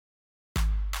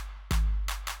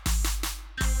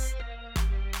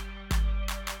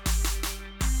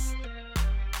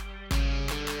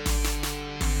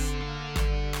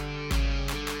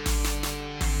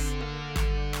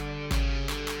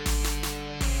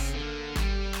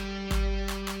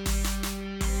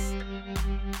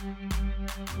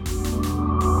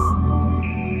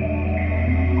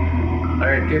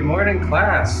right, good morning,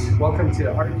 class. Welcome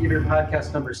to Art Eater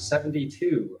podcast number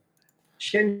 72.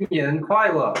 Shinyan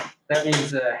Kuailo. That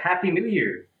means Happy New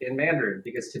Year in Mandarin,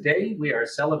 because today we are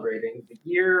celebrating the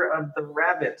year of the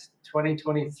rabbit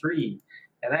 2023.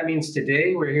 And that means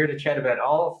today we're here to chat about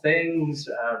all things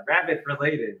rabbit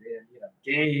related in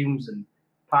games and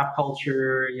pop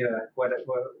culture,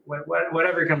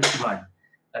 whatever comes to mind.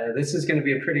 This is going to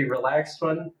be a pretty relaxed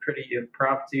one, pretty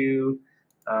impromptu,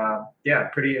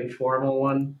 pretty informal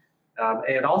one.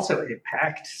 And also a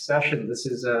packed session. This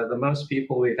is the most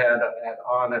people we've had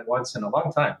on at once in a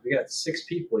long time. We got 6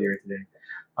 people here today.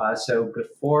 So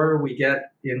before we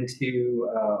get into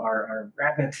our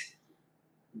rabbit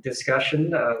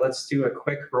discussion, let's do a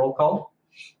quick roll call.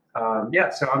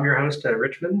 So I'm your host,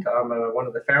 Richmond. I'm one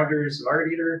of the founders of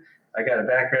Art Eater. I got a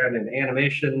background in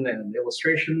animation and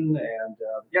illustration, and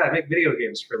I make video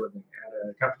games for a living at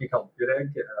a company called Good Egg.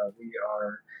 We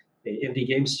are an indie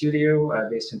game studio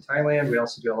based in Thailand. We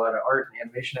also do a lot of art and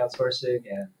animation outsourcing,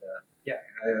 and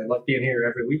I love being here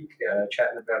every week,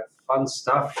 chatting about fun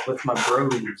stuff with my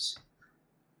bros.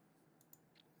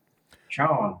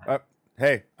 Sean.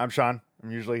 Hey, I'm Sean.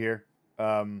 I'm usually here.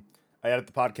 I edit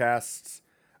the podcasts.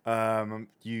 I'm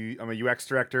a UX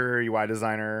director, UI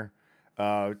designer.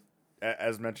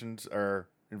 As mentioned, or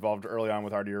involved early on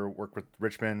with Art Eater, worked with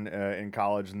Richmond in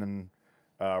college, and then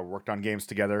worked on games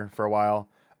together for a while.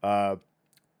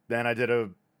 Then I did a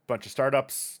bunch of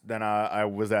startups. Then I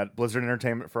was at Blizzard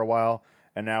Entertainment for a while,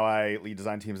 and now I lead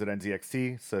design teams at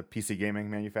NZXT. It's a PC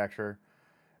gaming manufacturer.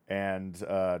 And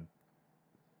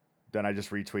then I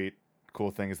just retweet cool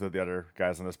things that the other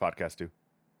guys on this podcast do.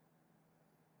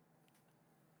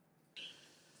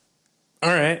 All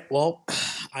right. Well,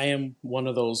 I am one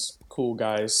of those cool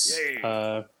guys.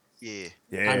 Yeah.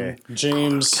 I'm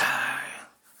James.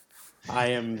 I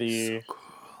am the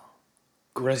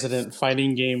resident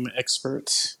fighting game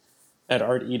expert at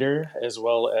Art Eater, as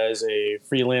well as a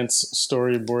freelance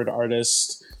storyboard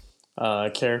artist,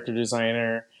 character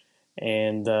designer,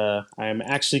 and I am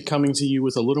actually coming to you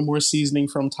with a little more seasoning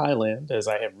from Thailand as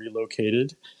I have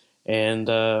relocated, and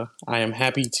I am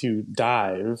happy to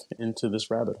dive into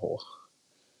this rabbit hole.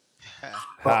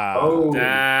 Oh,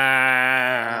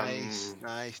 Damn.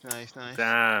 Nice.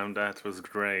 Damn, that was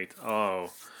great. Oh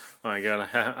my god,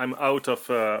 I'm out of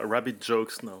rabbit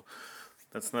jokes now.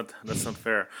 That's not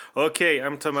fair. Okay,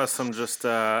 I'm Thomas.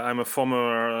 I'm a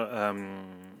former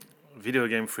video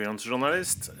game freelance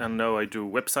journalist, and now I do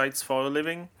websites for a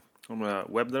living. I'm a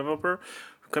web developer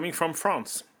coming from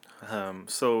France. I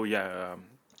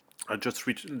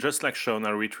just like Sean, I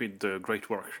retweet the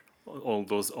great work all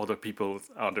those other people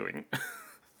are doing.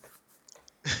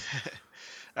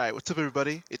 Alright, what's up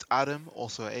everybody? It's Adam,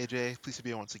 also AJ. Pleased to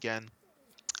be here once again.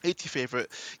 It's your favourite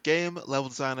game, level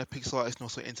designer, pixel artist, and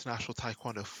also international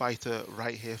taekwondo fighter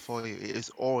right here for you. It is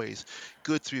always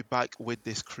good to be back with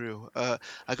this crew. I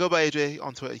go by AJ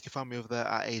on Twitter. You can find me over there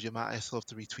at AJ Matt. I still love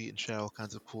to retweet and share all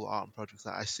kinds of cool art and projects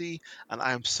that I see. And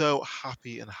I am so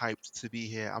happy and hyped to be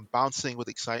here. I'm bouncing with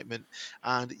excitement.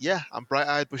 And yeah, I'm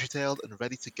bright-eyed, bushy-tailed, and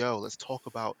ready to go. Let's talk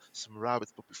about some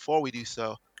rabbits. But before we do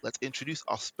so, let's introduce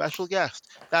our special guest.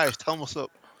 Darius, tell them what's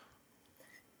up.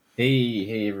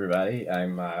 Hey everybody!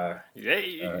 I'm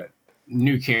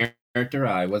new character.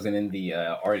 I wasn't in the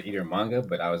Art Eater manga,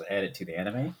 but I was added to the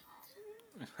anime.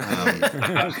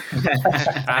 Yes,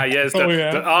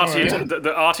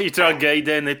 the Art Eater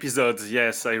Gaiden episodes.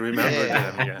 Yes, I remember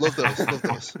them. Yeah. Love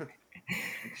those.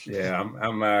 Yeah,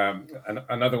 I'm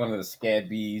another one of the scad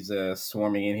bees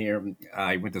swarming in here.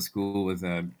 I went to school with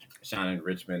Sean in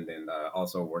Richmond, and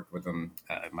also worked with them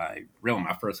my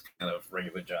first kind of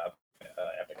regular job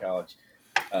after college.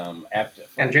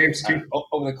 And James too.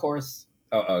 Over the course.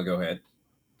 Oh, go ahead.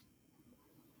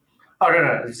 Oh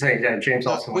no! Saying that James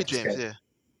also. With James, yeah.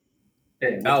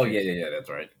 Yeah. That's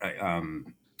right.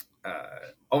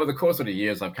 Over the course of the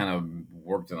years, I've kind of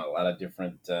worked in a lot of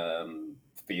different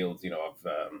fields.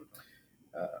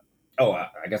 I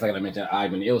guess I gotta mention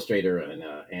I'm an illustrator and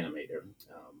an animator.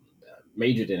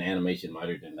 Majored in animation,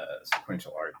 minored in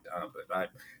sequential art. But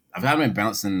I've kind of been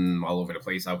bouncing all over the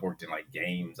place. I've worked in like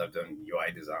games. I've done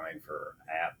UI design for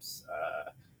apps.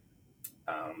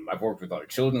 I've worked with other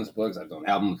children's books. I've done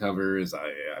album covers.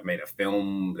 I made a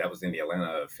film that was in the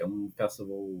Atlanta Film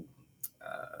Festival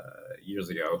years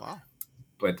ago. Wow.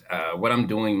 But what I'm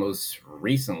doing most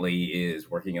recently is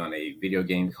working on a video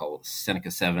game called Seneca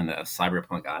 7,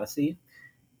 Cyberpunk Odyssey.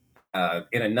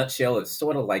 In a nutshell, it's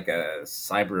sort of like a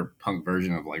cyberpunk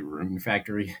version of like Rune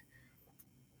Factory.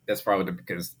 That's probably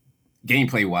because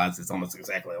gameplay-wise, it's almost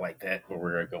exactly like that what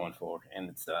we're going for. And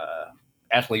it's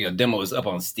actually a demo is up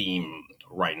on Steam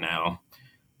right now.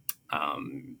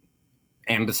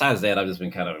 And besides that, I've just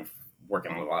been kind of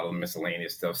working on a lot of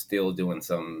miscellaneous stuff, still doing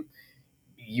some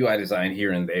UI design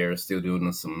here and there, still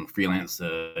doing some freelance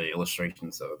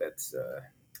illustration. So that's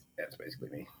basically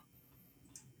me.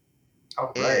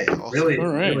 All right. Yeah, awesome. Really, All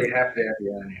right. really happy to have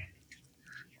you on.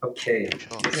 Okay,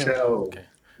 Sure. so Okay.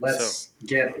 let's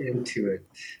get into it.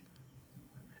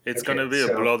 It's Okay, gonna be a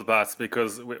so- bloodbath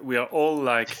because we are all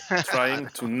like trying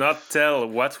to not tell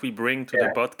what we bring to the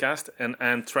Yeah. podcast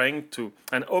and trying to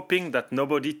and hoping that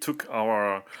nobody took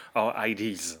our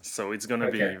IDs. So it's gonna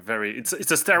Okay. be very. It's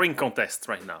a staring contest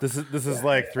right now. This is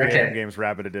like 3 Okay. AM Games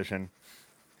Rabbit Edition.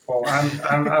 Well,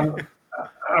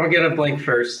 I'm gonna blink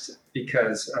first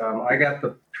because I got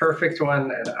the perfect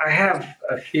one, and I have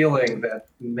a feeling that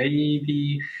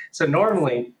maybe. So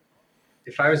normally,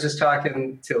 if I was just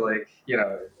talking to like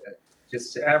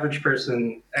just average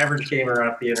person, average gamer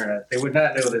off the internet, they would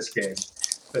not know this game.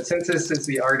 But since this is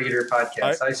the Art Eater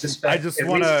podcast, I suspect. I just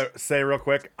want to say real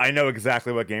quick, I know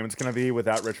exactly what game it's going to be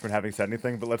without Richmond having said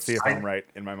anything, but let's see if I'm right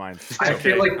in my mind. I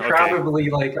feel like Okay. probably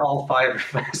like all five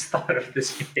of us thought of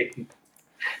this game.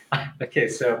 Okay,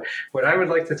 so what I would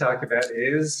like to talk about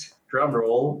is, drum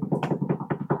roll,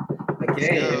 a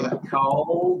game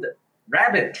called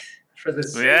Rabbit for the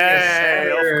Sega Yeah,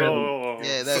 Saturn. of course.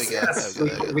 Yeah, there we go. Yes, There we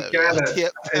go. we There we go. gotta.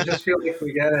 Yep. I just feel like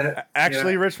we gotta.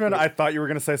 Actually, Richmond, I thought you were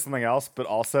going to say something else, but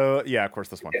also, yeah, of course,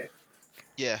 this one. Yeah.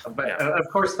 Yeah. But Yeah. of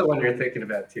course, the one you're thinking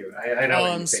about too. I know. Oh, what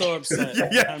you I'm think. so upset.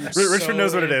 Yeah, I'm Richmond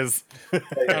knows what it is.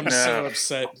 I'm so No.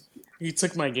 upset. He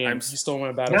took my game. I'm- He stole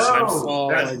my battleship. No,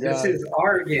 Oh my god. this is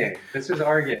our game. This is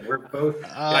our game. We're both.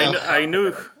 I knew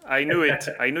it. I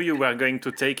knew you were going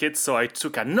to take it, so I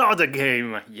took another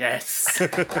game. Yes.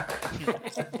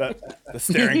 The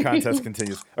staring contest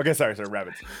continues. Okay, sorry,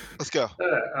 Rabbits. Let's go.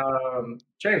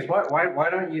 James, why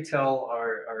don't you tell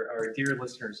our dear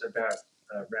listeners about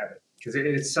Rabbit? Because it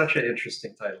is such an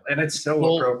interesting title, and it's so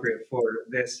Well- appropriate for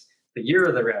this, the year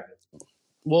of the rabbit.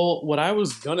 Well, what I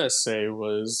was gonna say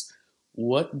was,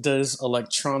 what does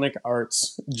Electronic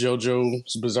Arts,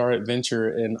 JoJo's Bizarre Adventure,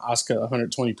 and Asuka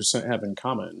 120% have in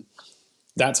common?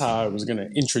 That's how I was gonna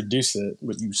introduce it,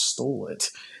 but you stole it.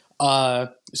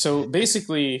 So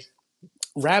basically,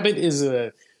 Rabbit is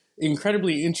a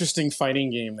incredibly interesting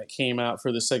fighting game that came out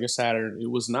for the Sega Saturn. It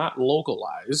was not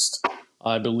localized.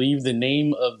 I believe the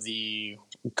name of the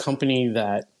company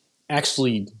that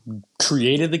actually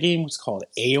created the game was called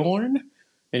Aorn,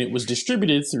 and it was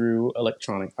distributed through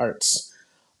Electronic Arts.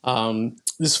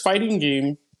 This fighting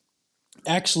game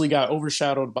actually got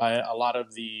overshadowed by a lot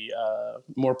of the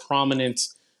more prominent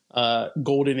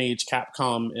Golden Age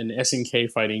Capcom and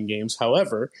SNK fighting games.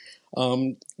 However,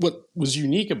 what was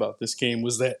unique about this game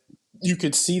was that you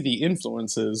could see the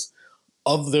influences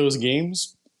of those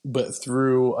games, but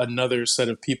through another set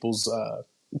of people's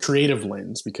creative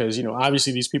lens, because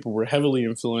obviously these people were heavily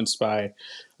influenced by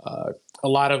a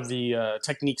lot of the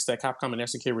techniques that Capcom and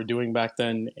SNK were doing back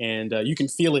then, and you can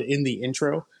feel it in the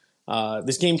intro.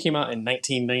 This game came out in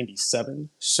 1997,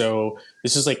 so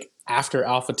this is like after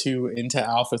Alpha 2 into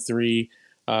Alpha 3.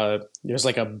 There's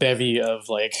like a bevy of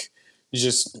like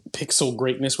just pixel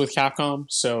greatness with Capcom,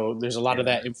 so there's a lot of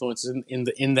that influence in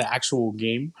the actual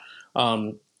game.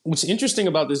 What's interesting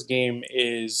about this game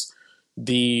is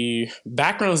the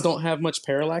backgrounds don't have much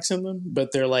parallax in them,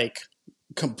 but they're like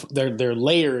they're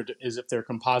layered as if they're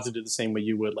composited the same way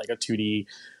you would like a 2D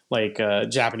like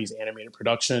Japanese animated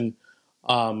production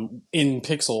in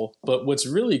pixel. But what's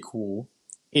really cool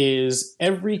is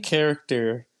every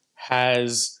character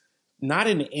has not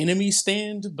an enemy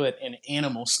stand, but an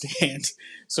animal stand.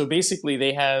 So basically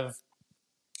they have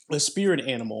a spirit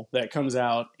animal that comes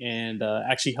out and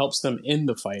actually helps them in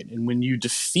the fight. And when you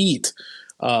defeat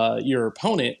your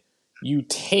opponent, you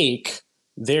take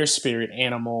their spirit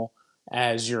animal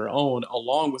as your own,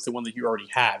 along with the one that you already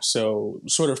have. So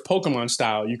sort of Pokemon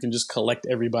style, you can just collect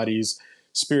everybody's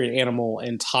spirit animal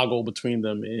and toggle between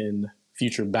them in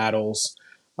future battles.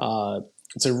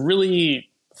 It's a really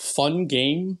fun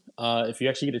game if you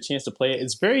actually get a chance to play it.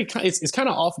 It's kind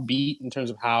of offbeat in terms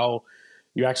of how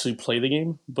you actually play the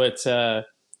game, but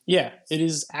yeah, it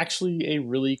is actually a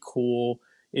really cool,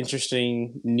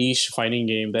 interesting, niche fighting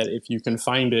game that if you can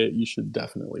find it, you should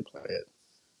definitely play it.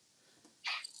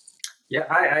 Yeah,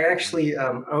 I actually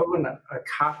own a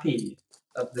copy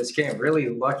of this game. Really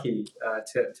lucky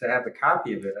to have a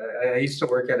copy of it. I used to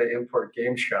work at an import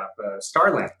game shop,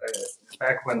 Starland,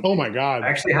 back when Oh my god! I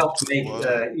actually helped make Wow.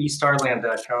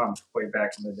 estarland.com way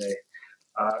back in the day.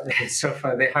 It's so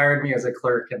fun. They hired me as a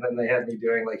clerk, and then they had me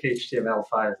doing like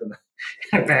HTML5 in the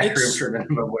back room It's- for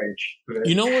minimum wage. But,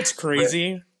 You know what's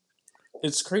crazy?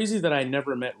 It's crazy that I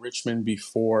never met Richmond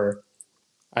before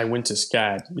I went to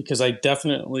SCAD, because I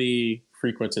definitely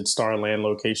frequented Starland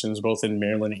locations, both in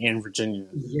Maryland and Virginia.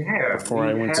 Yeah, Before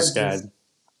I went to SCAD.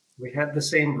 We had the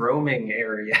same roaming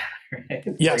area, right?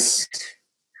 Yes.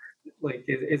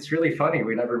 It's really funny.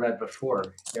 We never met before.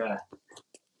 Yeah,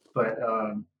 but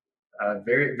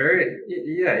very, very,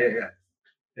 yeah.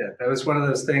 That was one of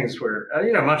those things where,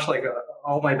 much like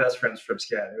all my best friends from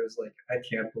SCAD, it was like, I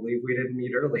can't believe we didn't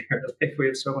meet earlier. Like, we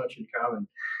have so much in common.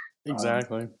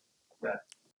 Exactly.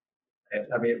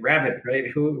 I mean, Rabbit, right?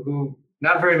 Who?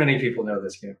 Not very many people know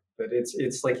this game, but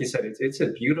it's like you said, it's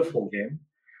a beautiful game.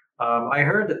 I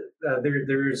heard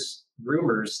there's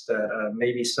rumors that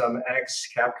maybe some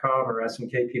ex-Capcom or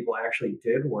SNK people actually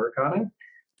did work on it,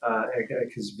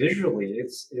 because visually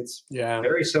it's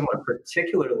very similar,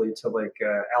 particularly to like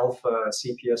Alpha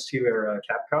CPS2 era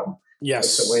Capcom.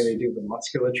 Yes. Like the way they do the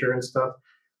musculature and stuff.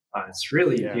 It's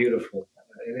really beautiful,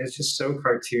 and it's just so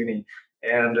cartoony.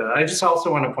 And I just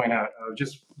also want to point out,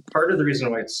 just part of the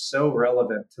reason why it's so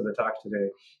relevant to the talk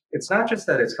today. It's not just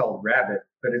that it's called Rabbit,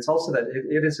 but it's also that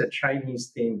it is a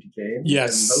Chinese themed game.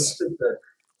 Yes. And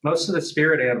most of the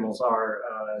spirit animals are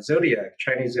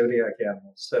Chinese zodiac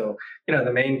animals. So,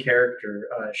 the main character,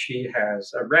 she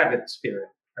has a rabbit spirit,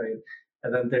 right?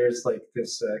 And then there's like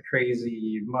this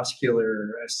crazy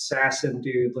muscular assassin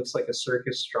dude, looks like a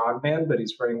circus strongman, but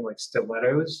he's wearing like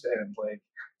stilettos and like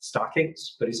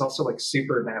stockings, but he's also like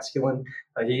super masculine.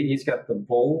 He's got the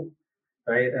bull,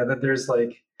 right? And then there's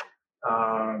like,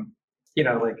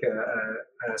 like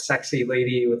a sexy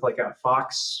lady with like a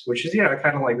fox, which is,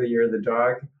 kind of like the Year of the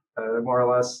Dog, more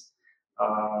or less.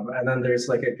 And then there's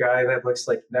like a guy that looks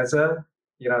like Neza,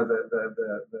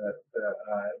 the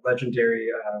legendary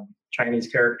Chinese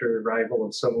character rival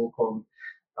of Sun Wukong.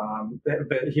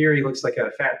 But here he looks like a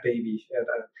fat baby. And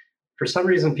for some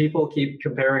reason, people keep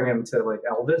comparing him to like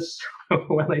Elvis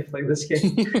when they play this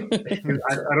game.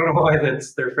 I don't know why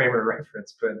that's their frame of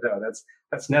reference, but no,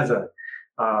 that's Neza.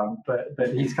 But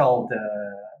he's called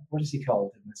what is he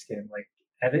called in this game? Like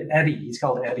Eddie. He's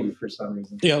called Eddie for some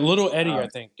reason. Yeah, little Eddie, I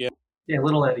think. Yeah. Yeah,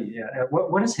 little Eddie. Yeah.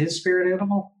 What is his spirit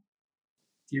animal?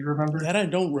 Do you remember? That I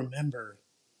don't remember.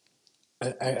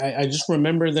 I just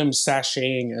remember them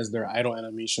sashaying as their idle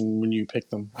animation when you pick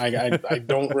them. I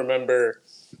don't remember.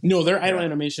 No, their idle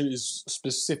animation is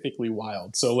specifically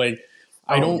wild. So like,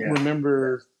 I don't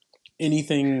remember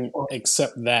anything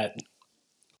except that.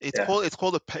 It's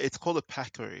called a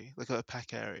peccary, like a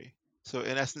peccary. So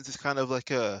in essence, it's kind of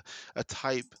like a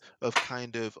type of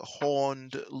kind of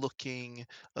horned looking,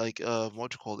 like what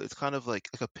do you call it? It's kind of like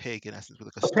a pig in essence, with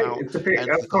like a snout It's a pig,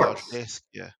 and of like a large course. disc.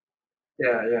 Yeah.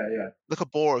 Yeah. Like a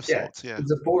boar of sorts. Yeah.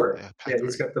 It's a boar. Yeah,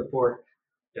 he's got the boar.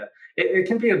 Yeah, it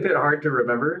can be a bit hard to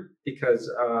remember because,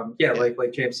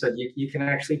 like James said, you can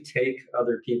actually take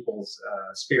other people's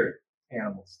spirit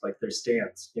animals, like their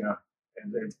stands,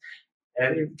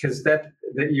 and because that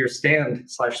your stand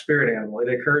 / spirit animal, it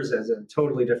occurs as a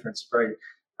totally different sprite.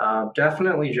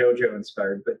 Definitely JoJo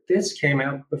inspired, but this came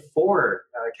out before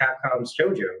Capcom's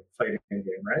JoJo fighting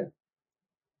game, right?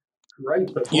 Right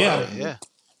before.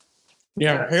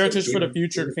 Yeah. Heritage for the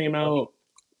Future came out,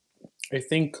 I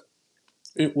think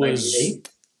it was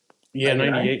 98?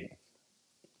 98.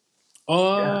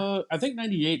 I think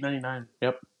 98, 99.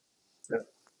 Yep.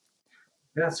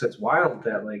 Yeah, so it's wild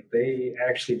that like they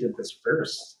actually did this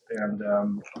first, and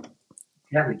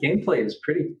the gameplay is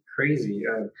pretty crazy.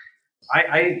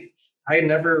 I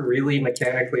never really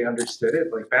mechanically understood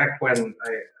it. Like back when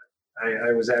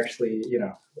I was actually,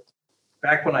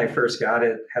 back when I first got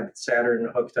it, had Saturn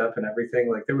hooked up and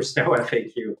everything. Like there was no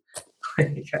FAQ.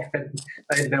 Like,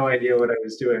 I had no idea what I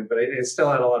was doing, but it still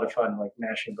had a lot of fun, like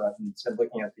mashing buttons and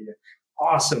looking at the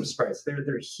awesome sprites.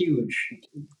 They're huge,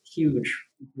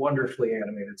 wonderfully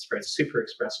animated sprites, super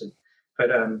expressive.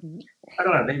 But I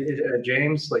don't know,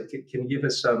 James, like, can you give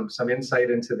us some insight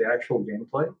into the actual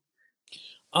gameplay?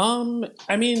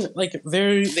 I mean, like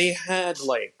they had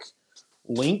like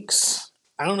links.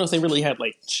 I don't know if they really had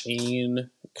like chain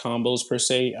combos per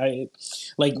se. I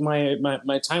like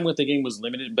my time with the game was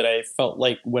limited, but I felt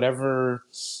like whatever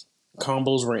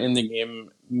combos were in the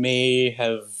game may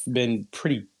have been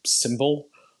pretty simple,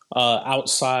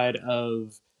 outside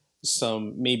of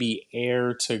some maybe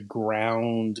air to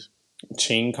ground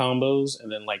chain combos,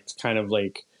 and then like kind of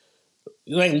like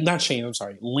not chain. I'm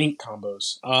sorry, link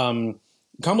combos.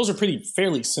 Combos are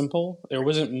fairly simple. There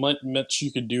wasn't much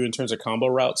you could do in terms of combo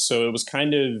routes, so it was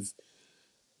kind of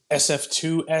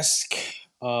SF2-esque,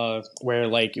 where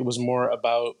like it was more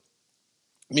about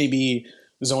maybe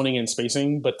zoning and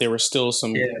spacing, but there were still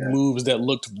some moves that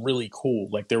looked really cool.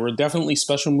 Like there were definitely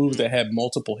special moves that had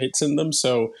multiple hits in them,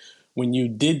 so when you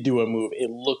did do a move, it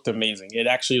looked amazing. It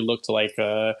actually looked like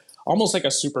a almost like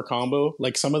a super combo.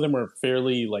 Like some of them are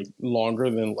fairly like longer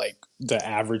than like the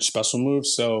average special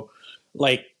moves. So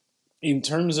like in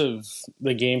terms of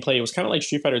the gameplay, it was kind of like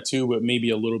Street Fighter 2, but maybe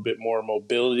a little bit more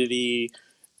mobility.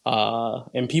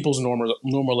 And people's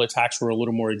normal attacks were a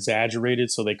little more exaggerated,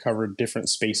 so they covered different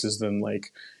spaces than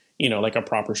like like a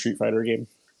proper Street Fighter game.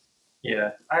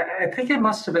 Yeah, I think it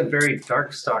must have been very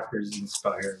Darkstalkers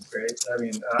inspired, right? I mean,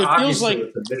 It feels obviously like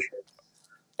with the visual,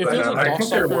 it but feels like I think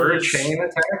there were Darkstalkers. chain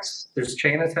attacks. There's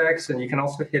chain attacks, and you can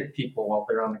also hit people while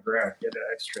they're on the ground. Get an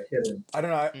extra hit in. I don't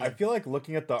know. I feel like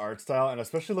looking at the art style, and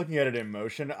especially looking at it in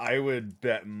motion, I would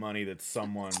bet money that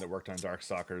someone that worked on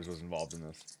Darkstalkers was involved in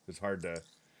this. It's hard to,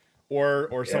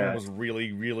 or someone was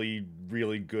really, really,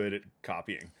 really good at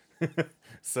copying.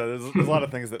 So there's a lot of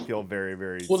things that feel very,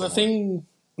 very. Well, similar.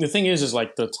 the thing is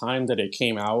like the time that it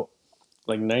came out,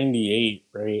 like '98,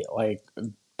 right? Like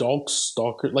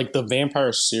Darkstalker, like the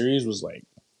Vampire series was like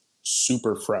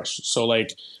super fresh. So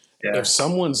like Yeah, if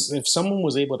someone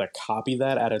was able to copy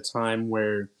that at a time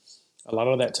where a lot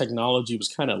of that technology was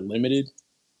kind of limited,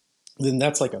 then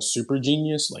that's like a super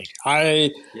genius. Like yeah.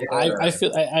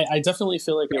 I definitely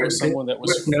feel like it was someone that With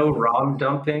was no ROM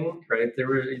dumping, right? There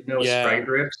were no yeah sprite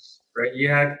rips, right? You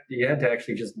had to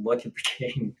actually just look at the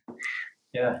game.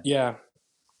 Yeah, yeah.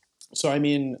 So I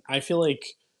mean, I feel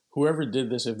like whoever did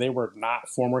this, if they were not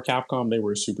former Capcom, they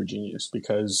were a super genius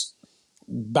because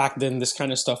back then this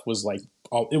kind of stuff was like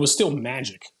it was still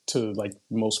magic to like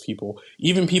most people,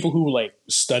 even people who like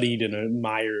studied and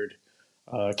admired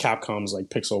Capcom's like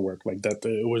pixel work, like that.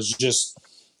 It was just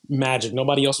magic.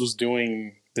 Nobody else was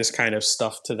doing this kind of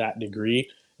stuff to that degree,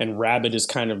 and Rabbit is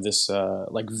kind of this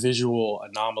like visual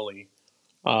anomaly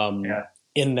um, yeah.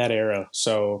 in that era.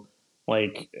 So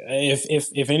like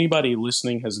if anybody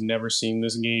listening has never seen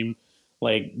this game,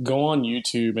 like go on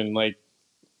YouTube and like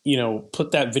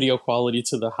put that video quality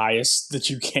to the highest that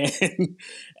you can,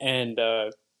 and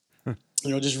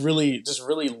just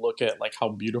really look at like how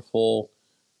beautiful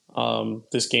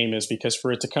this game is, because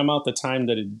for it to come out the time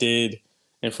that it did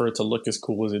and for it to look as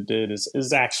cool as it did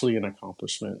is actually an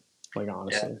accomplishment. Like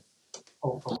honestly,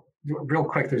 Real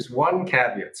quick, there's one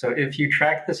caveat. So if you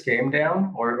track this game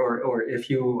down, or if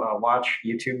you watch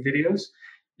YouTube videos,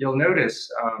 you'll notice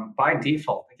by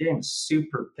default the game is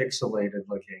super pixelated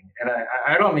looking, and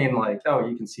I don't mean like, oh,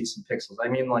 you can see some pixels. I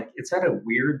mean like it's at a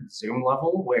weird zoom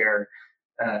level where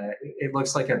it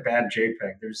looks like a bad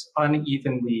JPEG. There's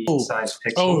unevenly sized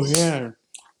oh pixels, yeah,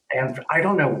 and I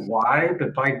don't know why,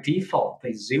 but by default,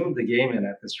 they zoomed the game in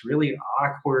at this really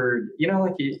awkward,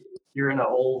 like you're in an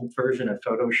old version of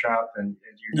Photoshop and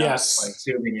you're not like yes,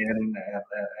 zooming in at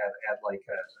like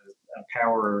a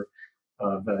power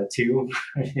of two,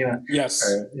 yes,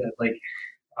 or like,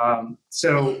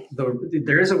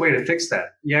 there is a way to fix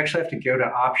that. You actually have to go to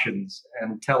options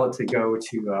and tell it to go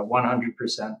to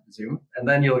 100% zoom, and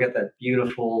then you'll get that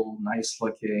beautiful, nice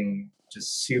looking,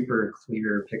 just super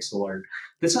clear pixel art.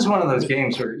 This is one of those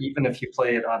games where even if you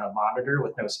play it on a monitor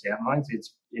with no scan lines,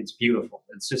 it's beautiful.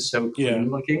 It's just so yeah, clean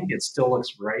looking. It still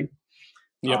looks right.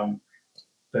 yep. Um,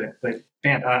 but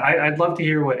man, I'd love to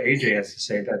hear what AJ has to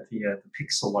say about the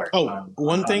pixel art Oh,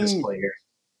 on display here.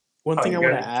 one Oh, thing you I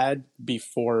want got to add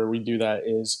before we do that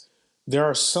is there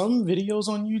are some videos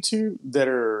on YouTube that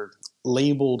are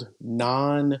labeled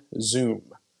non-zoom.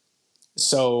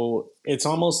 So it's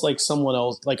almost like someone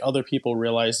else, like other people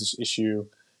realize this issue.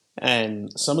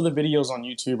 And some of the videos on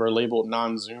YouTube are labeled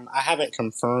non-zoom. I haven't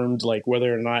confirmed like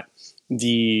whether or not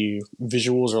the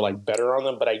visuals are like better on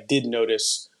them, but I did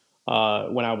notice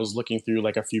when I was looking through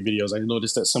like a few videos, I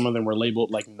noticed that some of them were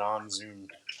labeled like non-zoom.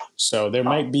 So there Oh,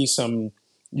 might be some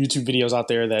YouTube videos out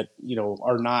there that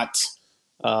are not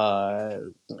uh,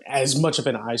 as much of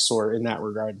an eyesore in that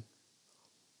regard.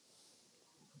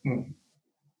 mm,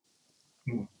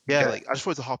 Yeah, okay. like I just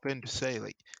wanted to hop in to say,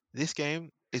 like, this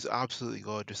game is absolutely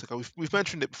gorgeous. Like we've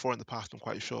mentioned it before in the past, I'm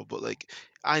quite sure, but like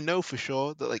I know for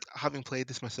sure that, like, having played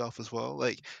this myself as well,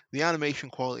 like the animation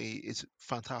quality is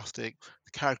fantastic.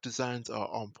 The character designs are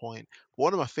on point.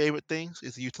 One of my favorite things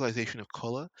is the utilization of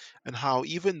color, and how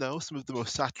even though some of the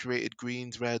most saturated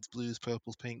greens, reds, blues,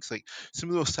 purples, pinks, like some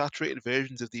of the most saturated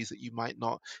versions of these that you might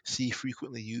not see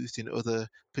frequently used in other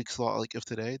pixel art like of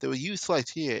today, they were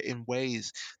utilized here in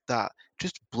ways that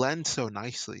just blend so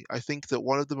nicely. I think that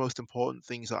one of the most important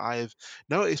things that I've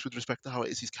noticed with respect to how it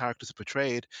is these characters are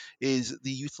portrayed is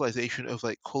the utilization of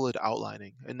like colored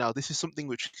outlining. And now this is something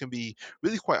which can be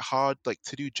really quite hard like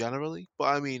to do generally, but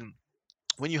I mean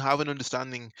when you have an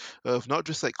understanding of not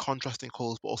just like contrasting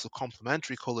colors but also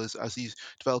complementary colors, as these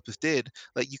developers did,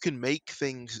 like you can make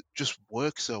things just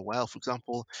work so well. For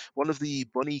example, one of the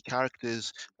bunny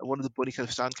characters, one of the bunny kind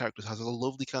of stand characters, has a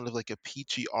lovely kind of like a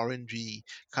peachy orangey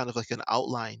kind of like an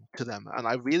outline to them, and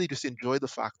I really just enjoy the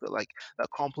fact that like that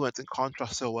complements and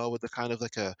contrasts so well with the kind of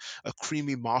like a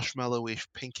creamy marshmallowish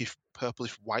pinkish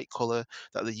purplish white color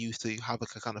that they use to have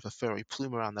like a kind of a furry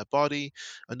plume around their body.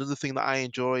 Another thing that I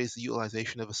enjoy is the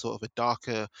utilization of a sort of a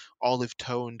darker olive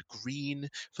toned green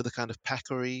for the kind of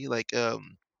peccary, like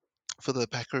for the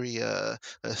peccary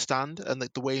stand, and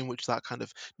like the way in which that kind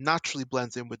of naturally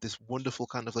blends in with this wonderful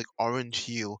kind of like orange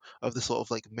hue of the sort of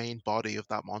like main body of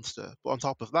that monster. But on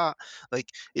top of that, like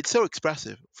it's so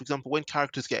expressive. For example, when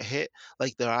characters get hit,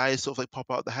 like their eyes sort of like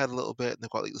pop out the head a little bit, and they've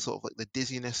got like the sort of like the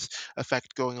dizziness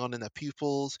effect going on in their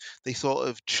pupils. They sort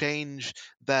of change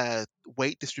their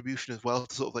weight distribution as well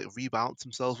to sort of like rebalance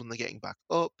themselves when they're getting back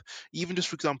up. Even just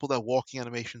for example, their walking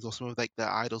animations or some of like their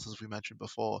idols, as we mentioned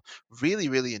before, really,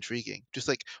 really intriguing. Just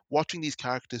like watching these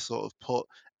characters sort of put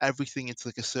everything into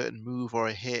like a certain move or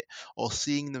a hit, or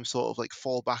seeing them sort of like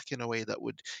fall back in a way that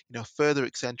would, further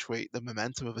accentuate the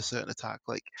momentum of a certain attack.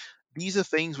 Like these are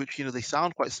things which, they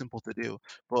sound quite simple to do,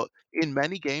 but in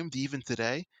many games, even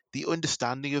today, the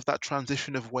understanding of that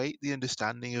transition of weight, the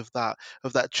understanding of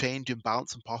that change in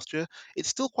balance and posture, it's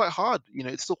still quite hard.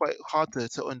 It's still quite hard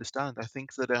to understand. I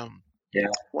think that Yeah.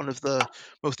 one of the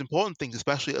most important things,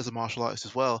 especially as a martial artist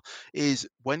as well, is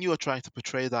when you are trying to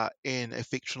portray that in a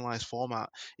fictionalized format,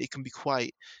 it can be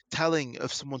quite telling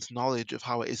of someone's knowledge of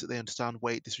how it is that they understand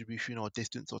weight distribution or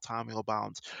distance or timing or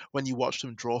balance. When you watch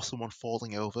them draw someone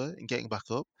falling over and getting back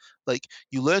up, like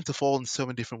you learn to fall in so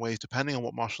many different ways depending on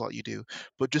what martial art you do.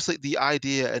 But just like the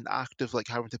idea and act of like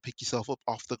having to pick yourself up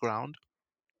off the ground,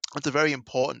 it's a very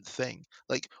important thing.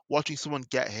 Like watching someone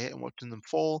get hit and watching them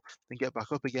fall, then get back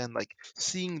up again. Like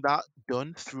seeing that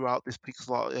done throughout this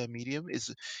pixel art medium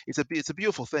is it's a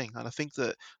beautiful thing. And I think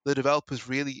that the developers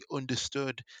really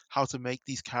understood how to make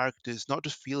these characters not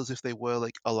just feel as if they were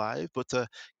like alive, but to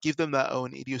give them their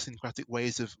own idiosyncratic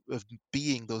ways of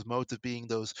being, those modes of being,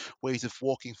 those ways of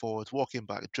walking forwards, walking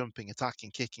back, jumping,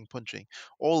 attacking, kicking, punching,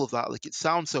 all of that. Like it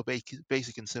sounds so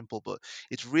basic and simple, but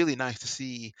it's really nice to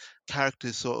see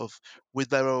characters sort of with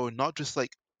their own, not just like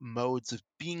modes of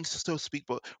being, so to speak,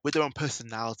 but with their own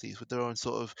personalities, with their own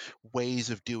sort of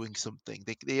ways of doing something.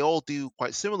 They all do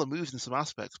quite similar moves in some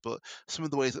aspects, but some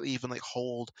of the ways that they even like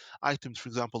hold items. For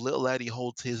example, little Eddie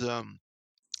holds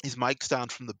his mic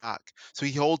stand from the back, so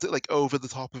he holds it like over the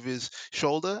top of his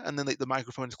shoulder, and then like the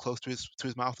microphone is close to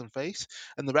his mouth and face,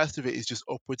 and the rest of it is just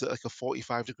upwards at like a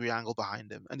 45-degree angle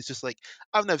behind him. And it's just like,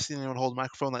 I've never seen anyone hold a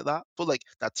microphone like that, but like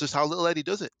that's just how little Eddie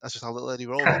does it. That's just how little Eddie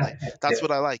rolls, and like that's Yeah.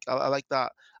 what I like. I like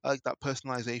that. I like that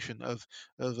personalization of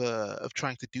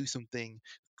trying to do something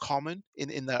common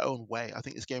in their own way. I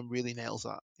think this game really nails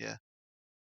that. Yeah.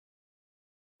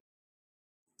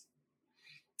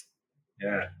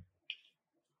 Yeah.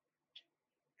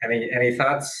 Any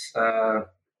thoughts,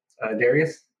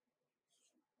 Darius?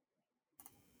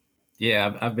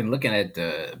 Yeah, I've been looking at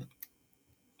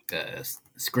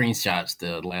screenshots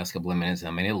the last couple of minutes.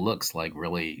 I mean, it looks like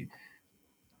really.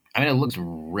 I mean, it looks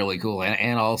really cool,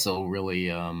 and also really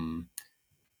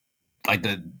like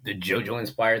the JoJo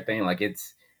inspired thing. Like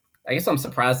it's. I guess I'm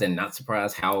surprised and not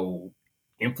surprised how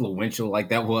influential like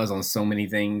that was on so many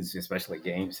things, especially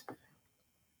games.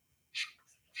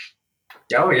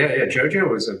 Oh yeah. JoJo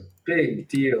was a big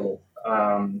deal.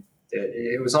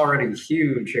 It was already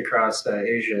huge across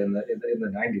Asia in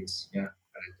the 90s. Yeah.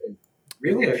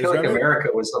 Really, I feel like America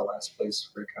was the last place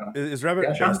where it kind of. Is Rabbit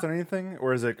Yeah, based on anything,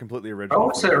 or is it completely original? Oh,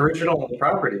 it's an original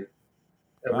property.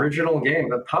 Original game,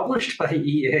 but published by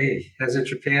EA as a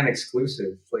Japan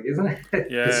exclusive. Like, isn't it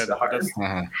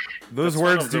bizarre? Those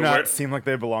words do not seem like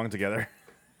they belong together.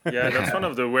 Yeah, that's one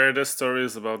of the weirdest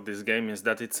stories about this game, is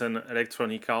that it's an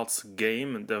Electronic Arts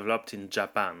game developed in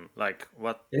Japan. Like,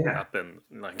 what happened?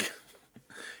 Like,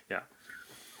 yeah.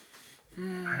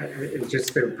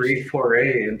 Just their brief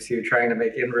foray into trying to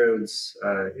make inroads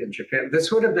in Japan.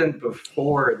 This would have been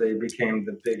before they became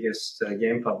the biggest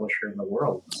game publisher in the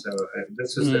world. So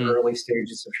this was the early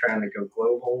stages of trying to go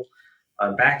global.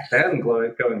 Back then,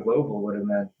 going global would have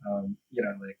meant,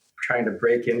 like trying to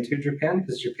break into Japan,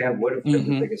 because Japan would have been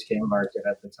the biggest game market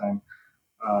at the time.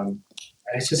 And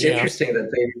it's just interesting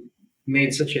that they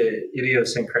made such an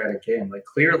idiosyncratic game. Like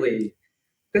clearly,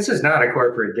 this is not a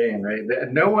corporate game, right?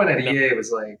 No one at EA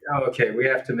was like, oh, okay, we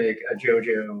have to make a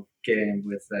JoJo game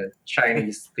with a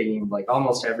Chinese theme. Like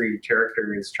almost every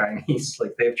character is Chinese.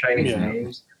 Like they have Chinese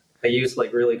names. They use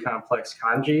like really complex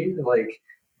kanji, like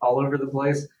all over the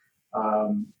place.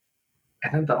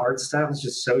 and then the art style is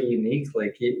just so unique.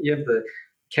 Like you have the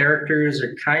characters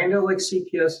are kind of like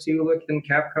CPS2 looking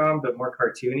Capcom, but more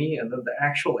cartoony, and then the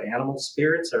actual animal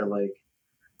spirits are like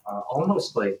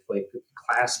almost like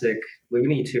classic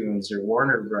Looney Tunes or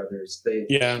Warner Brothers.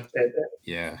 Yeah.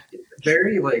 Yeah.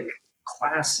 Very like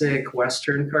classic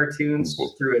Western cartoons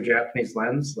through a Japanese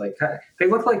lens. Like they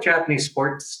look like Japanese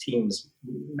sports teams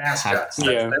mascots.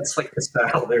 That's like the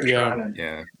style they're trying to.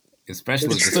 Yeah. Especially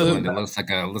this one that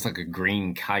looks like a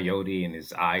green coyote and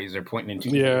his eyes are pointing into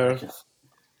directions.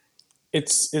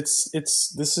 It's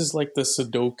this is like the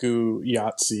Sudoku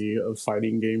Yahtzee of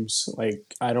fighting games.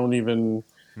 Like I don't even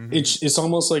it's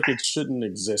almost like it shouldn't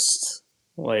exist.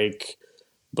 Like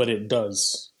but it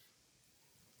does.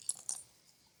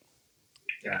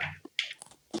 Yeah.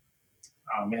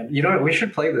 Oh man, you know what? We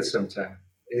should play this sometime.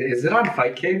 Is it on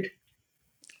Fightcade?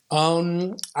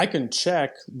 I can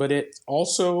check, but I'm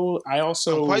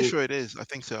quite sure it is. I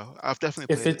think so. I've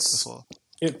definitely played it before.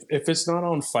 If it's not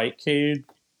on Fightcade,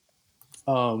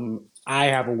 I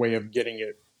have a way of getting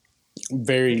it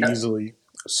very easily.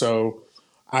 So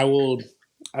I will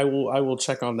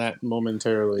check on that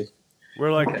momentarily.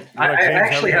 We're like, I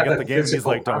actually have the game. He's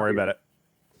like, don't worry about it.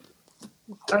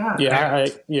 Yeah.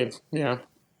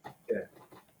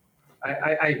 I have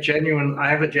a genuine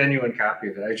copy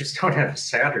of it. I just don't have a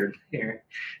Saturn here,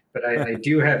 but I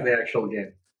do have the actual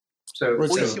game. So,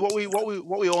 well, you see, what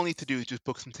we all need to do is just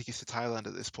book some tickets to Thailand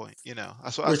at this point. You know,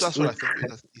 that's what I think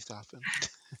needs to happen.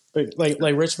 But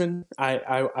like Richmond,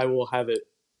 I will have it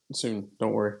soon.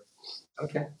 Don't worry.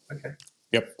 Okay.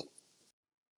 Yep.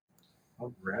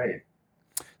 All right.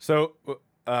 So,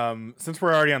 since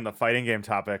we're already on the fighting game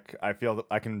topic, I feel that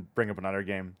I can bring up another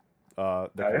game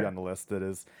that could be on the list that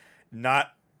is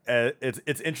not.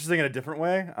 It's interesting in a different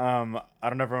way. I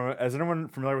don't know. Is anyone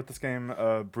familiar with this game?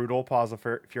 Brutal Paws of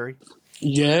Fury.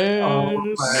 Yes. Oh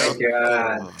my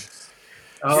god.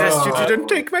 Yes, you didn't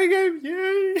take my game.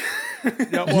 Yay!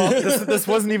 Yeah, well, this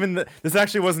wasn't even. This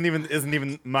actually isn't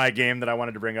even my game that I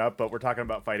wanted to bring up. But we're talking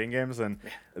about fighting games, and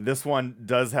this one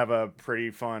does have a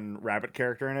pretty fun rabbit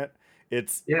character in it.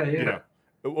 It's You know,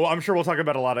 well, I'm sure we'll talk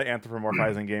about a lot of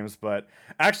anthropomorphizing games, but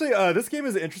actually, this game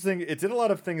is interesting. It did a lot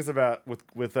of things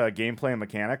with gameplay and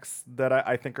mechanics that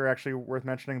I think are actually worth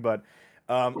mentioning. But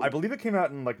I believe it came out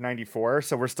in like '94,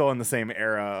 so we're still in the same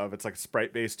era of it's like a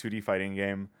sprite-based 2D fighting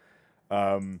game.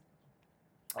 I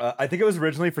think it was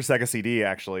originally for Sega CD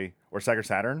actually, or Sega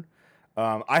Saturn.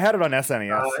 I had it on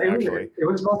SNES actually. It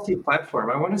was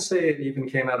multi-platform. I want to say it even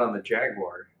came out on the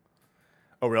Jaguar.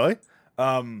 Oh really?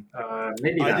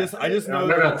 Maybe not. I just know.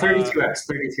 No,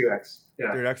 32X. Yeah.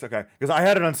 32X, okay. Because I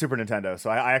had it on Super Nintendo, so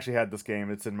I actually had this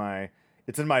game. It's in my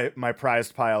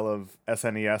prized pile of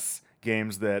SNES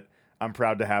games that I'm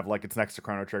proud to have. Like it's next to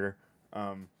Chrono Trigger.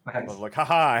 Like,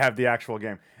 haha, I have the actual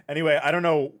game. Anyway, I don't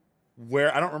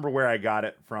remember where I got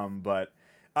it from, but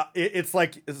it's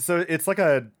like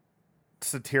a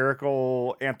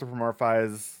satirical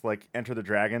anthropomorphized like Enter the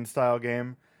Dragon style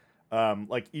game.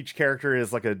 Like each character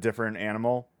is like a different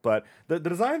animal, but the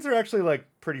designs are actually like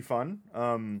pretty fun.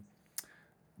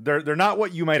 They're not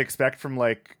what you might expect from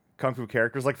like Kung Fu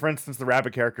characters. Like for instance, the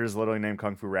rabbit character is literally named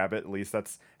Kung Fu Rabbit. At least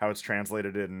that's how it's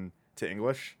translated into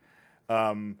English.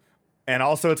 And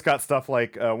also it's got stuff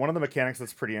like one of the mechanics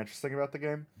that's pretty interesting about the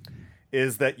game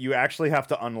is that you actually have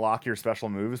to unlock your special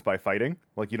moves by fighting.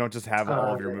 Like you don't just have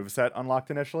all of your moveset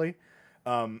unlocked initially.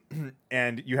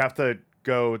 And you have to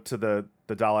go to the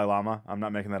Dalai Lama. I'm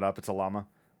not making that up. It's a llama.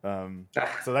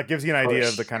 So that gives you an idea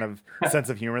of the kind of sense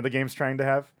of humor the game's trying to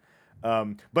have.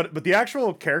 But the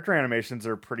actual character animations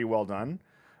are pretty well done.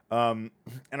 And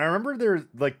I remember there's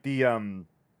like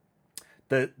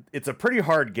it's a pretty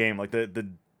hard game. Like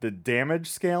the damage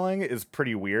scaling is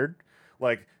pretty weird.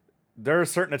 Like there are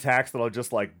certain attacks that'll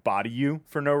just like body you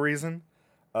for no reason.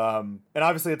 And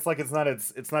obviously it's not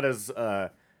as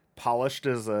polished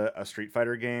as a Street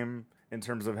Fighter game in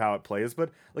terms of how it plays, but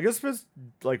like this was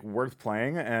like worth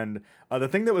playing. And the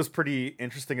thing that was pretty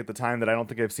interesting at the time that I don't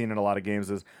think I've seen in a lot of games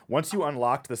is once you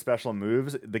unlocked the special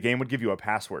moves, the game would give you a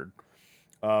password.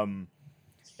 And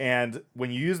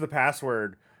when you use the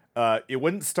password, it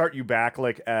wouldn't start you back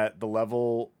like at the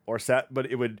level or set, but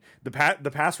it would the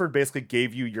password basically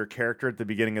gave you your character at the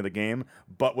beginning of the game,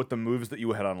 but with the moves that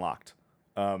you had unlocked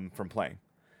from playing.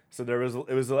 So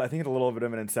it was I think a little bit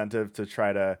of an incentive to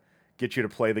try to get you to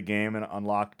play the game and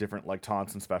unlock different like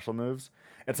taunts and special moves.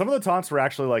 And some of the taunts were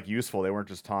actually like useful. They weren't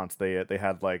just taunts. They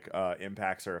had like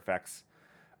impacts or effects.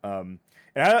 And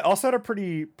I also had a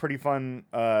pretty fun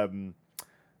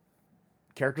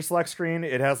character select screen.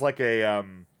 It has like a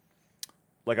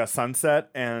like a sunset,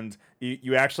 and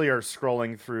you actually are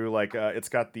scrolling through like it's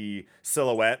got the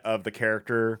silhouette of the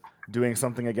character doing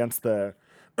something against the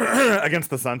against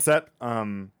the sunset.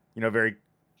 Very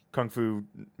kung fu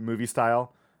movie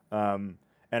style. And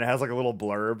it has like a little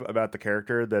blurb about the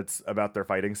character that's about their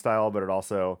fighting style, but it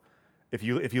also, if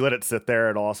you let it sit there,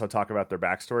 it'll also talk about their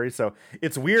backstory. So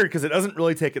it's weird because it doesn't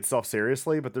really take itself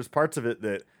seriously, but there's parts of it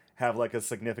that have like a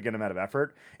significant amount of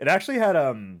effort. It actually had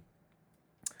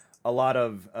a lot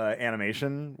of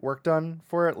animation work done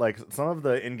for it. Like some of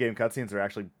the in-game cutscenes are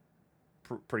actually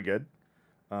pretty good.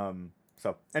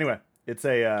 So anyway, it's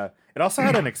it also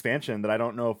had an expansion that I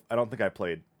don't think I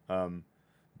played.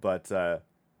 But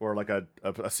or like a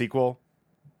sequel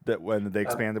that when they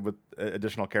expanded with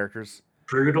additional characters.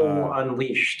 Brutal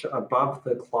Unleashed, Above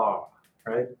the Claw,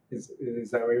 right? Is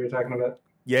that what you're talking about?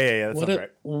 Yeah. That sounds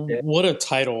right. What a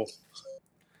title!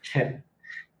 Yeah.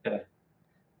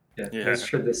 It's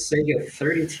for the Sega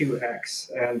 32X,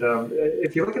 and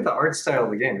if you look at the art style of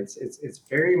the game, it's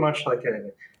very much like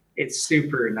it's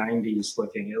super 90s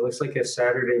looking. It looks like a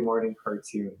Saturday morning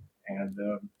cartoon, and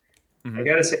I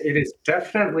gotta say, it is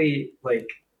definitely like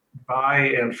by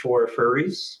and for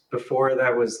furries. Before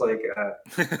that was like a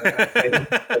thing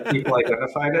that people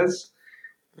identified as.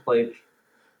 Like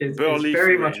it's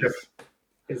very much a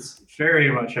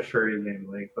furry game.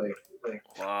 Like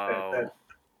wow.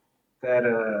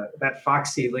 That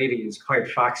foxy lady is quite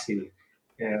foxy,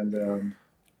 and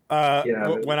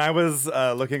when I was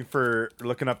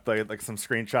looking up like some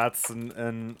screenshots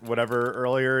and whatever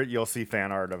earlier, you'll see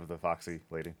fan art of the foxy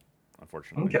lady.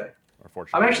 Unfortunately. Okay.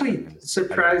 I'm actually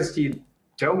surprised you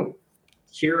don't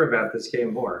hear about this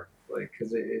game more, like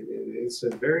because it's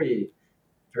a very,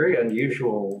 very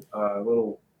unusual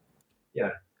little,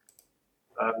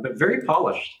 but very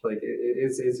polished. Like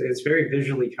it's very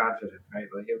visually confident, right?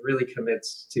 Like it really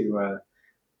commits to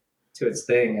its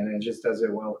thing, and it just does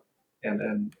it well.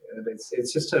 And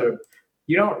it's just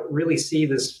you don't really see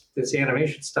this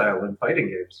animation style in fighting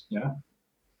games,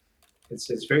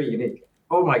 It's very unique.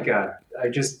 Oh my god!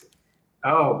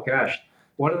 Oh gosh!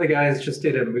 One of the guys just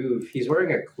did a move. He's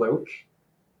wearing a cloak,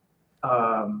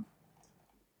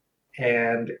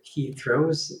 and he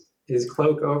throws his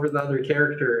cloak over the other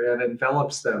character and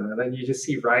envelops them, and then you just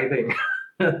see writhing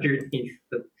underneath.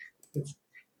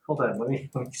 Hold on, let me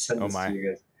send this to you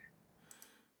guys.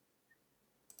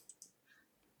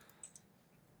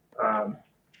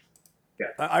 Yeah.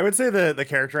 I would say the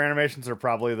character animations are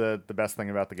probably the best thing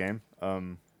about the game.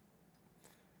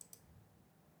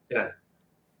 Yeah,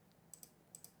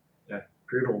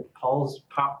 brutal. Paws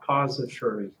of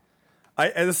Fury.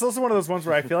 And this is also one of those ones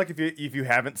where I feel like if you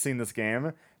haven't seen this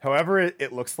game, however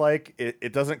it looks like,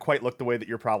 it doesn't quite look the way that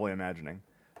you're probably imagining.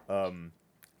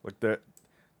 Like the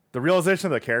realization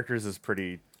of the characters is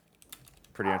pretty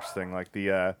interesting. Like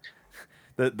the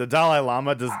Dalai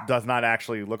Lama does not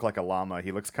actually look like a llama.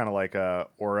 He looks kind of like a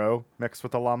Oro mixed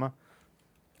with a llama,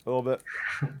 a little bit.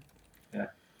 Yeah.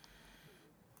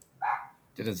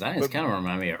 The designs kind of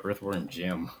remind me of Earthworm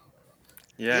Jim.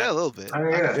 Yeah, a little bit.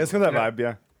 It's got that vibe,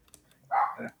 yeah.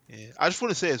 Yeah. I just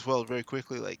want to say as well, very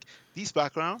quickly, like these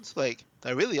backgrounds, like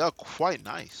they really are quite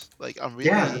nice. Like I'm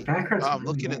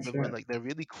looking at them and like they're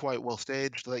really quite well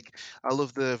staged. Like I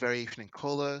love the variation in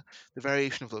color, the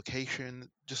variation of location,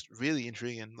 just really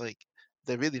intriguing. Like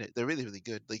they're really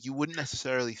good. Like you wouldn't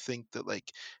necessarily think that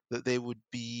they would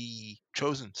be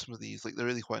chosen. Some of these, like they're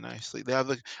really quite nice. Like they have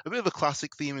like a bit of a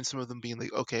classic theme in some of them being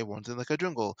like, okay, one's in like a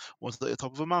jungle, one's at the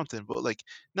top of a mountain, but like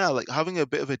now like having a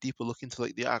bit of a deeper look into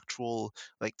like the actual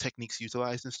like techniques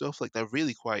utilized and stuff, like they're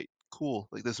really quite cool.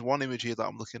 Like there's one image here that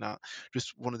I'm looking at,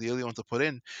 just one of the early ones I put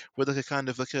in, with like a kind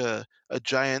of like a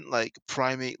giant like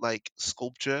primate like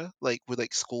sculpture, like with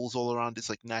like skulls all around its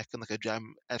like neck and like a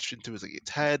gem etched into its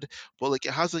head, but like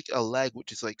it has like a leg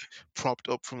which is like propped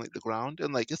up from like the ground,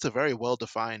 and like it's a very well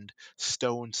defined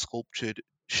stone sculptured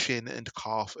shin and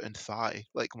calf and thigh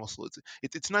like muscle.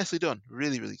 It's nicely done,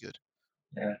 really good.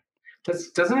 Yeah,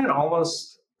 doesn't it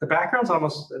almost, the backgrounds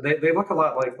almost, they look a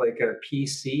lot like a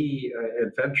PC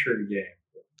adventure game.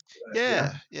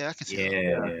 Yeah, I can see that.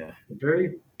 Yeah.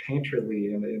 Very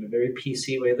painterly in a very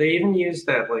PC way. They even use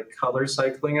that like color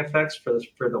cycling effects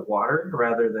for the water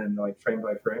rather than like frame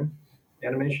by frame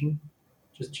animation.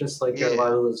 Just like a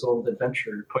lot of those old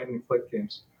adventure point and click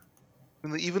games.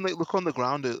 And even like look on the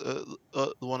ground, the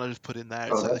one I just put in there.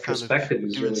 It's like perspective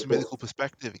is doing really some cool. really cool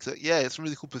perspective. It's some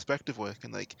really cool perspective work,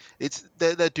 and like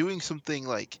they're doing something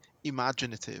like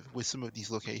imaginative with some of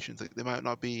these locations. Like they might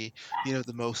not be,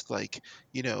 the most like,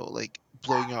 like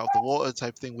blowing out of the water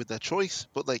type thing with their choice,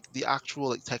 but like the actual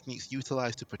like techniques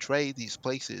utilized to portray these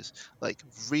places, like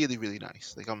really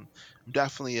nice. Like I'm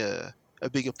definitely a a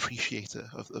big appreciator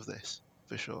of this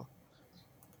for sure.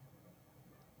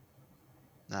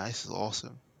 Nah, this is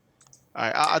awesome. All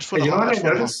right, I just want Hey, you know what I to.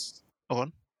 noticed? Hold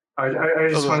on. I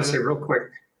just Oh, want to go say real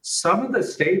quick, some of the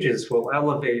stages will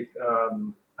elevate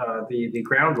the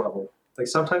ground level. Like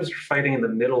sometimes you're fighting in the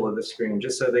middle of the screen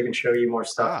just so they can show you more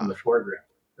stuff in the foreground.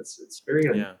 It's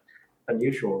very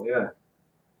unusual, yeah.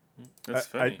 That's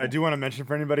funny. I do want to mention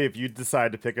for anybody, if you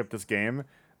decide to pick up this game,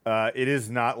 it is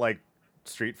not like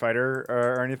Street Fighter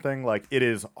or anything. Like, it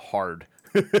is hard.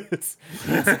 There's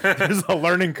a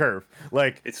learning curve.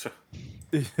 Like, it's a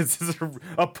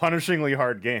punishingly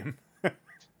hard game.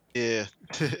 Yeah.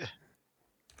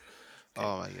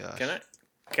 Oh my gosh.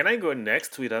 Can I go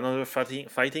next with another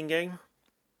fighting game?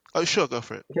 Oh, sure, go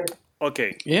for it.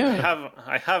 Okay. Yeah.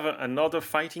 I have another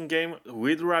fighting game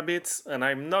with rabbits, and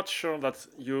I'm not sure that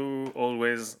you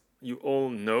all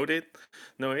know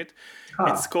it.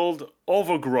 It's called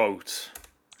Overgrown.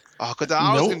 Oh, because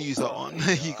I was going to use that one.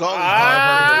 You got me.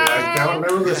 I don't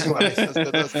know this one. That's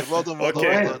good. Well done. All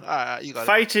right, you got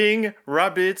Fighting,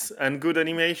 rabbits, and good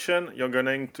animation. You're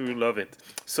going to love it.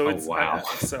 So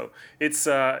it's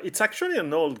actually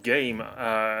an old game,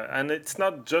 and it's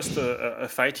not just a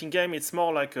fighting game. It's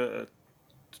more like a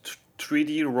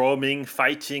 3D roaming,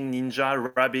 fighting,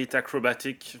 ninja, rabbit,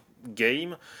 acrobatic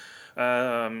game.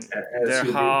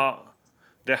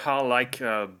 There are like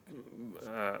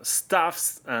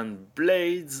staffs and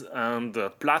blades and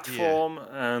platform,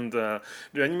 and the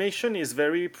animation is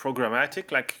very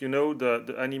programmatic. Like,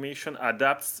 the animation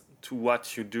adapts to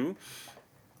what you do.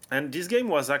 And this game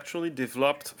was actually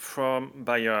developed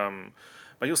by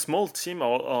a small team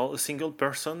or a single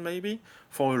person maybe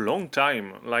for a long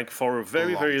time. Like for a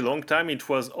very long time, it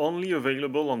was only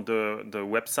available on the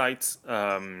website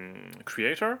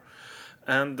creator,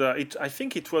 and I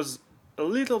think it was a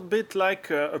little bit like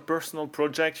a personal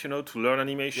project, to learn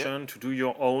animation, to do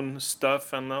your own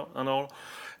stuff and all.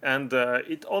 And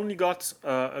it only got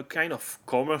a kind of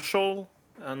commercial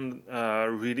and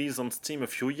release on Steam a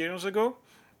few years ago.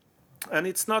 And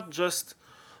it's not just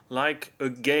like a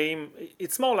game,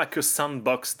 it's more like a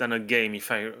sandbox than a game,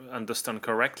 if I understand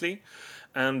correctly.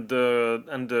 And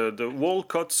the whole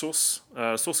code source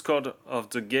code of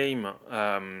the game.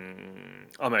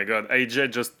 Oh my God!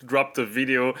 AJ just dropped a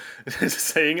video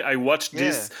saying I watched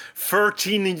this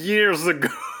 13 years ago.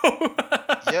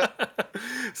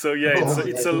 So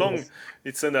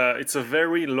it's a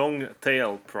very long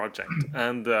tail project,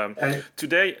 and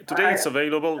today it's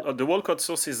available. The whole code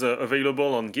source is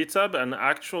available on GitHub, and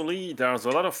actually there's a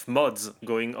lot of mods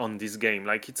going on this game.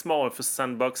 Like it's more of a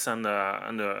sandbox and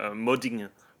a modding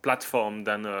platform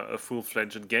than a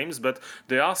full-fledged games, but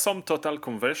there are some total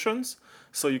conversions,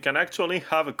 so you can actually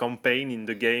have a campaign in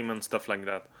the game and stuff like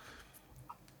that.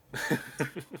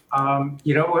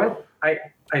 You know what? I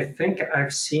think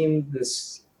I've seen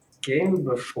this game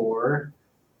before.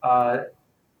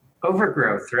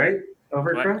 Overgrowth, right?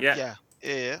 Overgrowth? Yeah.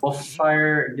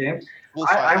 Wolfire game.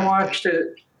 I watched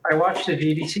it. I watched a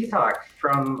GDC talk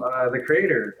from the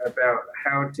creator about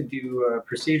how to do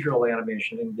procedural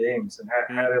animation in games and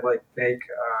how to like make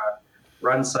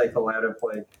run cycle out of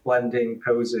like blending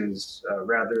poses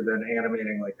rather than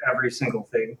animating like every single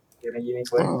thing in a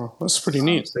unique way. Oh, that's pretty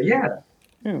neat. So yeah.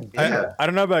 I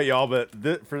don't know about y'all, but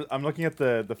I'm looking at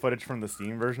the footage from the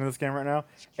Steam version of this game right now,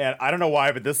 and I don't know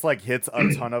why, but this like hits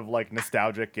a ton of like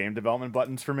nostalgic game development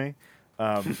buttons for me.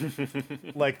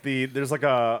 Like there's like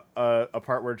a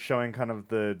part where it's showing kind of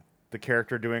the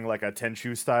character doing like a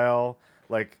Tenchu style,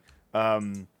 like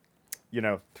 3D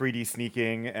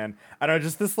sneaking, and I don't know,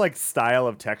 just this like style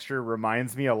of texture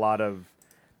reminds me a lot of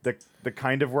the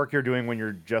kind of work you're doing when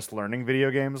you're just learning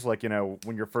video games, like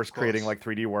when you're first creating like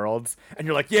 3D worlds and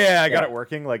you're like, I got it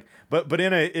working, like but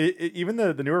in even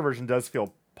the newer version does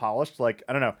feel polished. Like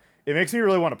I don't know, it makes me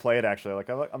really want to play it actually. Like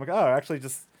I'm like, oh, actually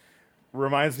just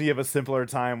reminds me of a simpler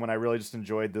time when I really just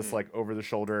enjoyed this like over the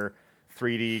shoulder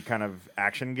 3D kind of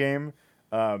action game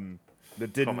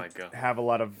that didn't have a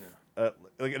lot of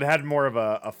like it had more of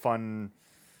a fun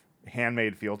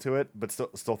handmade feel to it, but still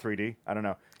 3D. I don't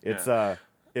know. It's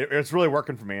it's really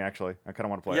working for me actually. I kind of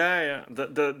want to play it.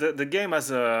 The game has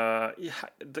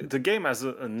the game has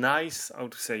a nice, how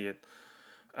to say it,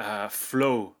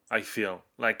 flow. I feel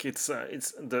like it's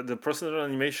the procedural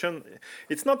animation.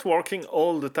 It's not working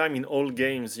all the time in all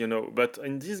games, but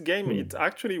in this game it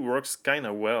actually works kind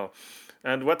of well.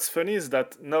 And what's funny is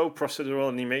that no procedural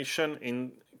animation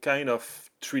in kind of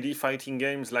 3D fighting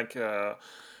games like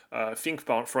think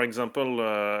for example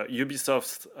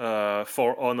Ubisoft's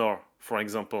For Honor, for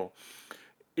example.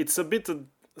 It's a bit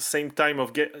same type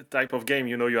of game.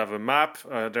 You know, you have a map.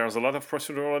 There's a lot of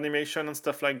procedural animation and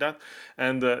stuff like that.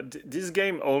 And this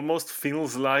game almost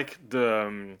feels like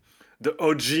the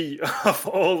OG of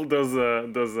all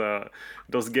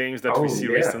those games that we see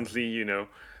recently. You know,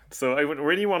 so I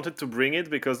really wanted to bring it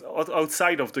because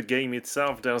outside of the game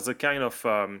itself, there's a kind of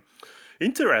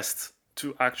interest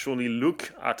to actually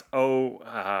look at how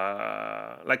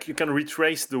like you can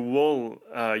retrace the whole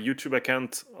YouTube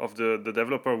account of the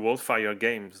developer Wildfire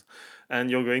Games,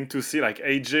 and you're going to see like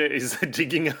AJ is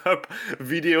digging up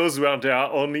videos where there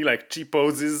are only like cheap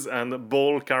poses and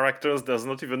ball characters. There's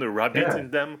not even a rabbit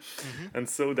in them, and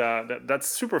so that's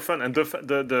super fun. And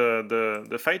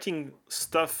the fighting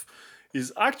stuff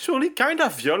is actually kind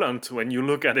of violent when you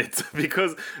look at it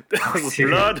because there's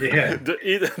blood.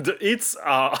 The hits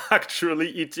are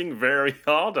actually hitting very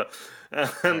hard,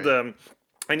 and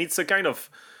it's a kind of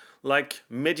like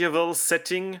medieval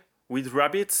setting with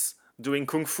rabbits doing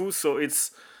kung fu. So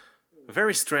it's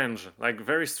very strange, but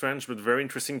very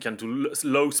interesting. Can do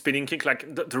low spinning kick,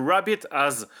 like the rabbit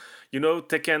has, you know,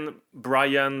 Tekken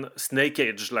Brian Snake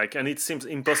Edge, like, and it seems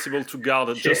impossible to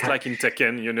guard, just like in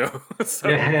Tekken, you know. So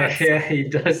he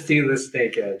does do the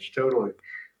Snake Edge, totally.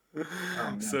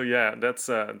 So yeah, that's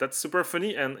super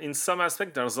funny, and in some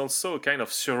aspect, there's also a kind of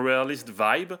surrealist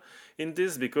vibe in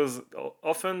this because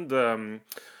often the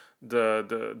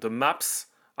maps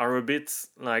are a bit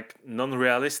like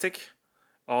non-realistic,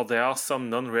 or there are some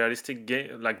non-realistic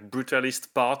like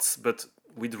brutalist parts, but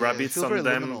with rabbits on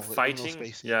them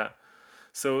fighting. Yeah.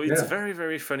 So it's very,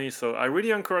 very funny. So I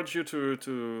really encourage you to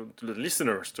the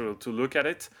listeners to look at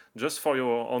it just for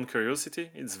your own curiosity.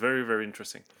 It's very, very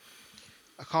interesting.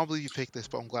 I can't believe you picked this,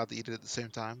 but I'm glad that you did it at the same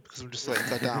time because I'm just like,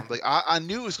 goddamn, like I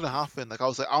knew it was gonna happen. Like I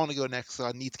was like, I want to go next, so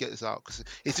I need to get this out because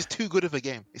it's just too good of a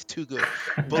game. It's too good.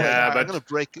 But yeah, I'm gonna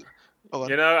break it.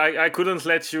 You know, I couldn't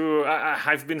let you.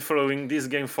 I've been following this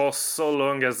game for so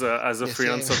long as a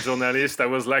freelancer journalist. I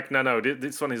was like, no,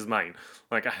 this one is mine.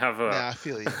 Like I have. Yeah, I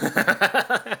feel you.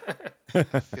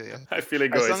 I feel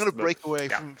egoist. So I'm going to break away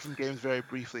from games very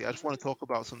briefly. I just want to talk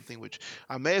about something which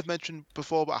I may have mentioned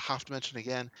before, but I have to mention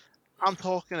again. I'm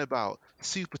talking about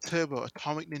Super Turbo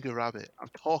Atomic Ninja Rabbit. I'm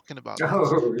talking about this.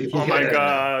 Oh my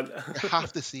god. You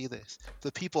have to see this.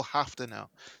 The people have to know.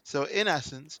 So in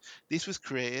essence, this was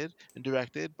created and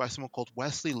directed by someone called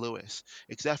Wesley Lewis.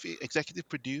 Executive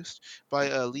produced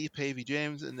by Lee Pavey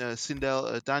James and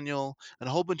Sindel Daniel and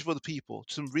a whole bunch of other people.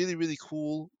 Some really, really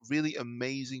cool, really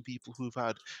amazing people who've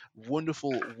had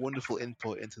wonderful, wonderful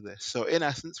input into this. So in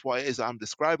essence, what it is I'm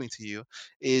describing to you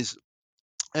is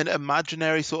an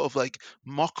imaginary sort of like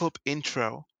mock-up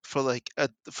intro for like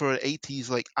for an 80s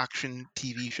like action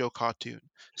TV show cartoon.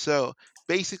 So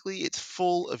basically it's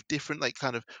full of different like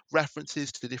kind of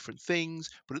references to different things,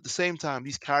 but at the same time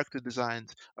these character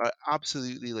designs are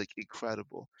absolutely like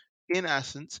incredible. In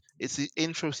essence, it's the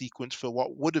intro sequence for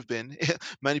what would have been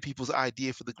many people's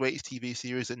idea for the greatest TV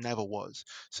series that never was.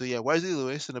 So yeah, Wesley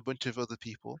Lewis and a bunch of other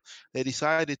people, they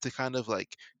decided to kind of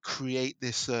like create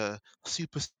this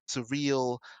super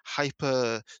surreal,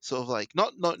 hyper sort of like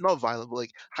not violent, but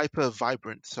like hyper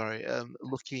vibrant, sorry,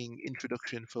 looking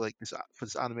introduction for like this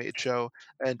animated show.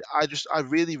 And I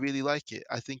really really like it.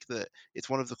 I think that it's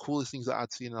one of the coolest things that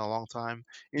I'd seen in a long time.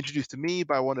 Introduced to me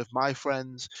by one of my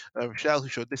friends, Rochelle, who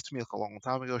showed this to me like a long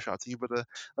time ago. Shout out to you, brother.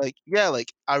 Like yeah,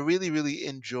 like I really really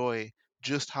enjoy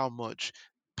just how much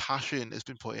passion has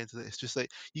been put into this. Just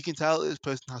like you can tell this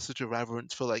person has such a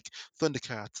reverence for like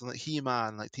Thundercats and like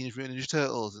He-Man, like Teenage Mutant Ninja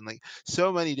Turtles, and like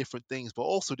so many different things, but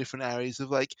also different areas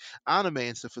of like anime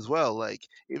and stuff as well. Like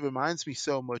it reminds me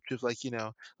so much of like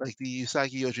like the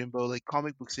Usagi Yojimbo like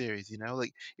comic book series.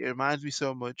 Like it reminds me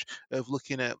so much of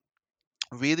looking at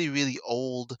really really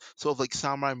old sort of like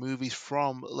samurai movies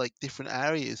from like different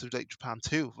areas of like Japan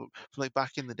too, from like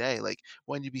back in the day, like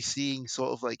when you'd be seeing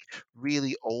sort of like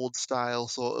really old style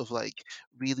sort of like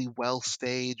really well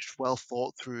staged, well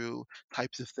thought through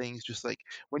types of things. Just like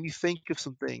when you think of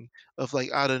something of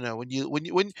like I don't know, when you're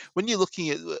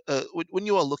looking at when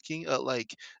you are looking at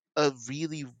like a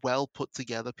really well put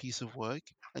together piece of work,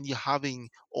 and you're having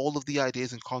all of the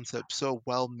ideas and concepts so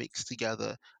well mixed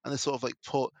together, and they're sort of like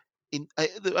put in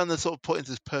and they're sort of put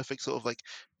into this perfect sort of like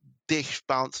dish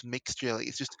bounce mixture.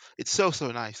 Like it's so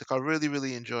nice. Like I really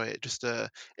really enjoy it. Just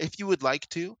if you would like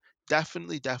to,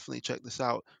 definitely check this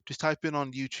out. Just type in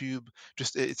on YouTube.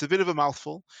 Just it's a bit of a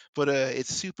mouthful, but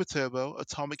it's Super Turbo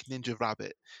Atomic Ninja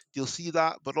Rabbit. You'll see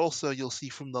that, but also you'll see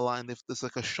from the line if there's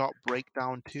like a shot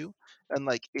breakdown too. and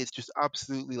like it's just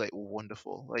absolutely like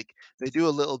wonderful. Like they do a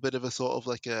little bit of a sort of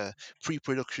like a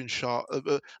pre-production shot,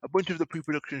 a bunch of the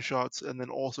pre-production shots, and then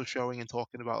also showing and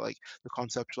talking about like the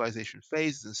conceptualization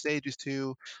phases and stages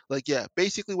too. Like yeah,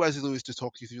 basically Wesley Lewis just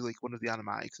talks you through like one of the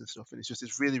animatics and stuff, and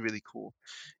it's really really cool.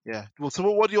 Yeah. Well, so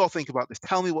what do you all think about this?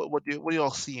 Tell me what are you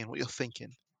all seeing? What you're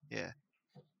thinking? Yeah.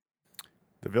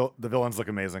 The villains look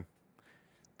amazing.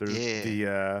 There's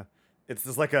Yeah. it's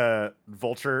just like a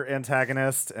vulture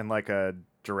antagonist and like a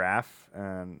giraffe,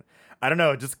 and I don't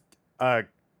know, just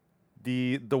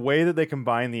the way that they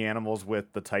combine the animals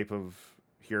with the type of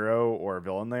hero or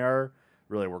villain they are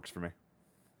really works for me.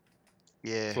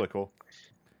 Yeah. It's really cool.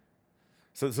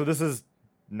 So this is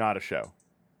not a show.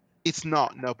 It's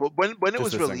not, no, but when it Just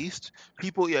was this thing. released,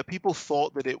 people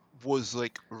thought that it was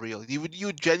like real. You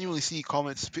would genuinely see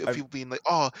comments of people being like,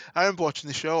 "Oh, I remember watching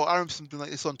the show. I remember something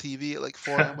like this on TV at like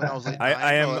 4 a.m. when I was like 9."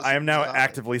 I Oh, that's am something now like that.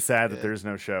 actively sad that Yeah. there's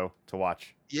no show to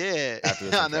watch. Yeah, After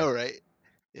this I intro. know, right?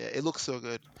 Yeah, it looks so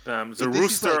good. The This is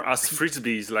rooster like has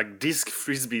frisbees, like disc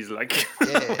frisbees, like.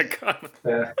 Yeah. Oh my god.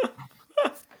 Yeah,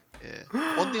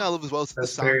 Yeah. One thing I love as well is the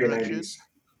that's sound very direction. 90s.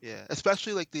 Yeah,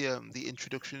 especially like the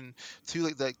introduction to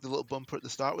like the little bumper at the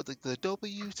start with like the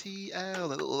WTL, that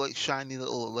little like shiny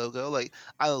little logo. Like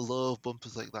I love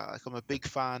bumpers like that. Like I'm a big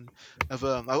fan of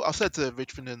I've said to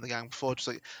Richmond and the gang before, just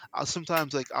like I'll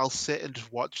sometimes like I'll sit and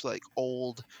just watch like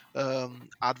old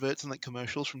adverts and like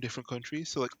commercials from different countries.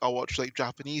 So like I'll watch like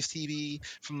Japanese TV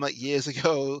from like years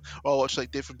ago, or I'll watch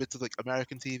like different bits of like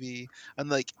American TV, and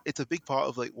like it's a big part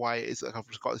of like why it is like I've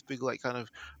just got this big like kind of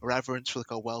reverence for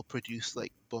like a well produced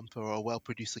like bumper or a well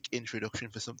produced like introduction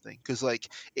for something, because like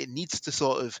it needs to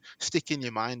sort of stick in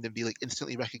your mind and be like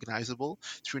instantly recognizable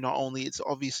through not only its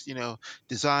obvious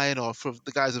design, or for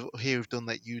the guys here who've done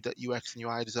like UX and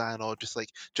UI design, or just like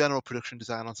general production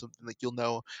design on something, like you'll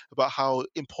know about how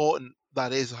important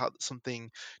that is, how something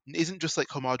isn't just like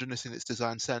homogenous in its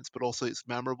design sense, but also it's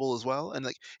memorable as well, and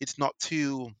like it's not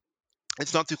too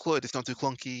cluttered, it's not too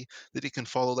clunky, that it can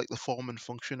follow like the form and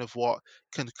function of what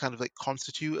can kind of like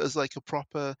constitute as like a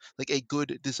proper, like a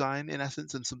good design in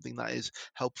essence, and something that is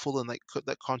helpful and like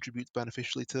that contributes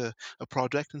beneficially to a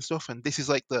project and stuff. And this is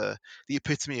like the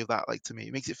epitome of that. Like to me,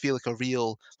 it makes it feel like a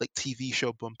real like TV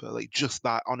show bumper. Like just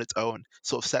that on its own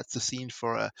sort of sets the scene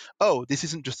for this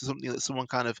isn't just something that someone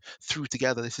kind of threw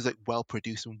together. This is like well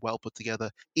produced and well put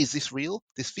together. Is this real?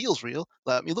 This feels real.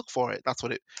 Let me look for it. That's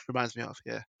what it reminds me of.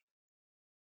 Yeah.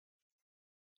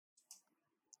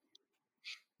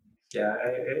 Yeah,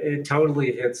 it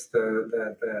totally hits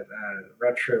that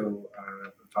retro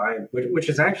vibe, which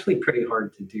is actually pretty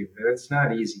hard to do. It's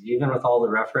not easy, even with all the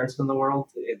reference in the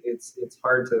world. It's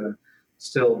hard to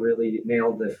still really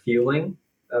nail the feeling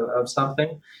of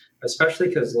something, especially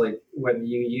because like when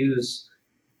you use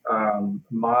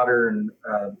modern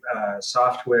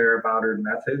software, modern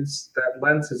methods, that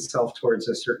lends itself towards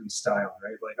a certain style,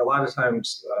 right? Like a lot of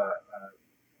times.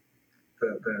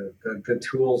 The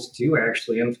tools do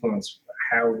actually influence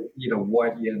how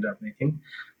what you end up making.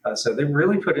 So they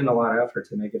really put in a lot of effort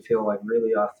to make it feel like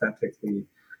really authentically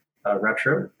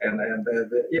retro, and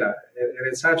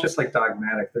it's not just like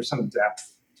dogmatic. There's some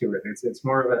depth to it. It's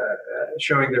more of a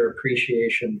showing their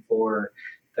appreciation for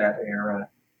that era,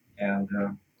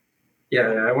 and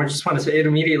yeah, I just want to say it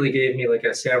immediately gave me like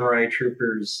a Samurai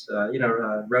Troopers,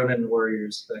 Ronin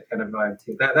Warriors kind of vibe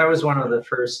too. That was one of the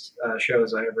first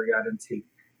shows I ever got into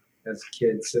as a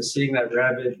kid. So seeing that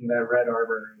rabbit in that red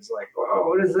armor is like, whoa,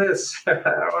 what is this? I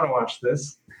want to watch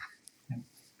this.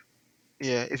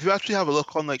 Yeah, if you actually have a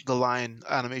look on like the line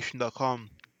animation.com,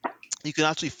 you can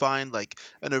actually find like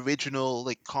an original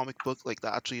like comic book like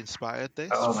that actually inspired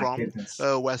this Oh my from goodness.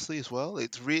 Wesley as well.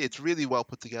 It's really well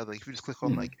put together. If you just click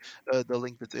on like the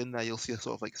link that's in there, you'll see a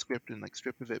sort of like script and like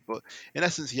strip of it. But in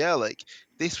essence, yeah, like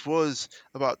this was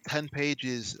about 10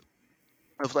 pages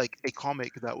of like a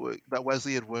comic that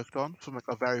Wesley had worked on from like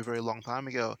a very very long time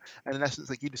ago, and in essence,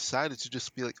 like he decided to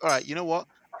just be like, all right, you know what?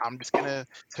 I'm just gonna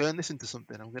turn this into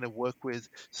something. I'm gonna work with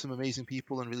some amazing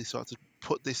people and really start to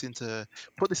put this into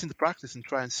practice and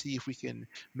try and see if we can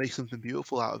make something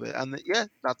beautiful out of it. And yeah,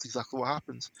 that's exactly what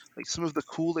happens. Like some of the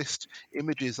coolest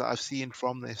images that I've seen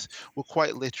from this were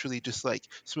quite literally just like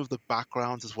some of the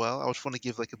backgrounds as well. I just want to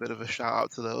give like a bit of a shout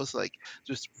out to those. Like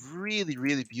just really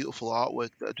really beautiful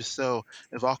artwork that are just so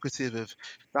evocative of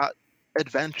that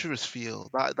adventurous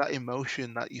feel, that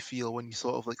emotion that you feel when you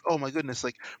sort of like, oh my goodness,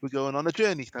 like we're going on a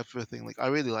journey type of a thing. Like I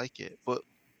really like it. But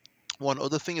one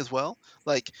other thing as well,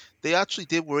 like they actually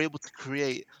were able to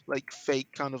create like fake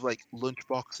kind of like lunch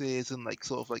boxes and like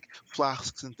sort of like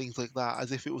flasks and things like that,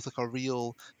 as if it was like a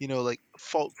real like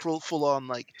full on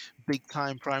like big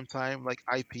time prime time like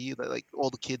IP that like all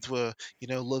the kids were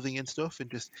loving and stuff, and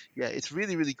just it's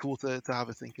really really cool to have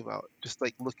a think about, just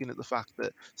like looking at the fact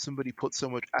that somebody put so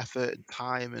much effort and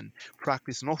time and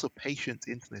practice and also patience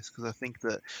into this, because I think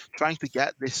that trying to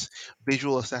get this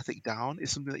visual aesthetic down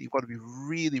is something that you've got to be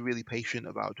really really patient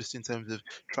about, just in terms of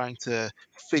trying to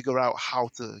figure out how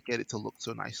to get it to look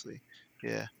so nicely.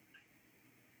 Yeah,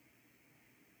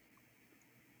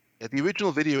 the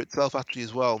original video itself actually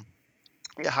as well,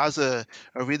 it has a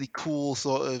really cool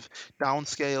sort of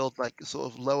downscaled, like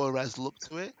sort of lower res look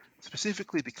to it,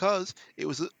 specifically because it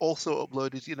was also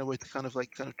uploaded, way to kind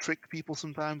of trick people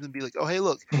sometimes and be like, oh hey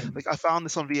look, like I found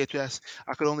this on VHS,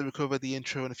 I could only recover the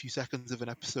intro in a few seconds of an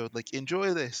episode, like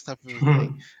enjoy this type of a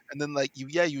thing. And then like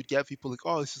you'd get people like,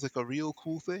 oh, this is like a real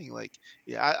cool thing. Like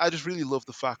I just really love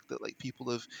the fact that like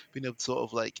people have been able to sort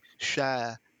of like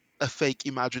share a fake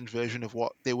imagined version of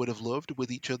what they would have loved with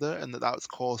each other, and that's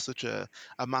caused such a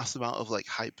mass amount of like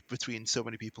hype between so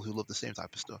many people who love the same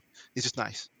type of stuff. It's just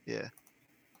nice. Yeah.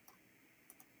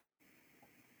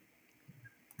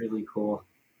 Really cool.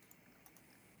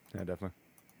 Yeah, definitely.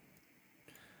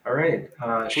 All right,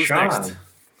 Who's Sean. next?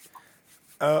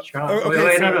 Sean. Okay,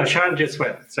 wait, so- no, Sean just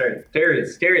went. Sorry,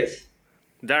 Darius.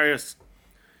 Darius,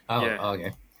 Oh, Yeah.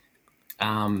 okay.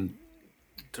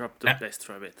 drop the best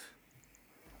rabbit.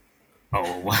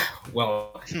 Oh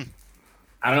well.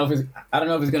 I don't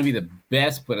know if it's gonna be the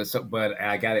best, but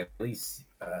I got at least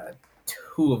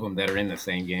two of them that are in the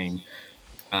same game.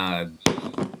 The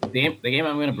game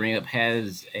I'm gonna bring up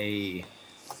there's a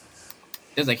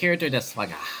character that's like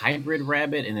a hybrid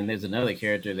rabbit, and then there's another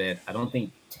character that I don't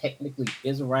think technically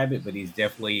is a rabbit, but he's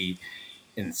definitely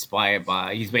inspired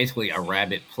by. He's basically a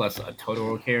rabbit plus a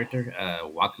Totoro character,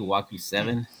 Waku Waku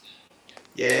 7.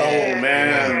 Yeah. Oh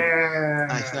man, Yeah.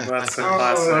 Nice. That's a Oh,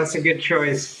 classic. that's a good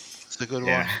choice. It's a good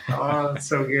Yeah. one. Oh, that's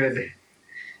so good.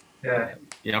 Yeah.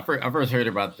 Yeah, I first heard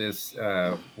about this.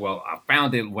 Well, I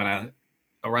found it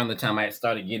around the time I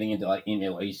started getting into like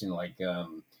emulation, like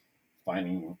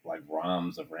finding like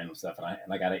ROMs of random stuff,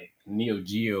 and I got a Neo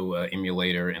Geo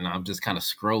emulator, and I'm just kind of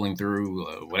scrolling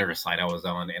through whatever site I was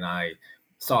on, and I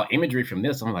saw imagery from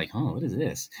this. I'm like, oh, what is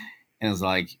this? And it was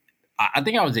like, I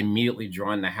think I was immediately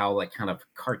drawn to how like kind of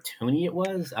cartoony it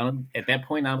was. At that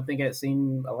point, I don't think I'd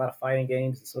seen a lot of fighting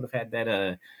games that sort of had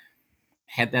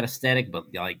that aesthetic,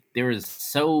 but like there was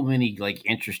so many like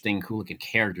interesting, cool looking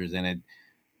characters in it,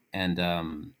 and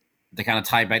to kind of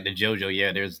tie back to JoJo,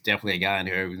 yeah, there's definitely a guy in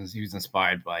here who's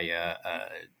inspired by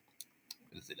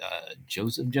is it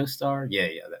Joseph Joestar? Yeah,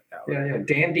 Yeah.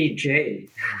 Dandy J.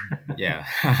 yeah.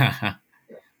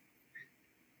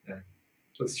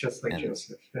 Looks just like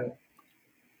Joseph. Yeah.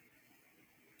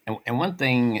 And one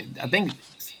thing, I think,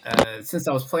 since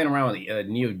I was playing around with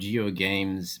Neo Geo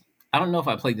games, I don't know if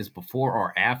I played this before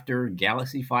or after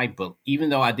Galaxy Fight, but even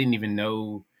though I didn't even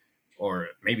know, or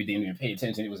maybe didn't even pay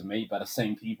attention, it was made by the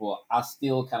same people, I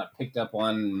still kind of picked up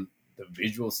on the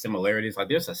visual similarities. Like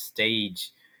there's a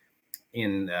stage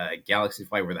in Galaxy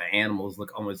Fight where the animals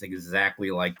look almost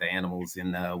exactly like the animals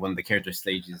in one of the character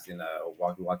stages in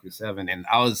Waku Waku 7, and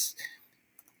I was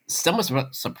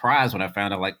somewhat surprised when I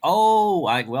found out, like,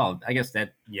 I guess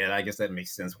that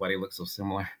makes sense why they look so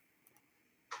similar.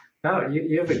 No,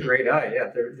 you have a great eye.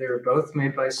 Yeah, they were both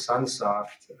made by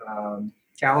Sunsoft.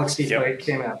 Galaxy Fight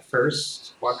came out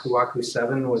first. Waku Waku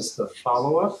 7 was the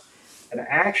follow-up. And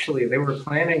actually, they were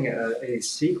planning a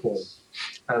sequel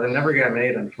that never got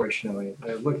made, unfortunately.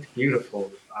 It looked beautiful.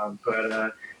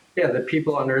 The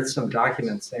people unearthed some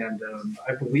documents, and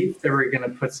I believe they were going to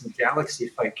put some Galaxy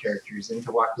Fight characters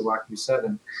into Waku Waku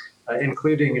 7,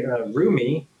 including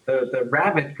Rumi, the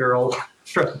rabbit girl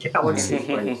from Galaxy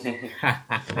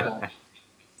Fight.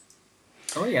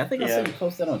 Oh yeah, I think I saw you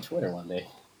post that on Twitter one day.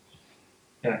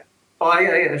 Yeah.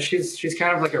 Oh, she's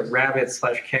kind of like a rabbit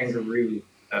 / kangaroo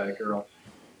girl.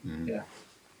 Mm. Yeah.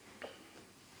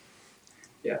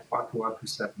 Yeah, Waku Waku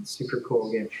 7, super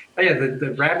cool game. Oh yeah,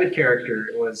 the rabbit character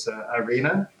was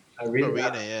Arena,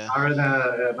 yeah.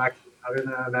 Arena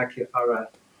Nakihara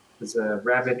is a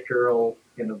rabbit girl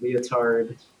in a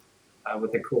leotard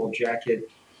with a cool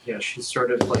jacket. Yeah, she's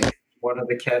sort of like one of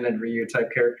the Ken and Ryu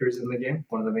type characters in the game,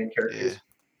 one of the main characters. Yeah.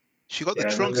 She got the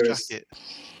Trunks jacket.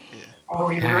 Yeah.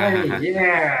 Oh, you're right.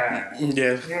 Yeah.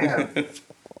 Yeah.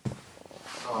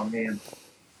 Oh man,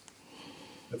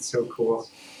 that's so cool.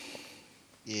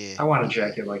 Yeah. I want a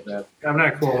jacket like that. I'm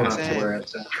not cool enough to wear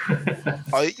it.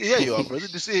 Oh yeah, you are, brother.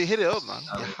 Just hit it up, man.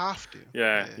 You have to.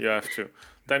 Yeah, you have to.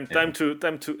 Time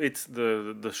to eat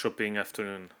the shopping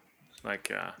afternoon. Like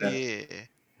Yeah.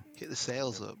 Get the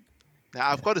sales up. Now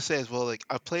I've got to say as well, like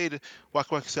I played Waku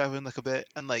Waku 7 like a bit,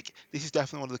 and like this is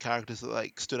definitely one of the characters that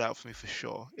like stood out for me for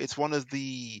sure. It's one of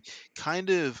the kind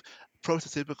of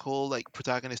prototypical like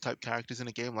protagonist type characters in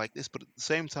a game like this, but at the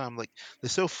same time, like they're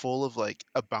so full of like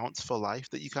a bounce for life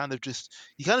that you kind of just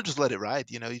let it ride.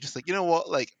 You just like, you know what,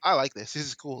 like I like this. This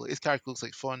is cool. This character looks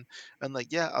like fun, and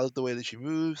like yeah, I love the way that she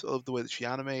moves. I love the way that she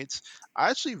animates. I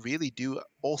actually really do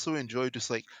also enjoy just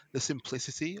like the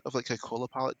simplicity of like her color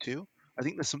palette too. I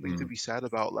think there's something to be said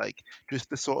about like just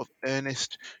the sort of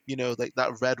earnest, like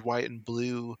that red, white, and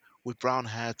blue with brown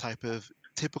hair type of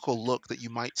typical look that you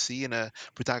might see in a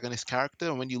protagonist character.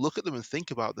 And when you look at them and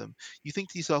think about them, you think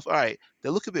to yourself, all right, they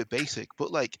look a bit basic,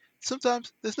 but like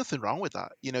sometimes there's nothing wrong with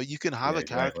that. You can have Yeah, a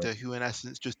character exactly. who in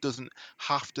essence just doesn't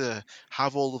have to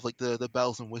have all of like the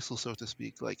bells and whistles, so to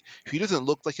speak. Like she doesn't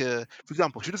look like for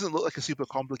example, she doesn't look like a super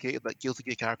complicated like Guilty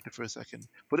Gear character for a second,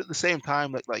 but at the same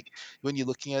time, like when you're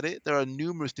looking at it, there are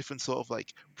numerous different sort of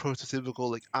like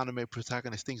prototypical like anime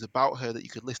protagonist things about her that you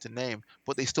could list and name,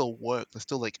 but they still work. They're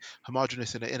still like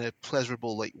homogenous in a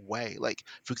pleasurable like way. Like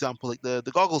for example, like the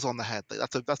goggles on the head,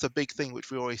 like that's a big thing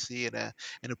which we always see in a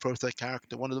prototype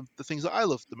character. One of the things that I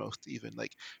love the most, even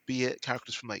like be it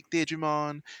characters from like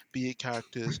Digimon, be it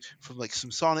characters from like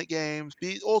some Sonic games,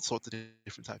 be it all sorts of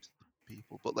different types of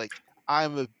people. But like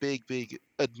I'm a big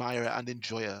admirer and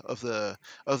enjoyer of the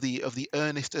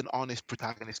earnest and honest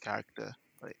protagonist character.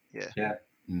 Like, yeah. Yeah.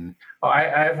 Mm. Oh, I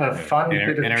have a fun bit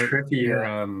of her- trivia.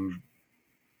 her,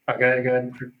 Go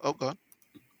ahead. Oh, go on.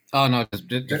 Oh no, just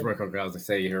real quick. I was gonna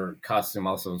say her costume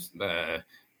also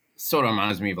sort of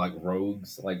reminds me of like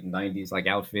Rogue's like '90s like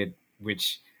outfit.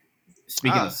 Which,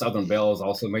 speaking of Southern Bells,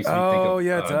 also makes me think of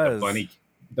yeah, it does.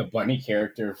 the bunny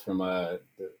character from the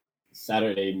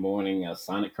Saturday morning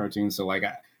Sonic cartoon. So like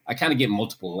I kind of get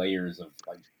multiple layers of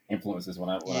like influences when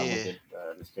I look at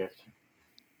this character.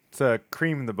 It's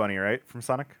Cream the bunny, right, from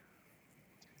Sonic?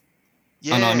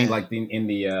 Yeah. Oh, no, I mean like in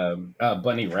the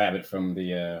Bunny Rabbit from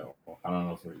the I don't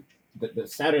know if the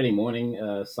Saturday morning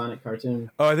Sonic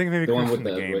cartoon. Oh, I think maybe The one Cream with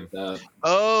from the game.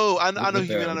 I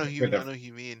know who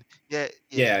you mean. Yeah.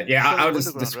 I was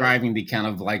just describing the kind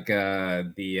of like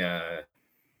the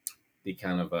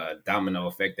kind of domino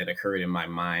effect that occurred in my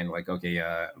mind. Like, okay,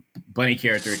 bunny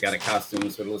character got a costume,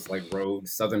 so it looks like Rogue,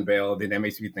 Southern Belle. Then that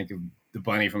makes me think of the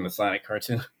bunny from the Sonic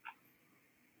cartoon.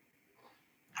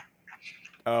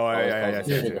 Oh, yeah.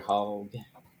 Sugar Hog.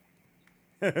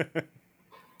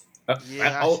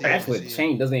 Yeah, actually, the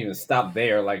chain doesn't even stop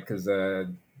there. Like, because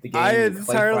the game I Clay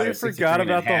entirely Fighter forgot 63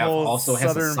 about the whole also has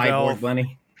a Southern cyborg Belle.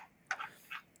 bunny.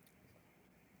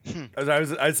 I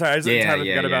just entirely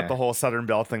forgot about yeah. the whole Southern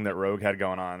Belle thing that Rogue had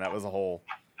going on. That was a whole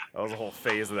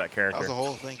phase of that character. That was the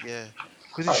whole thing, yeah.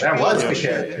 That was the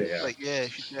character, yeah. Like, yeah,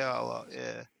 she did a lot,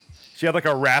 yeah. She had like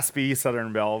a raspy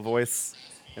Southern Belle voice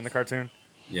in the cartoon.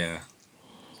 Yeah.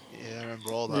 Yeah, I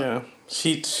remember all that. Yeah,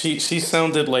 she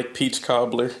sounded like Peach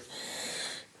Cobbler.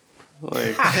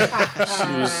 Like she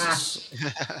was,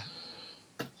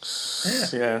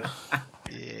 yeah.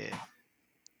 Yeah.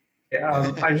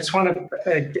 I just want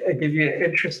to give you an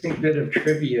interesting bit of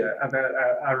trivia about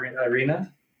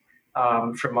Arena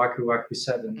from Waku Waku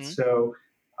 7. Mm-hmm. So,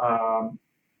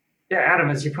 Adam,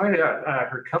 as you pointed out,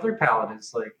 her color palette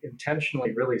is like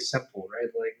intentionally really simple, right?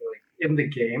 Like in the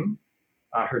game,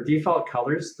 her default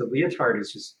colors, the leotard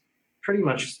is just pretty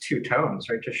much just two tones,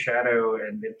 right? Just shadow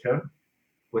and midtone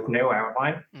with no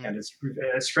outline, and it's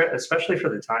especially for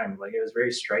the time, like it was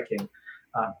very striking.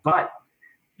 But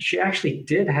she actually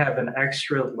did have an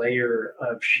extra layer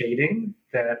of shading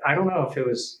that I don't know if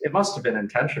it must have been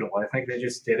intentional. I think they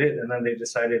just did it and then they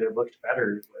decided it looked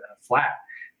better flat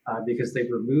because they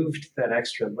removed that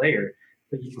extra layer,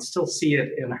 but you can still see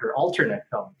it in her alternate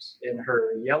colors. In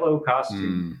her yellow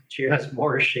costume, she has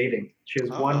more shading. She has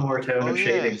one more tone of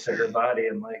shading to her body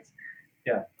and legs.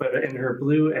 Yeah, but in her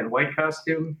blue and white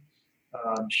costume,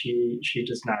 she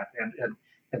does not.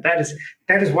 And that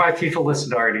is why people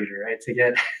listen to Art Eater, right? To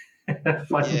get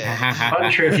fun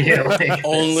trivia. Like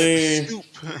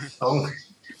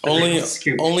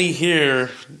only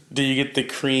here do you get the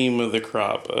cream of the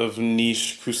crop of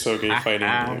niche Kusoge fighting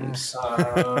games.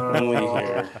 Only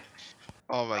here.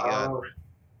 Oh my god.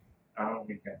 Oh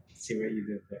my god. See what you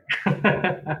did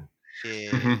there.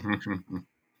 Yeah.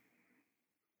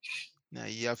 No,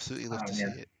 you absolutely love to see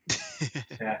it.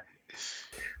 Yeah.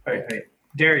 All right.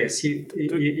 Darius,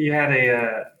 you had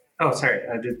a. Oh, sorry.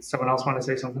 Did someone else want to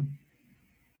say something?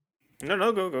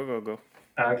 No, go.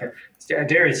 Okay,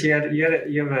 Darius, you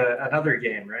have another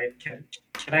game, right? Can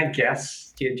I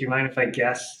guess? Do you mind if I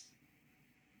guess?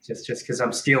 Just because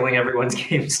I'm stealing everyone's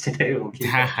games today. We'll keep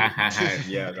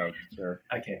yeah, no, sure.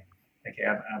 Okay. Okay,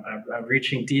 I'm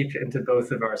reaching deep into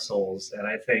both of our souls, and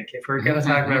I think if we're going to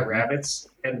talk about rabbits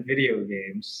and video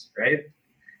games, right,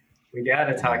 we got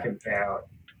to talk about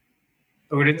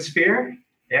Odin Sphere.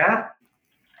 Yeah.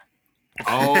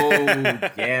 Oh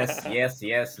yes.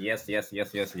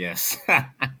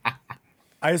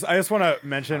 I just want to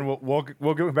mention we'll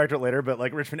go back to it later, but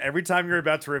like Richmond, every time you're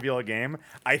about to reveal a game,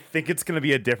 I think it's going to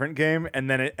be a different game, and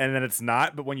then it's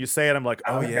not. But when you say it, I'm like,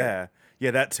 oh Okay.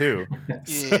 yeah, that too.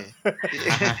 Yeah.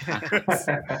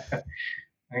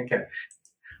 Okay.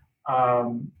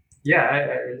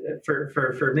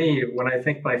 For me, when I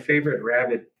think my favorite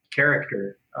rabbit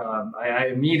character, I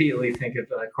immediately think of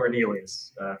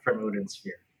Cornelius from Odin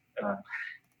Sphere.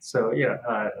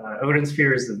 Odin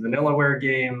Sphere is the Vanillaware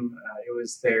game. It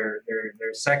was their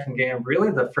second game,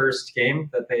 really the first game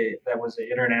that was an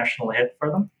international hit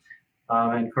for them.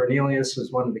 And Cornelius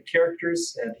was one of the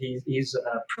characters, and he's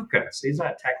a puka, so he's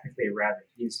not technically a rabbit.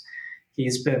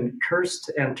 He's been cursed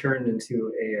and turned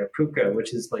into a puka,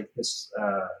 which is like this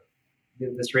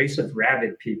race of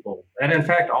rabbit people. And in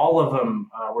fact, all of them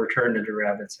were turned into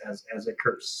rabbits as a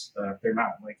curse. They're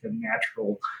not like a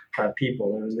natural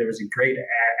people. There was a great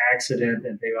accident,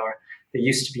 and they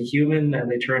used to be human,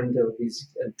 and they turned into these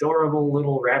adorable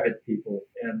little rabbit people.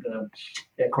 And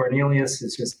Cornelius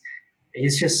is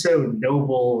he's just so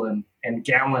noble and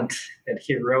gallant and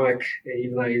heroic,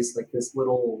 even though he's like this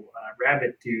little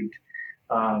rabbit dude.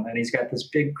 And he's got this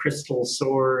big crystal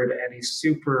sword, and he's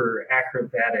super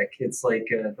acrobatic. It's like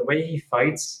the way he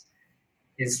fights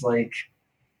is like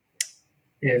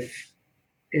if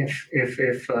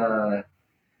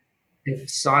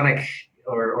Sonic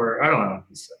or I don't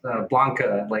know,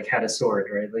 Blanca like had a sword,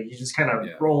 right? Like he just kind of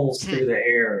rolls through the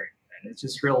air, and it's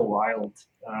just real wild.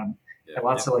 And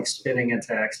lots of like spinning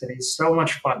attacks, and he's so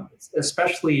much fun,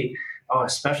 especially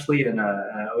in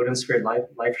Odin Sphere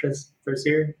Life First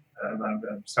Year.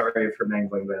 I'm sorry for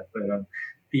mangling that, but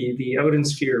the Odin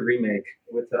Sphere remake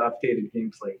with the updated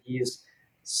gameplay, he is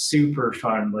super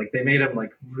fun. Like they made him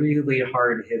like really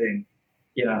hard hitting.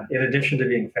 In addition to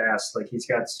being fast, like he's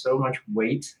got so much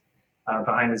weight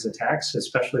behind his attacks,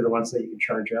 especially the ones that you can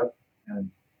charge up.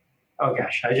 And oh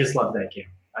gosh, I just love that game.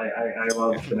 I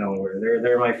love Vanillaware.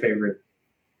 They're my favorite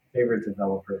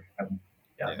developer.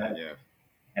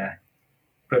 Yeah.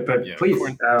 But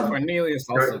please, Cornelius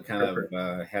also kind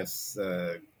of has.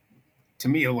 To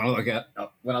me, when I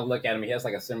look at him, he has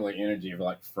like a similar energy of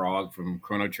like Frog from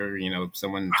Chrono Trigger.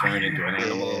 Someone turned into an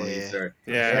animal. And he's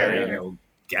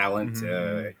gallant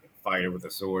fighter with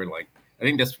a sword. Like I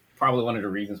think that's probably one of the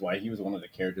reasons why he was one of the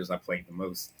characters I played the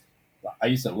most. I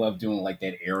used to love doing like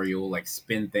that aerial like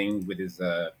spin thing with his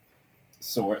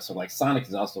sword. So like Sonic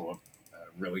is also a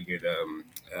really good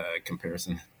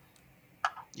comparison.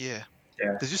 Yeah.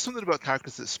 There's just something about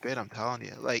characters that spin. I'm telling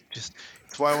you, like it's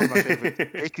why one of my favorite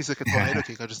kick is like a tornado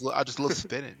kick. I just love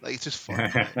spinning. Like it's just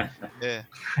fun. Yeah.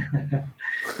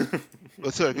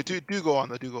 But sorry, do go on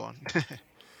though. Do go on.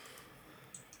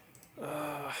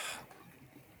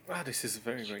 This is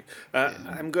very great.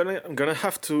 I'm gonna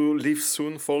have to leave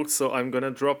soon, folks. So I'm gonna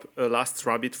drop a last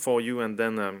rabbit for you, and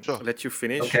then let you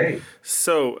finish. Okay.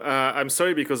 So I'm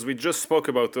sorry because we just spoke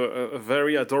about a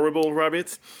very adorable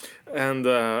rabbit,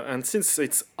 and since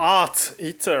it's art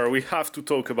eater, we have to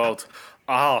talk about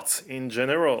art in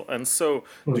general. And so,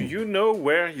 do you know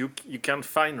where you can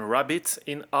find rabbits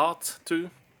in art too?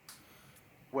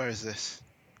 Where is this?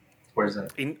 Where is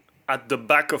that? At the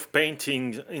back of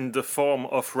painting in the form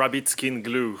of rabbit skin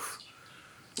glue.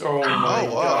 Oh my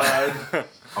god!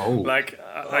 Like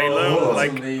I learned,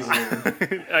 like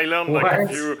amazing. I learned like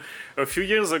a few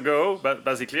years ago. But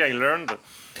basically, I learned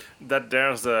that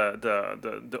there's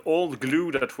the old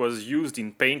glue that was used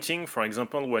in painting. For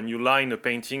example, when you line a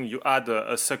painting, you add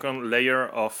a second layer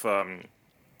of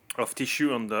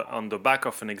tissue on the back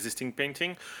of an existing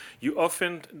painting. You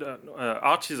often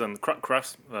artisan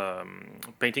crafts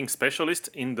painting specialists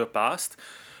in the past,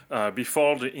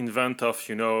 before the invent of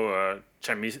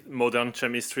modern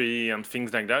chemistry and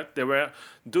things like that, they were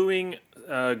doing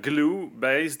glue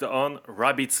based on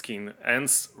rabbit skin,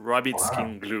 hence rabbit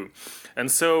skin glue.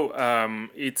 And so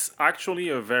it's actually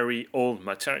a very old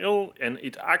material, and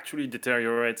it actually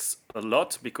deteriorates a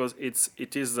lot because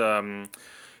it is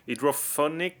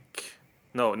hydrophonic.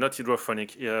 No, not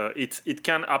hydrophonic. It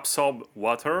can absorb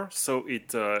water, so it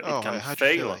can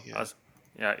fail.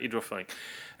 Hydrophonic.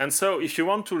 And so, if you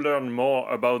want to learn more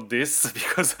about this,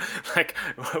 because like,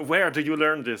 where do you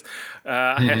learn this?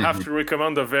 I have to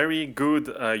recommend a very good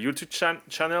YouTube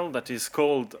channel that is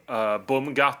called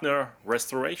Baumgartner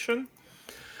Restoration,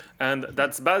 and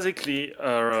that's basically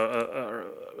a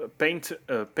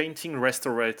painting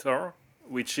restorator,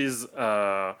 which is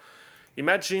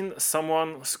imagine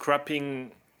someone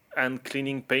scrapping and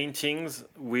cleaning paintings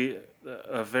with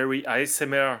a very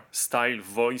ASMR style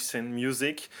voice and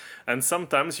music, and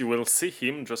sometimes you will see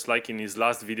him, just like in his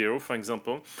last video, for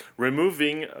example,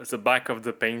 removing the back of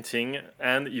the painting,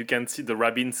 and you can see the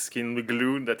rabbit skin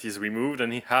glue that is removed,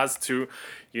 and he has to,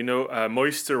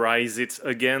 moisturize it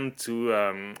again to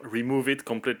remove it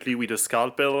completely with a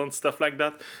scalpel and stuff like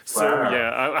that. So Wow. yeah,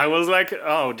 I was like,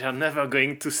 oh, they're never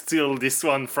going to steal this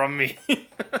one from me.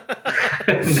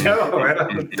 No, I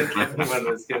don't think anyone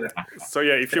was gonna. So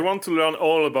yeah, if you want to learn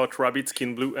all about rabbit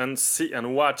skin blue and see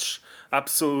and watch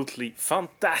absolutely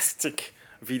fantastic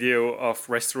video of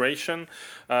restoration,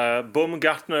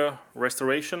 Baumgartner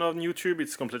Restoration on YouTube,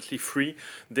 it's completely free.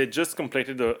 They just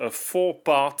completed a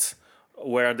 4-part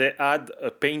where they had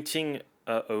a painting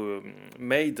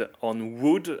made on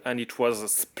wood, and it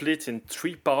was split in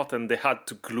 3 parts, and they had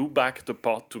to glue back the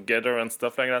part together and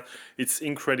stuff like that. It's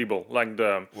incredible. Like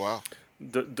Wow.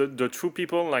 the true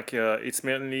people, like it's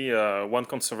mainly one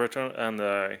conservator and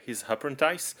his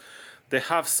apprentice. They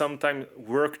have sometimes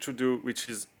work to do, which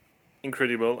is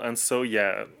incredible. And so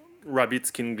yeah, rabbit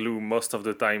skin glue most of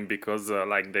the time, because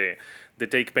like they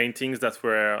take paintings that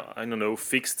were, I don't know,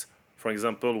 fixed, for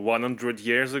example, 100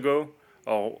 years ago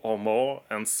or more,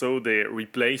 and so they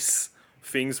replace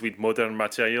things with modern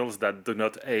materials that do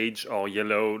not age or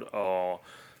yellowed or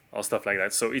stuff like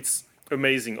that. So it's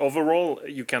amazing. Overall,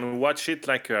 you can watch it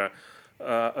like a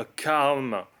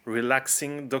calm,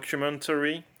 relaxing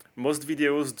documentary. Most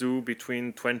videos do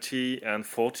between 20 and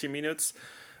 40 minutes.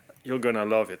 You're gonna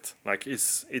love it. Like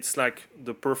it's like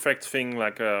the perfect thing.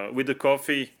 Like with the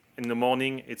coffee in the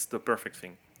morning, it's the perfect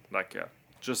thing. Like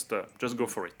just go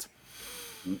for it.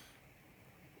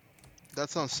 That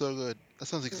sounds so good. That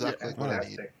sounds exactly like what I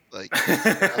need.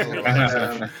 Fantastic.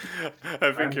 Like,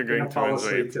 I think you're going to fall enjoy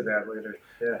asleep it. to that later.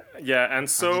 Yeah. Yeah, and I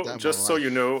so need that in just my so life. you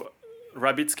know,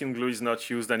 rabbit skin glue is not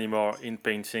used anymore in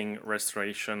painting,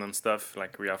 restoration, and stuff.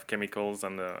 Like we have chemicals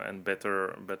and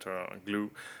better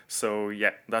glue. So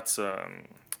yeah, that's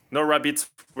no rabbits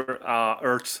are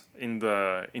hurt in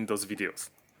those videos.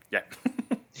 Yeah.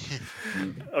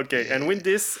 Okay, and with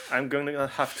this, I'm going to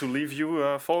have to leave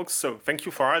you, folks. So thank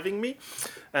you for having me,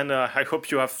 and I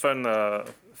hope you have fun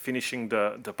finishing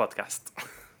the podcast.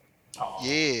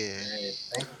 Yeah. Great.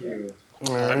 Thank you.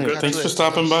 All right. good. Thanks for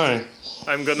stopping by.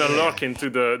 I'm gonna log into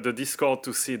the Discord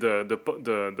to see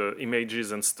the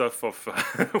images and stuff of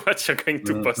what you're going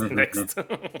to post next.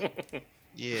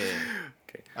 Yeah.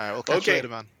 Okay. All right. We'll catch you later,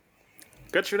 man.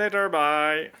 Catch you later.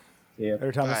 Bye. Yeah.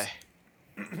 Later, Thomas.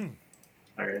 Bye.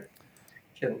 All right.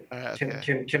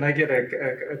 Okay. Can I get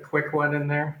a quick one in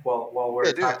there while we're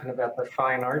Yeah, do it. talking about the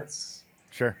fine arts?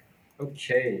 Sure.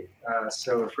 Okay.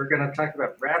 So if we're going to talk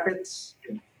about rabbits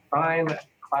in fine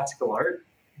classical art,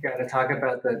 we got to talk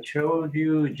about the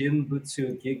Choju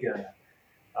Jinbutsu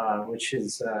Giga, which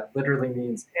is literally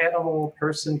means animal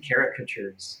person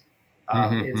caricatures.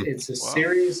 It's a Wow.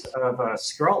 series of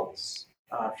scrolls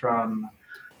from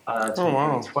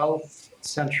wow. 12th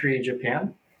century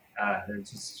Japan. They're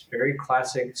just very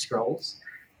classic scrolls,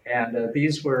 and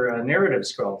these were narrative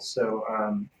scrolls. So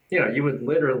you would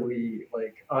literally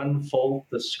like unfold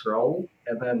the scroll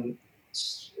and then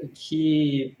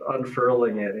keep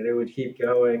unfurling it, and it would keep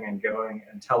going and going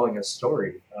and telling a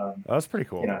story. Oh, that's pretty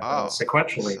cool. Wow.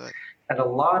 Sequentially. Sick. And a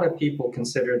lot of people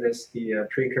consider this the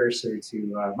precursor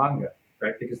to manga,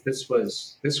 right? Because this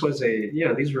was a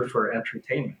these were for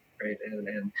entertainment, right?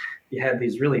 And you had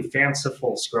these really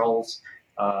fanciful scrolls.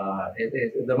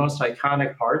 The most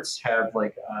iconic parts have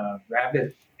like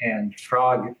rabbit and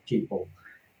frog people,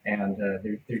 and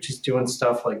they're just doing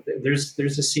stuff like there's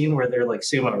a scene where they're like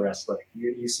sumo wrestling.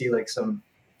 You see like some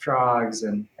frogs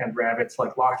and rabbits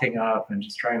like locking up and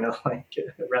just trying to like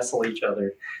wrestle each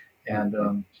other, and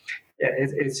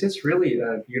it's just really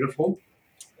beautiful.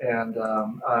 And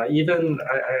even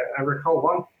I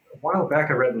recall a while back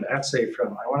I read an essay from,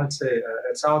 I want to say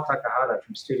Sao Takahata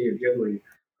from Studio Ghibli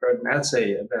wrote an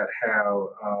essay about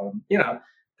how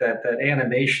that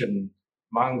animation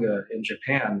manga in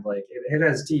Japan, like it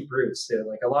has deep roots.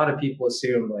 Like a lot of people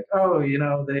assume like, oh,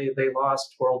 they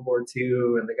lost World War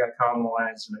II and they got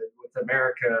colonized with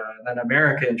America, and then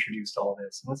America introduced all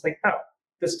this. And it's like, no,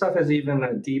 this stuff has even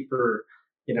a deeper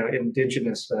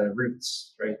indigenous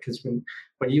roots, right? Because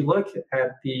when you look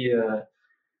at the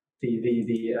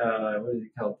what is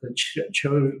it called, the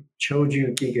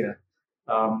Choju Giga,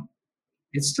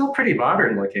 it's still pretty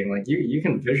modern looking. Like you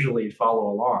can visually follow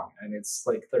along, and it's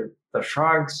like the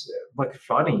frogs look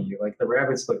funny, like the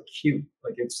rabbits look cute.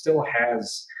 Like it still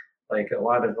has like a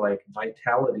lot of like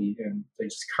vitality and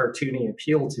just cartoony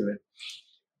appeal to it.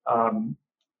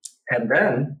 And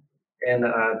then In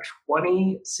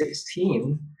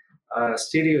 2016,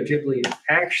 Studio Ghibli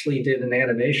actually did an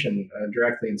animation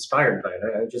directly inspired by it.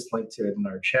 I just linked to it in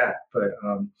our chat. But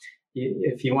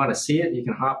if you want to see it, you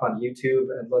can hop on YouTube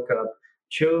and look up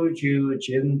Choju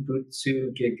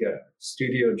Jinbutsu Giga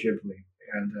Studio Ghibli,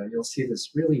 and you'll see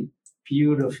this really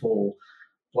beautiful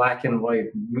black and white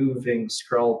moving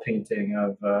scroll painting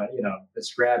of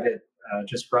this rabbit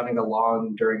just running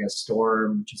along during a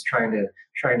storm, just trying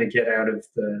to get out of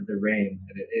the rain.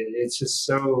 And it's just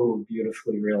so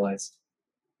beautifully realized.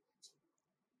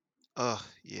 Oh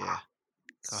yeah,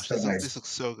 gosh, So nice. this looks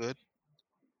so good.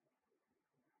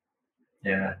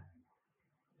 Yeah.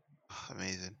 Oh,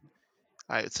 amazing.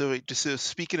 All right, so just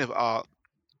speaking of art,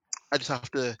 I just have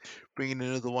to bring in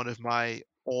another one of my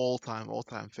all time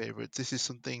favorites. This is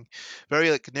something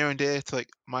very like near and dear to like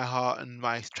my heart and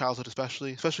my childhood,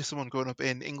 especially someone growing up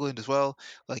in England as well.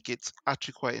 Like it's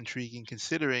actually quite intriguing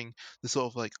considering the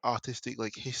sort of like artistic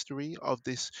like history of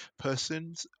this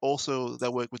person's, also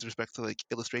their work with respect to like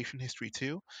illustration history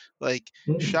too. Like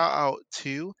shout out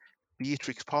to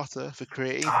Beatrix Potter for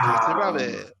creating Potter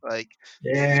Rabbit. Like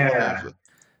this is one of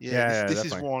Yeah. yeah, this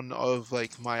is definitely. one of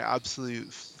like my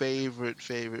absolute favorite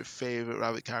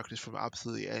rabbit characters from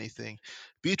absolutely anything.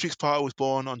 Beatrix Potter was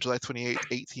born on July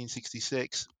 28th,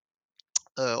 1866.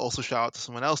 Also, shout out to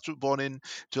someone else born in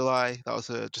July. That was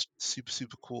just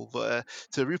super cool. But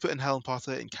to Rupert and Helen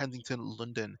Potter in Kensington,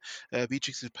 London.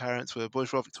 Beatrix's parents were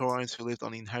bourgeois Victorians who lived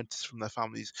on the inheritance from their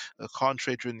family's cotton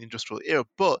trade during the industrial era.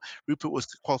 But Rupert was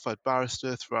a qualified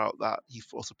barrister. Throughout that, he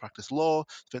also practiced law,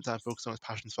 spent time focused on his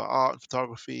passions for art and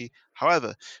photography.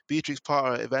 However, Beatrix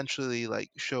Potter eventually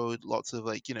like showed lots of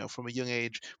like from a young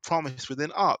age promise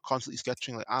within art, constantly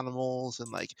sketching like animals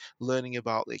and like learning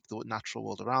about like the natural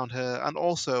world around her, and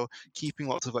also keeping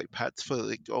lots of like pets for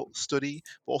like study,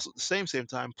 but also at the same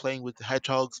time playing with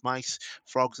hedgehogs, mice,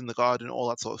 frogs in the garden, all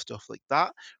that sort of stuff. Like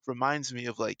that reminds me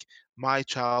of like my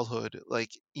childhood,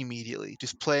 like immediately,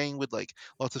 just playing with like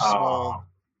lots of small Oh,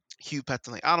 cute pets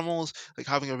and like animals, like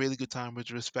having a really good time with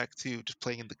respect to just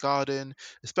playing in the garden,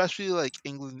 especially like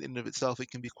England in and of itself. It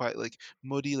can be quite like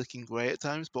muddy, looking grey at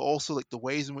times, but also like the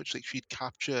ways in which like she'd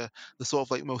capture the sort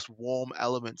of like most warm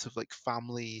elements of like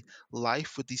family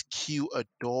life with these cute,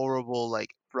 adorable like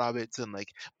rabbits and like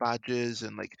badgers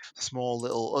and like small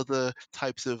little other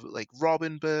types of like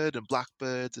robin bird and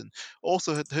blackbirds, and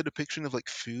also her depiction of like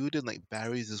food and like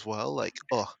berries as well. Like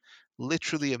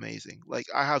literally amazing. Like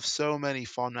I have so many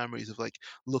fond memories of like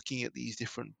looking at these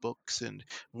different books and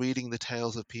reading the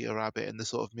tales of Peter Rabbit and the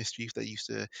sort of mischief they used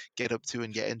to get up to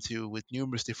and get into with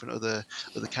numerous different other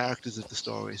characters of the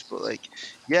stories. But like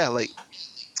yeah, like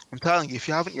I'm telling you, if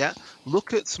you haven't yet,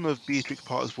 look at some of Beatrix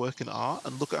Potter's work in art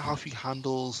and look at how she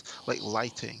handles like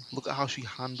lighting. Look at how she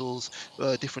handles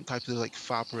different types of like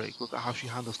fabric. Look at how she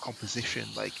handles composition.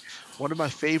 Like one of my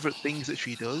favorite things that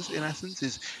she does, in essence,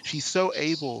 is she's so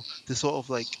able to sort of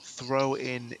like throw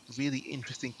in really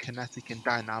interesting kinetic and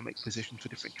dynamic positions for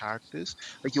different characters.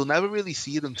 Like you'll never really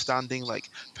see them standing like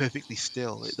perfectly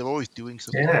still. They're always doing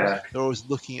something. yeah. They're always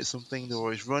looking at something. They're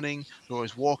always running. They're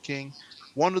always walking.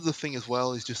 One other thing as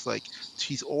well is just like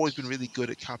she's always been really good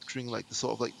at capturing like the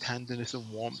sort of like tenderness and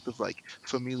warmth of like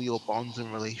familial bonds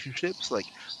and relationships, like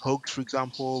hugs, for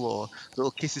example, or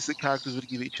little kisses that characters would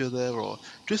give each other, or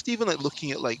just even like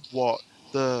looking at like what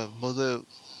the mother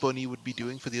bunny would be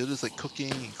doing for the others, like cooking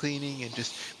and cleaning and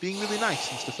just being really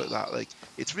nice and stuff like that. Like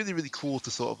it's really cool to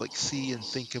sort of like see and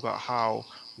think about how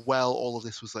well all of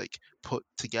this was like put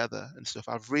together and stuff.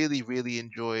 I've really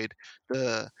enjoyed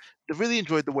the I really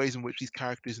enjoyed the ways in which these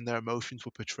characters and their emotions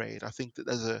were portrayed. I think that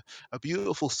there's a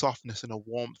beautiful softness and a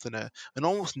warmth and an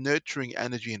almost nurturing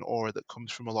energy and aura that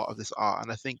comes from a lot of this art.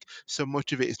 And I think so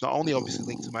much of it is not only obviously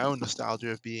linked to my own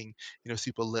nostalgia of being,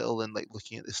 super little and like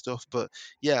looking at this stuff, but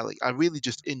yeah, like I really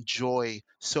just enjoy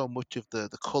so much of the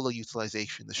color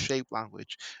utilization, the shape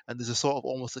language, and there's a sort of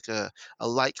almost like a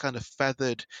light kind of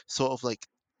feathered sort of like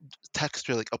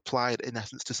texture like applied in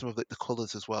essence to some of like the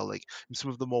colors as well, like in some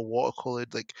of the more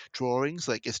watercolored like drawings.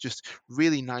 Like it's just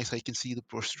really nice how you can see the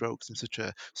brush strokes in such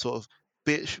a sort of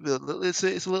bit. It's a little it's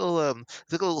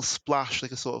like a little splash,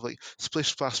 like a sort of like splish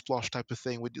splash splosh type of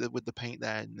thing with the paint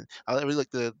there. And I really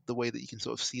like the way that you can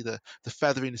sort of see the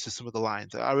featheriness of some of the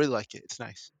lines. I really like it. It's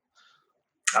nice.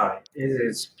 It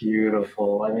is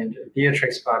beautiful. I mean,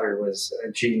 Beatrix Potter was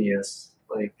a genius.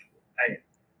 Like,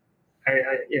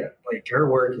 yeah, like her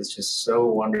work is just so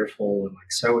wonderful and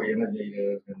like so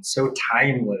innovative and so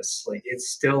timeless. Like, it's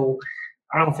still,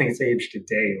 I don't think it's aged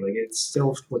today. Like, it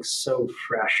still looks so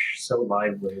fresh, so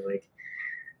lively. Like,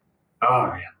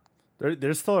 oh yeah,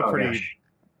 There's still a oh pretty gosh,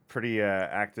 pretty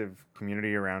active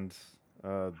community around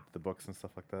the books and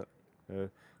stuff like that.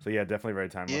 So yeah, definitely very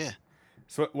timeless. Yeah.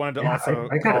 So wanted to Yeah, also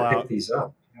I call gotta pick out these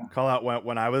up. Yeah. call out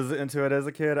when I was into it as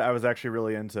a kid. I was actually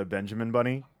really into Benjamin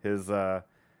Bunny. His Oh,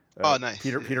 nice.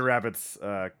 Peter Yeah. Peter Rabbit's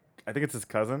I think it's his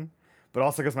cousin, but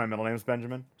also because my middle name's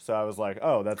Benjamin, so I was like,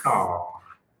 oh, Oh,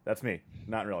 that's me.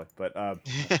 Not really, but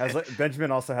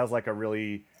Benjamin also has like a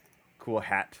really cool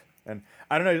hat, and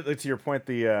I don't know. To your point,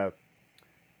 the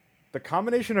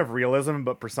combination of realism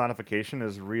but personification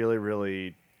is really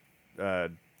really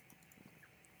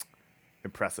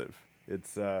impressive.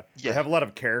 It's they Yeah. have a lot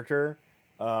of character,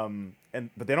 but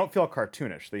they don't feel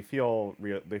cartoonish. They feel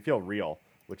real. They feel real,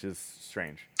 which is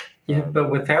strange. yeah, but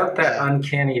without that Yeah.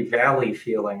 uncanny valley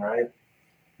feeling, right?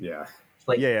 Yeah.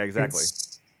 Like Yeah, exactly.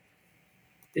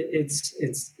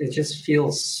 It just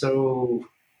feels so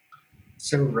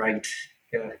right.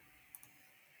 Yeah.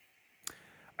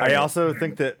 I also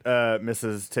think that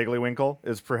Mrs. Tigglywinkle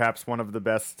is perhaps one of the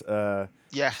best.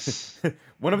 Yes.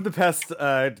 One of the best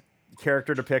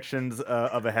character depictions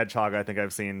of a hedgehog I think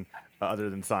I've seen, other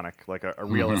than Sonic, like a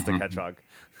realistic hedgehog.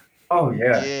 Oh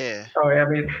yeah. Yeah. Oh, I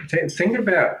mean, think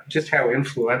about just how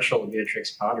influential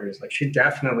Beatrix Potter is. Like, she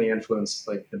definitely influenced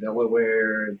like the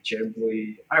Delaware,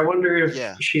 Ghibli. I wonder if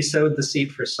Yeah. she sowed the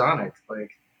seed for Sonic.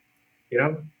 Like, you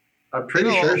know, I'm pretty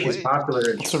In a lot sure of she's ways. popular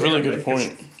in It's a Japan. really good right? 'Cause,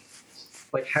 point.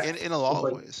 Like, In a lot of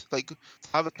like, ways, like to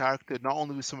have a character not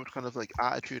only with so much kind of like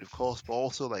attitude, of course, but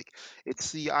also like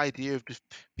it's the idea of just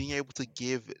being able to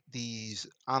give these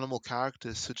animal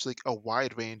characters such like a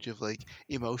wide range of like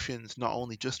emotions, not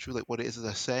only just through like what it is that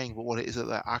they're saying, but what it is that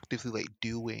they're actively like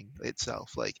doing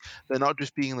itself. Like they're not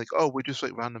just being like, oh, we're just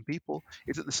like random people.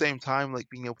 It's at the same time like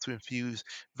being able to infuse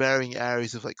varying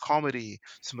areas of like comedy,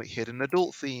 some like hidden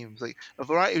adult themes, like a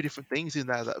variety of different things in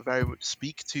there that very much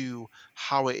speak to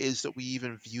how it is that we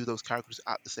even view those characters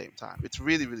at the same time. It's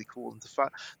really, really cool. And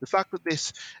the fact that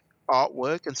this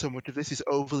artwork and so much of this is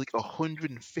over like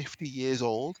 150 years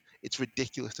old, it's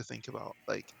ridiculous to think about.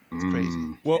 Like, it's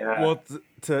crazy. Well,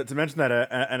 to mention that,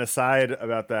 an aside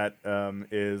about that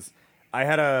is I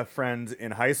had a friend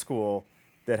in high school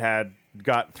that had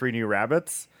got 3 new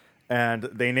rabbits, and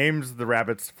they named the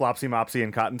rabbits Flopsy, Mopsy,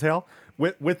 and Cottontail.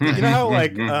 With you know how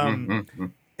like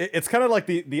it's kind of like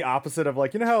the opposite of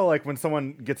like, you know how like when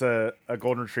someone gets a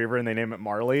golden retriever and they name it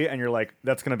Marley, and you're like,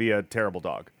 that's gonna be a terrible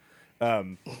dog.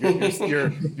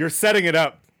 You're setting it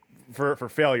up for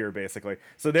failure, basically.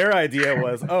 So their idea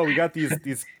was, oh, we got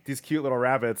these cute little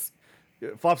rabbits.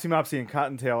 Flopsy, Mopsy, and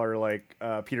Cottontail are like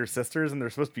Peter's sisters, and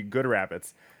they're supposed to be good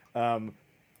rabbits. And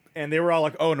they were all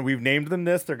like, oh, and we've named them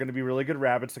this. They're going to be really good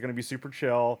rabbits. They're going to be super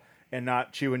chill and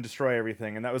not chew and destroy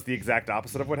everything. And that was the exact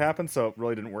opposite of what happened. So it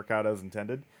really didn't work out as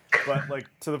intended. But like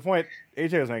to the point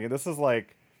AJ was making, this is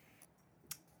like,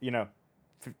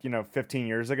 15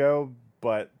 years ago.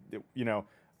 But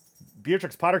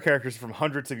Beatrix Potter characters from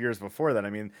hundreds of years before that. I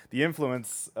mean, the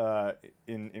influence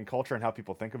in culture and how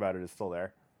people think about it is still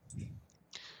there.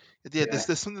 Yeah,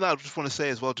 there's something that I just want to say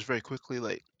as well, just very quickly.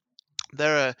 Like,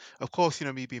 there are, of course,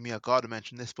 me being me, I gotta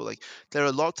mention this, but like there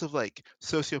are lots of like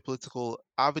socio-political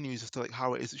avenues as to like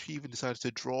how it is that she even decided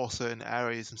to draw certain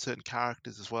areas and certain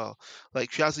characters as well.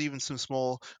 Like she has even some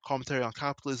small commentary on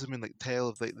capitalism in like Tale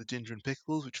of like the Ginger and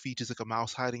Pickles, which features like a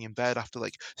mouse hiding in bed after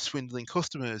like swindling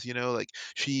customers. Like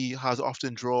she has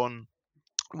often drawn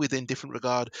within different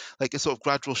regard, like a sort of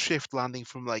gradual shift landing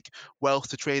from like wealth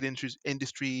to trade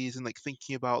industries, and like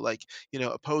thinking about like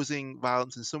opposing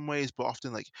violence in some ways, but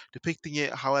often like depicting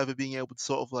it, however, being able to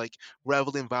sort of like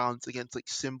revel in violence against like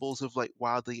symbols of like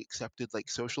widely accepted like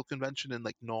social convention and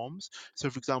like norms. So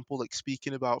for example, like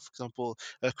speaking about, for example,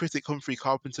 critic Humphrey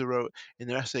Carpenter wrote in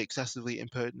their essay Excessively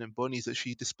Impertinent Bunnies that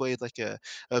she displayed like a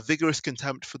vigorous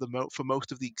contempt for for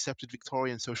most of the accepted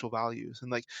Victorian social values. And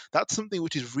like that's something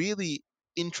which is really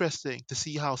interesting to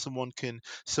see how someone can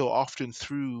so often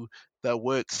through their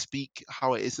work speak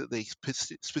how it is that they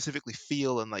specifically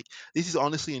feel. And like this is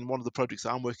honestly in one of the projects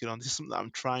that I'm working on, this is something that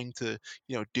I'm trying to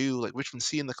do. Like Richmond's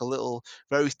seeing like a little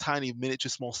very tiny miniature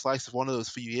small slice of one of those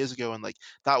a few years ago, and like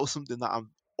that was something that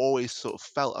I'm always sort of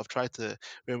felt I've tried to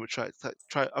very much I've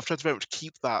tried to very much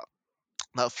keep that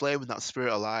flame and that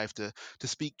spirit alive, to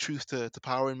speak truth to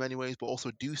power in many ways, but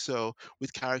also do so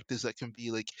with characters that can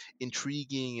be like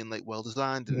intriguing and like well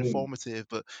designed and informative,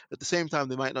 but at the same time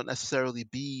they might not necessarily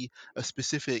be a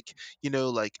specific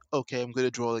like, okay, I'm going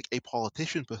to draw like a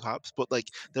politician perhaps, but like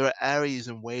there are areas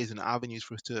and ways and avenues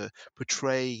for us to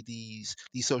portray these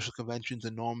social conventions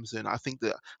and norms. And I think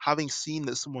that having seen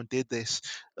that someone did this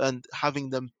and having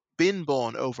them been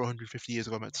born over 150 years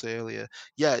ago, I meant to say earlier,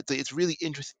 yeah, it's really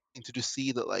interesting to just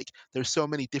see that like there's so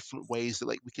many different ways that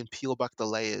like we can peel back the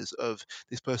layers of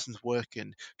this person's work,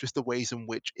 and just the ways in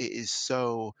which it is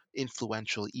so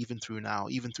influential even through now,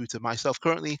 even through to myself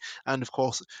currently, and of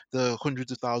course the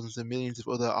hundreds of thousands and millions of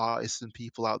other artists and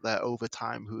people out there over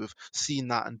time who have seen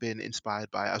that and been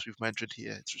inspired by it, as we've mentioned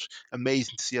here. It's just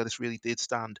amazing to see how this really did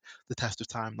stand the test of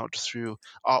time, not just through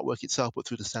artwork itself but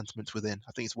through the sentiments within.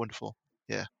 I think it's wonderful.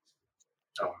 Yeah.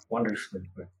 Oh, wonderfully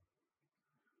put.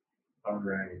 All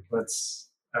right, let's.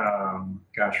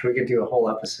 Gosh, we could do a whole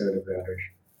episode about it,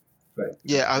 but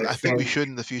Yeah, I think we should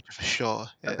in the future for sure.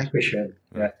 I Yeah. think we should.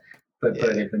 Yeah, but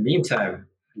in the meantime,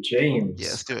 James, Yeah,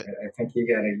 let's do it. I think you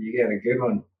got a good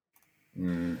one.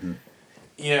 Mm-hmm.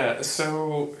 Yeah,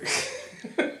 so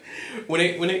when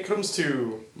it comes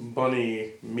to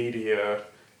bunny media,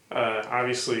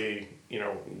 obviously,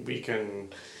 we can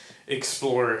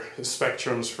explore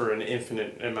spectrums for an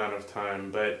infinite amount of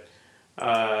time, but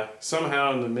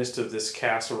somehow in the midst of this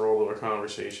casserole of a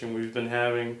conversation we've been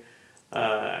having,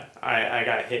 I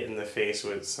got hit in the face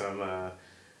with some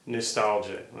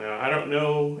nostalgia. Now, I don't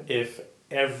know if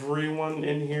everyone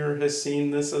in here has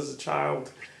seen this as a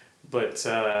child, but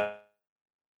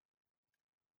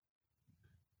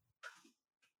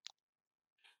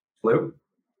Hello?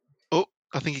 Oh,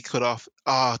 I think he cut off.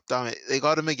 Oh, damn it! They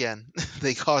got him again.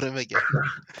 They got him again.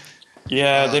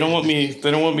 yeah, they don't want me.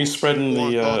 They don't want me spreading Go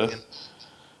on, the. talking.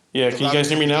 Yeah, The can you guys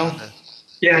hear me now? propaganda.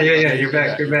 Yeah. You're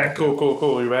back. You're back.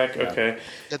 Cool. You're back. Okay.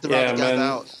 Get the Yeah, propaganda man.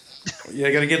 out. Yeah,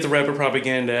 I gotta get the rapper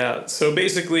propaganda out. So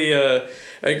basically,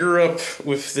 I grew up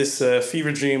with this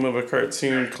fever dream of a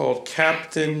cartoon called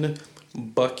Captain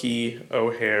Bucky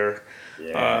O'Hare.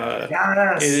 Yeah.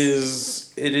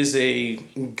 Yes. It is a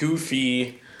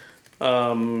goofy,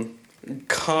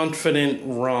 confident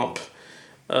romp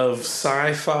of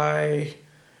sci-fi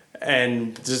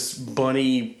and just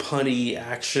bunny punny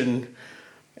action,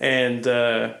 and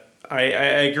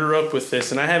I grew up with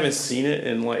this, and I haven't seen it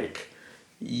in like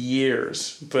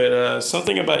years. But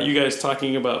something about you guys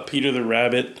talking about Peter the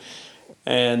Rabbit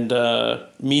and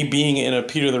me being in a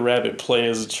Peter the Rabbit play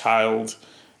as a child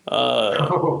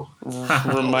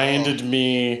reminded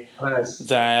me Nice.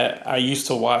 that I used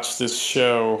to watch this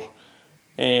show,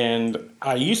 and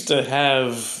I used to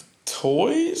have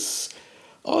toys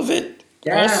of it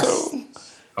Yes. also.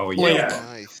 Oh Like, yeah.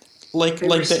 Nice. like They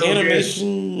were the so good.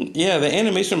 animation, yeah, the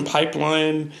animation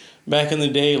pipeline back in the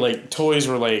day, like toys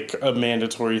were like a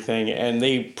mandatory thing, and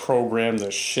they programmed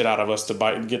the shit out of us to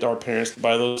get our parents to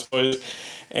buy those toys,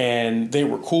 and they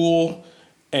were cool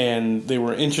and they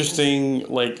were interesting.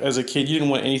 Like as a kid, you didn't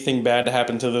want anything bad to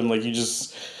happen to them. Like you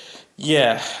just,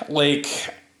 yeah, like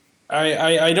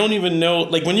I don't even know,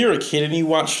 like when you're a kid and you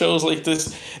watch shows like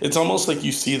this, it's almost like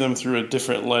you see them through a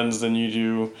different lens than you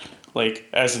do like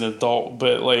as an adult.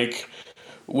 But like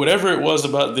whatever it was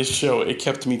about this show, it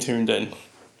kept me tuned in.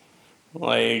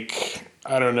 Like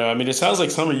I don't know. I mean, it sounds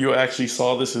like some of you actually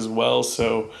saw this as well,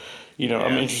 so I'm Yeah.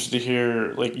 interested to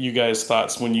hear like you guys'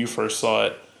 thoughts when you first saw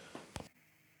it.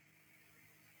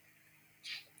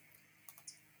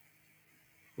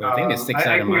 Well, the thing that sticks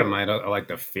I out in can my go- mind are like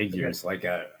the figures. Like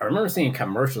I remember seeing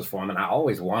commercials for them, and I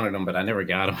always wanted them, but I never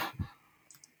got them.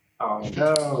 Oh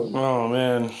no. Oh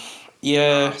man,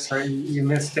 yeah, Sorry, you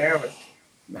missed out.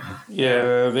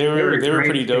 yeah, they were great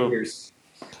pretty dope. figures.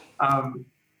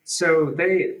 So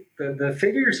the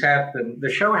figures happened.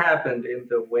 The show happened in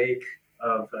the wake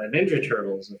of Ninja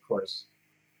Turtles, of course,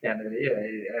 and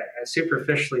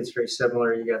superficially it's very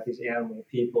similar. You got these animal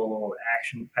people,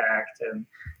 action packed, and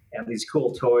these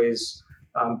cool toys.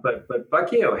 But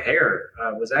Bucky O'Hare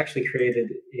was actually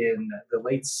created in the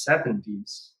late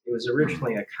 '70s. It was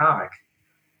originally a comic.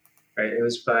 Right, it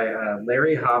was by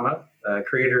Larry Hama,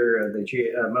 creator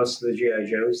of most of the GI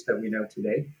Joes that we know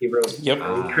today. He wrote, Yep.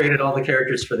 he created all the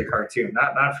characters for the cartoon,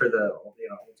 not for the old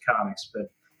comics,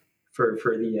 but for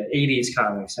the '80s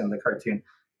comics and the cartoon.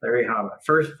 Larry Hama,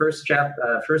 first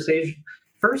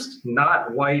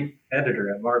not white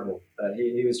editor at Marvel.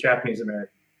 He was Japanese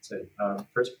American. So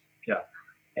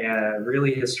and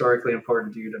really historically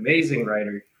important dude, amazing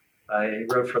writer. He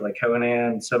wrote for like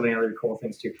Conan, so many other cool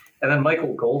things too. And then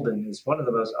Michael Golden is one of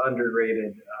the most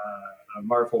underrated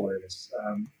Marvel artists.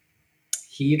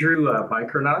 He drew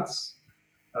Micronauts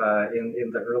in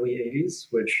the early '80s,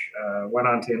 which went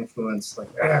on to influence like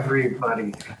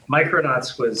everybody.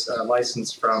 Micronauts was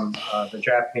licensed from the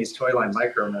Japanese toy line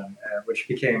Microman, which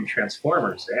became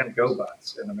Transformers and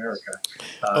GoBots in America.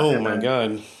 Oh my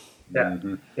god. Yeah,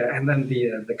 yeah, and then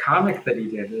the comic that he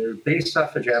did, they were based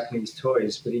off of Japanese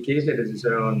toys, but he gave it his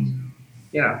own,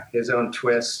 his own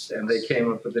twist, and they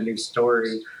came up with a new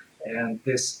story. And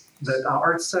this the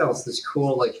art style is this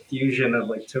cool like fusion of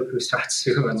like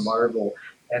tokusatsu and Marvel,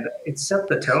 and it set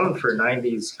the tone for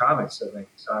 '90s comics. I think.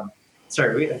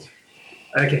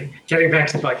 Okay, getting back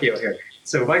to Bucky here.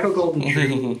 So Michael Golden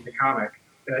drew the comic.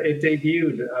 It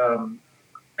debuted,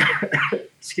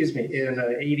 excuse me, in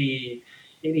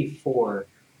 84.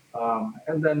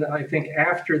 And then I think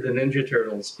after the Ninja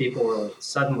Turtles, people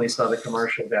suddenly saw the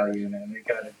commercial value in it. And it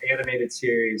got an animated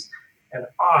series and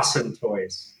awesome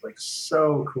toys, like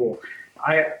so cool.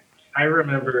 I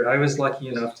remember I was lucky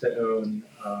enough to own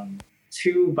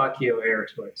 2 Air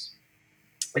toys.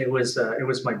 It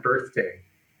was my birthday,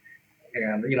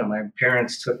 and my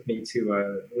parents took me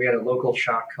to we had a local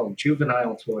shop called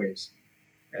Juvenile Toys,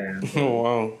 and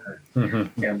wow.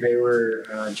 and they were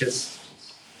just,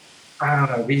 I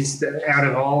don't know, these out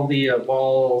of all the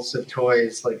walls of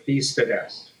toys, like these stood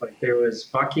out. Like there was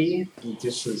Bucky, he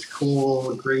just was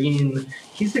cool green.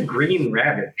 He's a green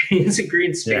rabbit. He's a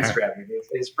green space rabbit.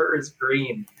 His fur is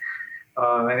green,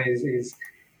 and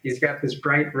he's got this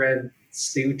bright red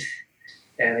suit.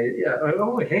 And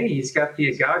hey, he's got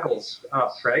the goggles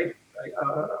up, right?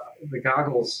 The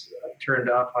goggles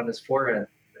turned up on his forehead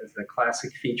as a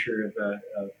classic feature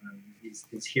of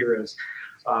these heroes.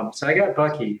 So I got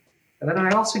Bucky, and then I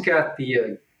also got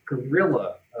the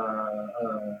gorilla.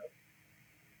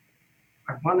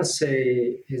 I want to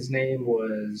say his name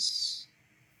was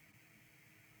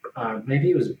maybe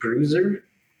it was Bruiser.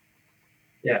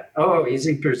 Yeah. Oh, he's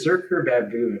a berserker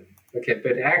baboon. Okay,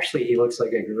 but actually he looks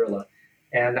like a gorilla.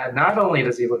 And not only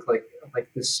does he look like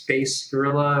the space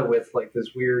gorilla with like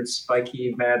this weird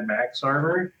spiky Mad Max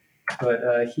armor,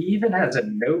 but he even has a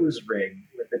nose ring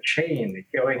with a chain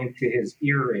going into his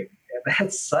earring. And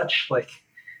that's such like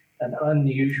an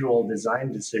unusual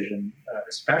design decision,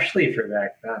 especially for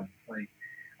back then. Like,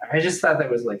 I just thought that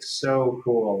was like so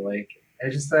cool. Like, I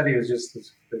just thought he was just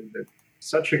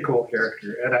such a cool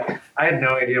character. And I had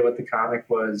no idea what the comic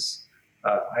was.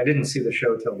 I didn't see the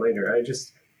show till later.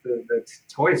 The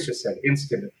toys just had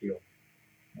instant appeal.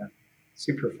 Yeah,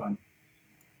 super fun.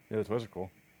 Yeah, the toys are cool.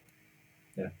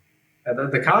 Yeah,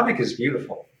 and the comic is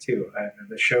beautiful too.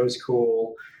 The show's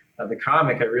cool. The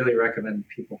comic, I really recommend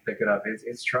people pick it up.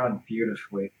 It's drawn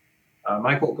beautifully.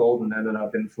 Michael Golden ended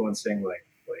up influencing like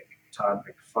Todd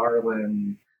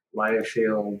McFarlane,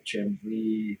 Liefeld, Jim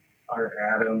Lee, Art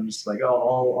Adams, like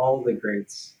all the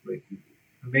greats. Like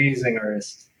amazing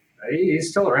artist. He's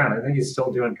still around. I think he's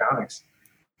still doing comics.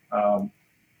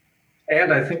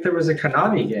 And I think there was a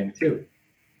Konami game too.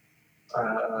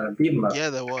 Beat 'em up. Yeah,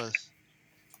 there was.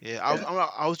 Yeah,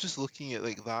 I was just looking at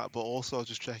like that, but also I was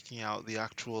just checking out the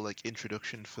actual like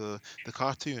introduction for the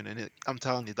cartoon, and I'm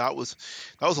telling you, that was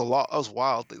a lot. That was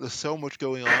wild. Like, there's so much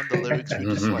going on. The lyrics were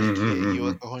just like hitting you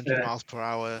at 100 miles per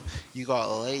hour. You got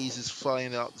lasers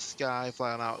flying out the sky,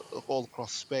 flying out all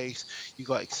across space. You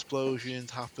got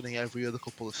explosions happening every other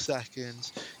couple of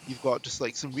seconds. You've got just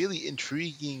like some really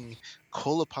intriguing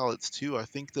color palettes too. I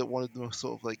think that one of the most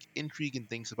sort of like intriguing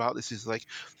things about this is like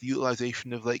the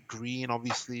utilization of like green,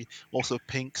 obviously, also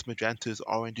pinks, magentas,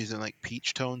 oranges, and like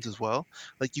peach tones as well.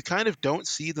 Like you kind of don't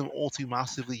see them all too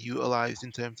massively utilized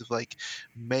in terms of like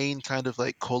main kind of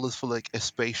like colors for like a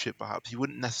spaceship. Perhaps you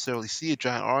wouldn't necessarily see a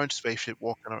giant orange spaceship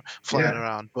flying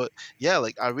around, but yeah,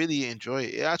 like I really enjoy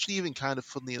it. It actually even kind of,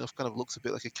 funnily enough, kind of looks a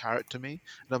bit like a carrot to me,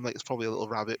 and I'm like, it's probably a little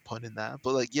rabbit pun in there,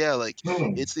 but like yeah, like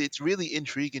it's really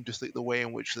intriguing, just like the way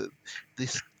in which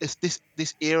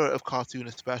this era of cartoon,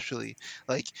 especially,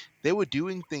 like they were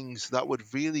doing things that would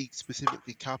really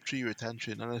specifically capture your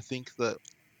attention. And I think that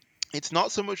it's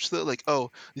not so much that like, oh,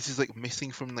 this is like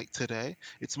missing from like today.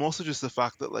 It's more so just the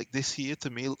fact that like this here to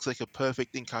me looks like a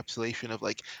perfect encapsulation of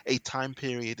like a time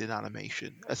period in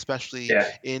animation, especially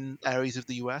in areas of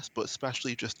the US, but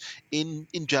especially just in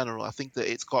general. I think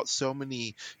that it's got so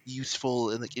many useful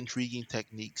and like intriguing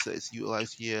techniques that it's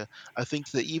utilized here. I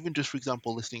think that even just, for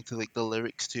example, listening to like the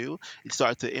lyrics too, it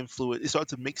started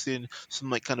to mix in some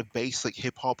like kind of bass like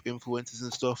hip hop influences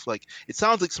and stuff. Like it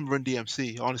sounds like some Run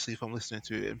DMC, honestly, if I'm listening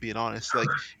to it and being honest. Like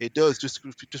it does, just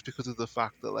because of the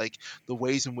fact that like the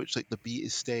ways in which like the beat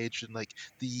is staged and like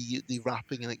the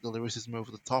rapping and like the lyricism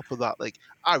over the top of that, like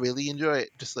I really enjoy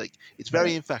it. Just like it's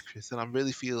very infectious, and I'm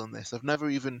really feeling this. I've never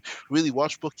even really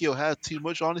watched Bucky O'Hare too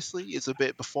much, honestly. It's a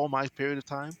bit before my period of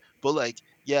time, but like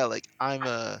yeah, like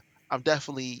I'm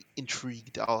definitely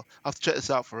intrigued. I'll have to check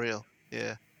this out for real.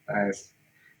 Yeah. Nice.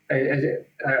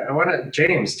 I want to,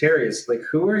 James, Darius, like,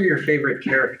 who are your favorite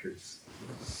characters?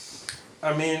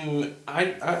 I mean,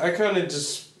 I kind of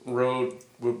just rode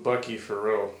with Bucky for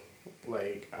real.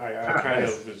 Like, I kind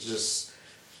of was just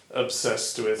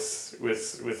obsessed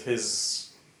with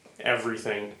his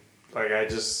everything. Like, I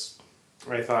just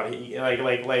I thought he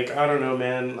like I don't know,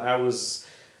 man. I was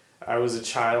a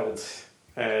child,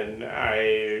 and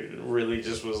I really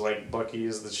just was like, Bucky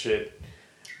is the shit,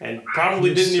 and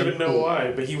probably didn't even know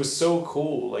why, but he was so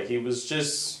cool. Like he was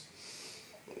just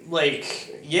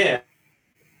like, yeah.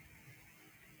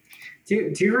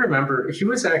 Do you remember he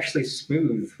was actually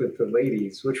smooth with the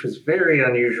ladies, which was very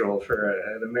unusual for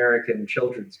an American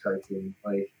children's cartoon.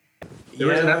 Like there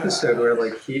was an episode where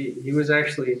like he was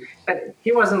actually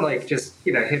he wasn't like just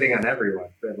hitting on everyone,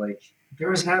 but like there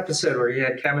was an episode where he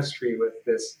had chemistry with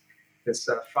this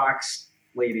fox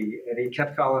lady, and he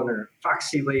kept calling her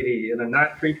Foxy Lady in a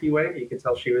not creepy way. You could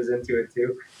tell she was into it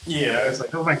too. Yeah, and I was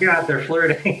like, oh my god, they're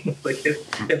flirting. Like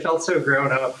it felt so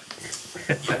grown up.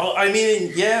 Oh, I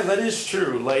mean, yeah, that is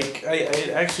true. Like, I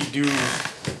actually do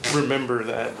remember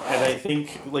that, and I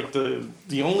think like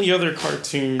the only other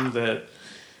cartoon that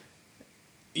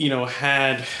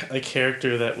had a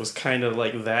character that was kind of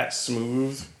like that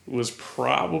smooth was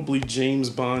probably James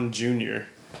Bond Jr.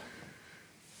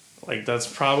 Like that's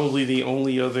probably the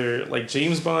only other, like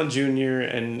James Bond Jr.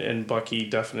 and Bucky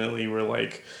definitely were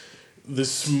like the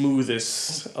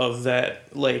smoothest of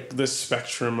that, like the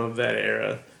spectrum of that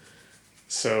era.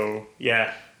 So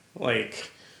yeah,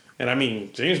 like, and I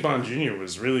mean James Bond Jr.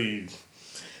 was really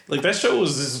like, that show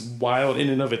was just wild in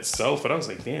and of itself, but I was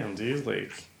like, damn dude,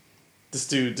 like this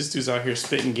dude's out here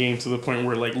spitting game to the point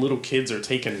where like little kids are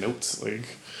taking notes, like,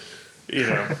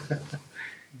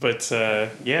 But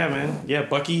yeah, man, yeah,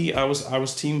 Bucky. I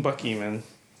was team Bucky, man.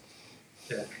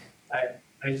 Yeah,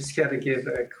 I just got to give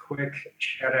a quick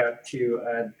shout out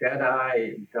to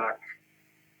Deadeye Duck.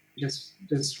 Just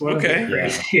one of the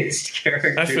craziest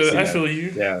characters. I feel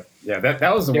you. Yeah.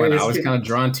 That was the one I was kind of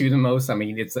drawn to the most. I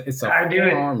mean, it's a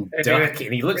four-armed duck,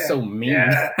 and he looks so mean.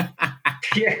 Yeah.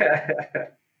 Yeah.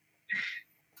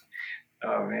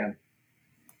 Oh man,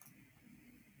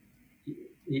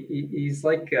 he's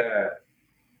like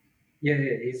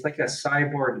he's like a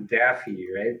cyborg Daffy,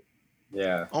 right?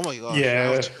 Yeah. Oh my gosh. Yeah. I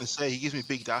was just gonna say he gives me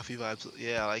big Daffy vibes.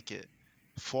 Yeah, I like it.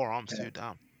 4 arms too,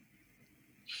 damn.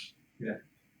 Yeah.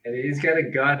 And he's got a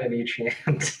gun in each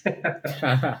hand.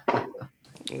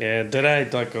 Yeah, Deadeye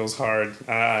Duck goes hard.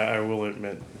 I will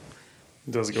admit,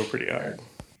 it does go pretty hard.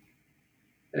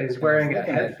 And he's wearing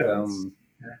headphones.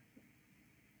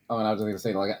 Oh, and I was going to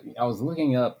say, like, I was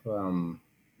looking up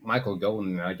Michael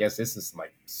Golden. And I guess this is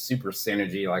like super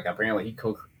synergy. Like, apparently he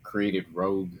co-created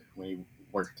Rogue when he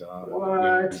worked at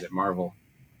Marvel.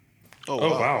 Oh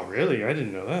wow, really? I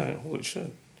didn't know that. Holy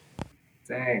shit!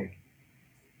 Dang.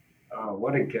 Oh,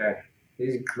 what a guy!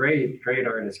 He's great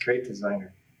artist, great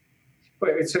designer.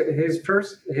 Wait, so his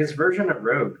version of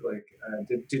Rogue, like,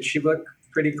 did she look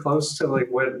pretty close to like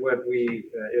what we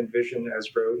envision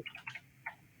as Rogue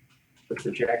with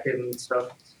the jacket and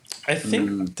stuff? I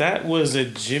think that was a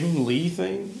Jim Lee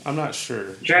thing. I'm not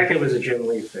sure. Jacket was a Jim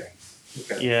Lee thing.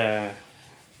 Okay. Yeah.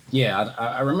 Yeah,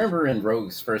 I remember in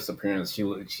Rogue's first appearance,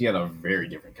 she had a very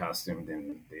different costume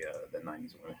than the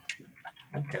 90s one.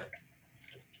 Okay.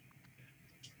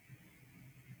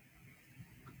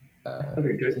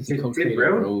 He co-created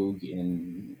Rogue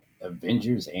in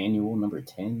Avengers Annual number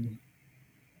 10.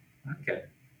 Okay.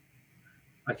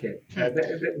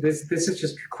 This is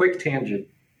just a quick tangent.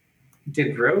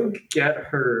 Did Rogue get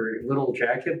her little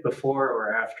jacket before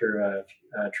or after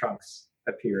Trunks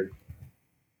appeared?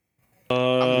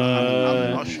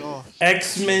 I'm not sure.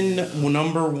 X-Men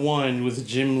 #1 with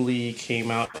Jim Lee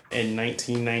came out in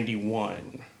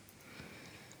 1991.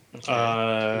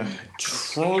 Okay.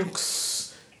 Trunks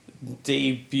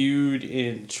debuted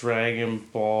in Dragon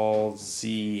Ball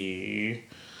Z.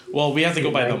 Well, we have to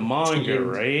go by the manga,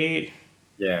 right?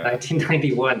 Yeah.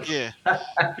 1991. Yeah.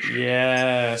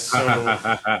 Yeah.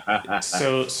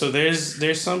 So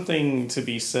there's something to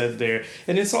be said there,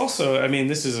 and it's also, I mean,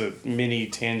 this is a mini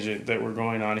tangent that we're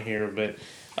going on here, but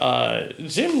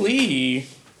Jim Lee,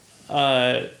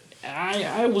 I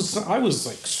was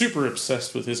like super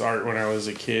obsessed with his art when I was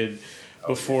a kid.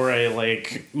 Before I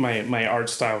like my art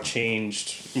style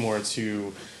changed more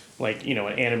to like an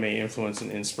anime influence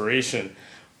and inspiration.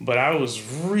 But I was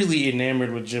really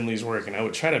enamored with Jim Lee's work, and I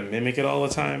would try to mimic it all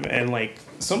the time. And like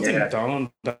something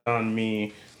dawned on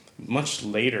me much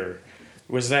later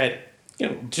was that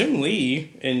Jim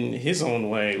Lee in his own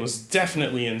way was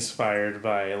definitely inspired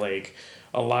by like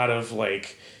a lot of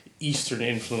like Eastern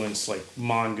influence, like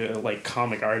manga, like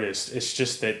comic artists. It's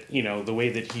just that the way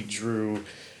that he drew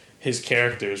his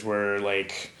characters were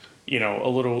like a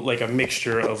little like a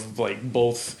mixture of like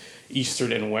both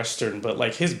Eastern and Western, but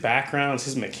like his backgrounds,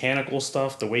 his mechanical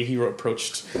stuff, the way he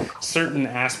approached certain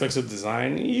aspects of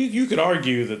design, you could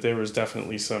argue that there was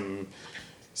definitely some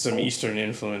some Eastern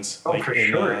influence. Oh, like for in,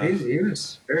 sure. He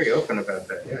was very open about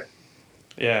that. Yeah.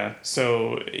 Yeah,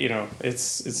 so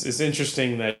it's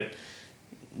interesting that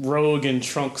Rogue and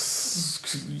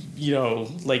Trunks,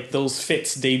 like those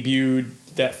fits debuted,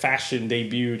 that fashion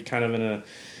debuted kind of in a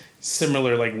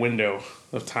similar like window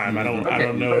of time. I Mhm.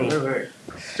 don't know. Wait.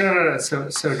 No.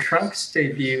 So Trunks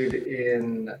debuted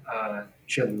in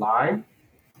July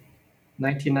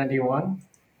 1991,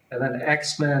 and then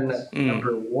X-Men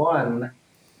number 1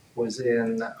 was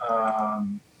in.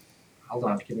 Hold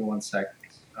on, give me 1 sec.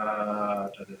 I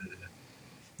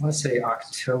want to say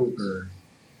October.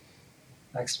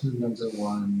 X-Men number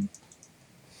 1.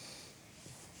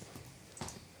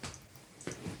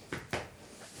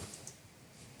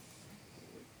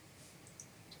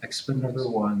 X-Men number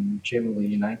 1, Jim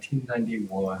Lee,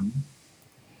 1991.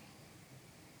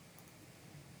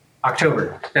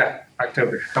 October. Yeah,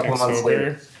 October. A couple months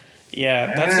later.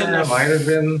 Yeah, that's enough. Might have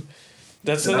been.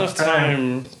 That's enough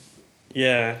time.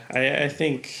 Yeah, I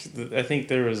think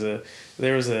there was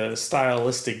a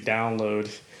stylistic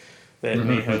download that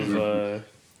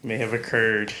may have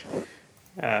occurred,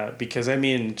 because I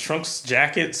mean Trunks'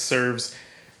 jacket serves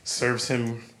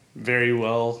him very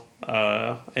well,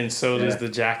 and so does the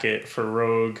jacket for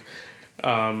Rogue.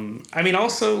 I mean,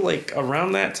 also like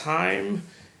around that time,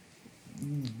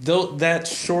 though, that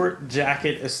short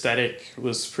jacket aesthetic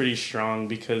was pretty strong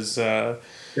because the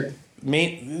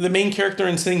main character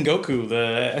in Sengoku,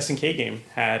 the SNK game,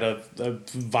 had a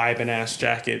vibing ass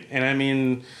jacket, and I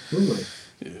mean,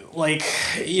 like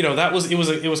that was it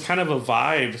was kind of a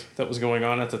vibe that was going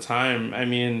on at the time. I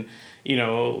mean,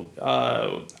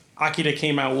 Akira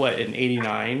came out in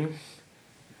 '89,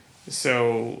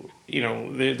 so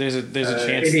there's a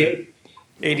chance 88.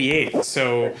 that 88.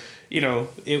 So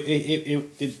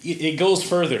it goes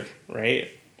further, right?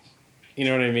 You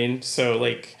know what I mean? So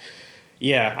like,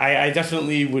 yeah, I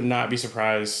definitely would not be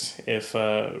surprised if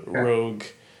Rogue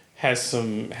has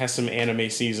some anime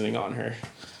seasoning on her.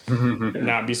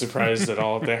 Not be surprised at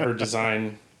all that her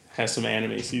design has some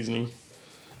anime seasoning.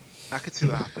 I could see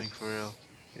that happening for real.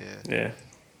 Yeah.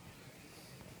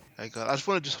 I just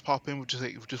want to just pop in with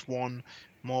just one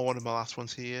of my last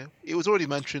ones here. It was already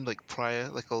mentioned like prior,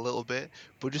 like a little bit,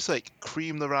 but just like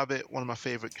Cream the Rabbit, one of my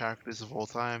favorite characters of all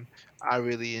time. I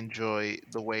really enjoy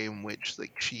the way in which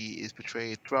like she is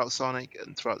portrayed throughout Sonic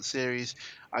and throughout the series.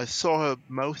 I saw her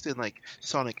most in like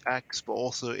Sonic X, but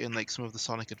also in like some of the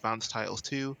Sonic Advance titles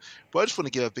too. But I just want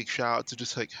to give a big shout out to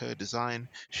just like her design.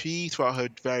 She, throughout her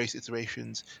various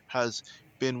iterations, has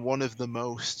been one of the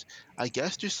most, I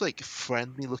guess, just like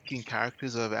friendly looking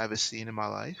characters I've ever seen in my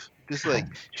life. Just like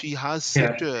she has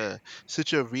such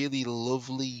a really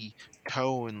lovely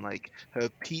tone, like her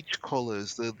peach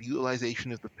colors, the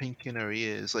utilization of the pink in her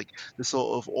ears, like the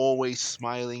sort of always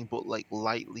smiling but like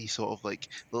lightly sort of like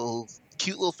little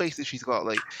cute little face that she's got.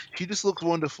 Like she just looks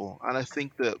wonderful, and I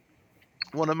think that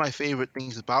one of my favorite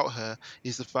things about her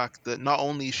is the fact that not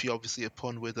only is she obviously a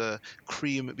pun with a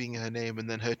cream being her name, and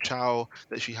then her chow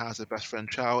that she has, her best friend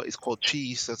chow, is called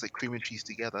cheese, so it's like cream and cheese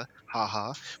together,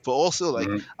 haha. But also like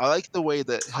I like the way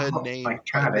that her Oh my name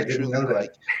quite God, I didn't literally know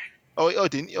that.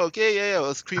 like didn't you? Okay, yeah,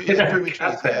 it's cream and cheese,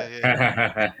 Got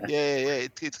that. yeah.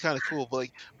 It's kind of cool, but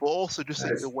also just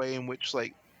like Nice. the way in which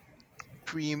like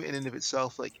cream in and of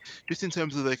itself, like just in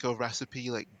terms of like a recipe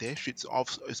like dish, it's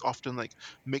often like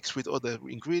mixed with other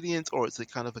ingredients, or it's like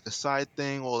kind of like a side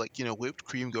thing, or like whipped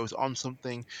cream goes on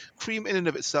something. Cream in and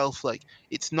of itself, like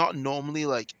it's not normally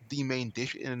like the main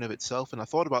dish in and of itself. And I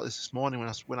thought about this morning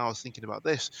when I was thinking about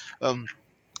this.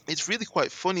 It's really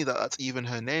quite funny that that's even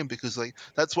her name, because like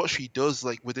that's what she does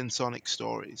like within Sonic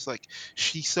stories. Like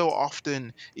she so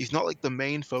often is not like the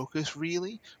main focus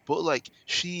really, but like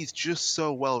she's just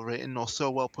so well written or so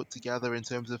well put together in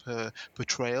terms of her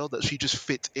portrayal that she just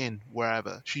fits in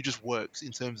wherever. She just works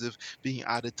in terms of being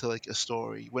added to like a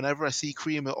story. Whenever I see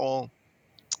Cream at all,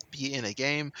 be it in a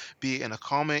game, be it in a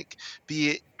comic, be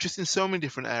it just in so many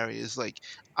different areas. Like,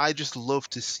 I just love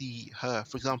to see her.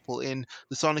 For example, in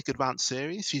the Sonic Advance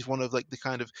series, she's one of like the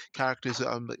kind of characters that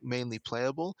are like mainly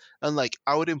playable. And like,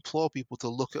 I would implore people to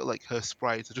look at like her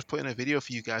sprites. I just put in a video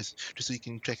for you guys just so you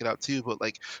can check it out too. But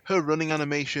like her running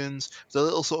animations, the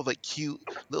little sort of like cute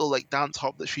little like dance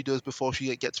hop that she does before she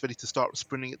like, gets ready to start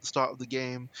sprinting at the start of the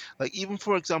game. Like even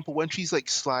for example, when she's like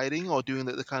sliding or doing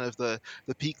like, the kind of the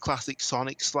peak classic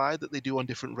Sonic slide that they do on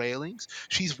different railings,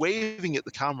 she's waving at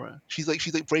the camera. She's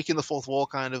like breaking the fourth wall,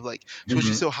 kind of like she's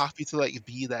just so happy to like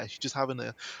be there. She's just having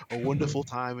a wonderful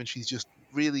time, and she's just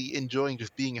really enjoying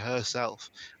just being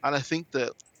herself. And I think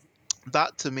that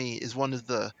that to me is one of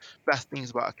the best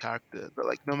things about a character, that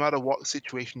like no matter what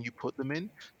situation you put them in,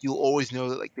 you'll always know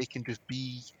that like they can just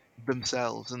be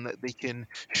themselves, and that they can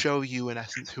show you in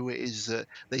essence who it is that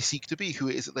they seek to be, who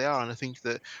it is that they are. And I think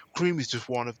that Cream is just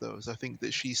one of those. I think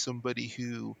that she's somebody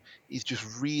who is just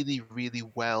really, really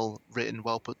well written,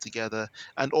 well put together,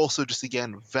 and also just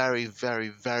again very, very,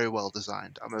 very well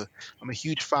designed. I'm a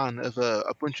huge fan of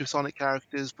a bunch of Sonic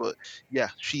characters, but yeah,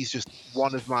 she's just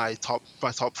one of my top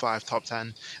 5, top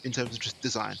 10 in terms of just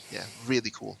design. Yeah,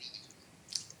 really cool.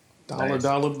 Nice.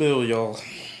 Dollar bill, y'all.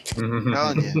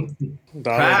 Telling you.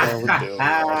 Dollar bill, y'all.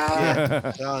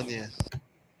 Yeah, telling you.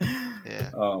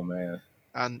 Yeah, Oh man.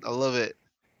 and I love it.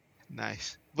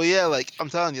 Nice. But yeah, like I'm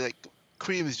telling you, like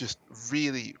Cream is just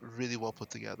really, really well put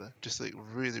together. Just like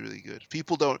really, really good.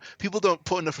 People don't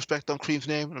put enough respect on Cream's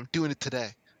name, and I'm doing it today.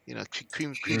 You know,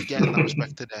 Cream's getting that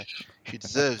respect today. She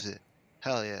deserves it.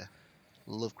 Hell yeah,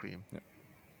 love Cream.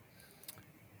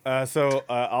 So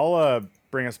I'll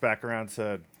bring us back around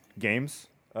to games.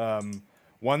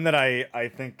 One that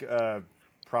I think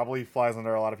probably flies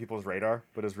under a lot of people's radar,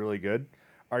 but is really good.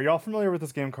 Are y'all familiar with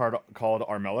this game called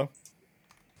Armello?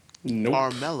 Nope.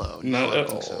 Armello, no, Not I at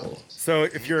don't think all. so. So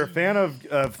if you're a fan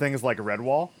of things like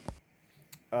Redwall,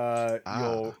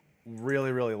 you'll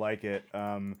really, really like it.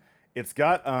 It's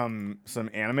got some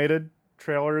animated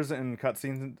trailers and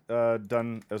cutscenes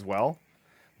done as well,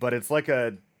 but it's like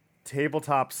a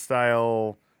tabletop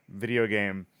style video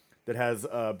game that has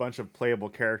a bunch of playable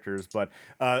characters. But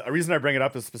a reason I bring it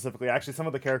up is specifically actually some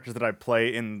of the characters that I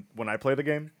play in when I play the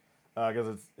game,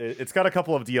 because it's got a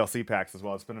couple of DLC packs as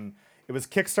well. It was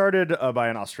kickstarted by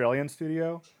an Australian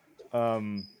studio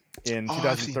in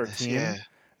I've seen 2013. this,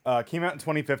 yeah. Came out in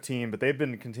 2015, but they've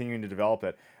been continuing to develop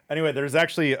it. Anyway, there's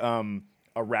actually a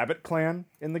rabbit clan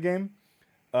in the game,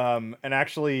 and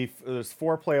actually there's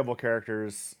 4 playable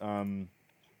characters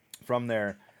from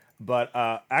there. But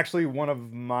actually, one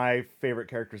of my favorite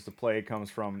characters to play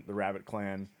comes from the rabbit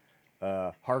clan,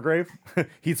 Hargrave.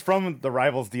 He's from the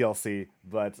Rivals DLC,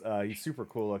 but he's super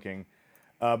cool looking.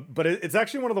 But it's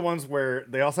actually one of the ones where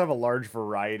they also have a large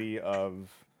variety of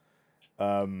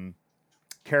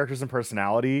characters and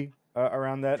personality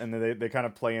around that, and they kind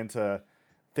of play into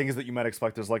things that you might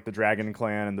expect. There's like the Dragon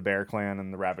Clan and the Bear Clan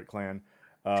and the Rabbit Clan.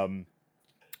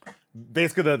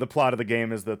 Basically, the plot of the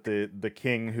game is that the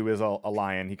king, who is a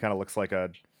lion, he kind of looks like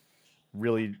a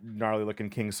really gnarly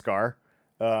looking King Scar.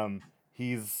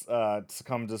 He's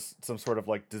succumbed to some sort of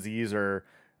like disease or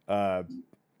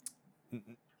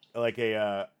like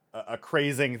a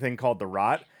crazing thing called the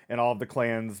Rot, and all of the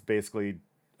clans basically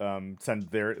send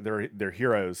their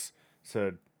heroes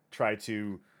to try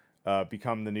to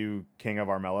become the new king of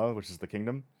Armello, which is the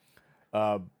kingdom.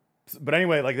 But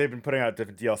anyway, like they've been putting out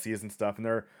different DLCs and stuff, and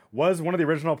there was one of the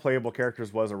original playable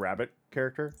characters was a rabbit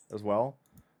character as well.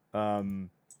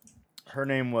 Her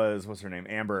name what's her name?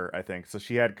 Amber, I think. So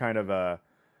she had kind of a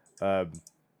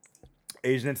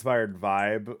Asian inspired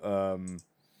vibe.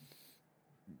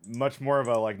 Much more of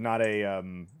a like not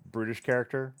a brutish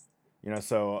character, you know.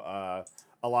 So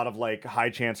a lot of like high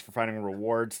chance for finding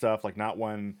reward stuff, like not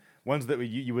ones that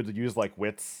you would use like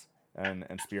wits and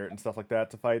spirit and stuff like that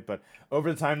to fight. But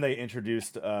over the time, they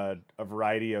introduced a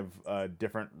variety of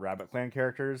different Rabbit Clan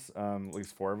characters, at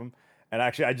least 4 of them. And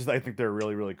actually, I think they're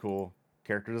really, really cool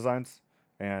character designs.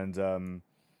 And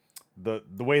the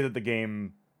way that the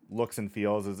game looks and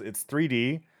feels is it's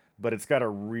 3D, but it's got a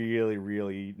really,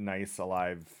 really nice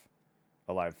alive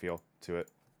feel to it.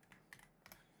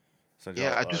 So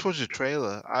Yeah, I just watched the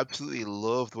trailer. I absolutely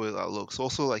love the way that looks.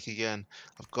 Also, like again,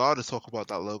 I've got to talk about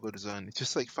that logo design. It's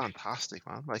just like fantastic,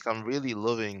 man. Like I'm really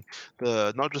loving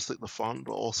the not just like the font,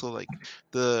 but also like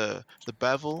the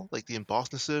bevel, like the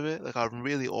embossness of it. Like I'm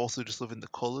really also just loving the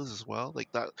colors as well.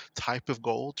 Like that type of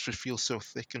gold just feels so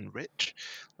thick and rich.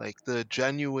 Like the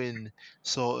genuine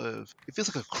sort of it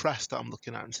feels like a crest that I'm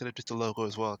looking at instead of just a logo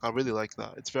as well. Like I really like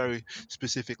that. It's very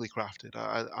specifically crafted.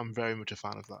 I'm very much a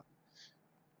fan of that.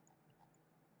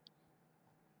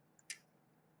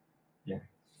 Yeah,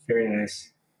 very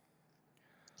nice.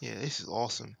 Yeah, this is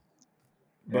awesome.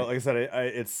 But like I said,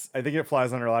 I think it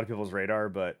flies under a lot of people's radar,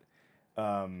 but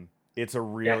it's a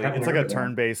really it's like a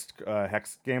turn-based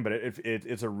hex game, but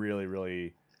it's a really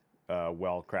really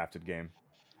well crafted game.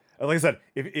 Like I said,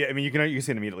 you can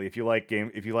see it immediately if you like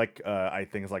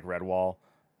things like Redwall,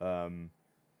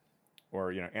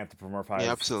 or anthropomorphized.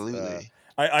 Yeah, absolutely.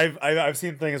 I've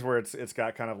seen things where it's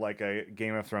got kind of like a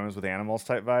Game of Thrones with animals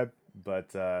type vibe, but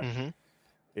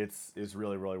it's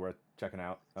really really worth checking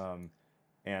out.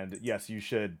 And yes, you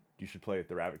should play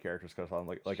the rabbit characters because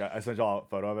like I sent y'all a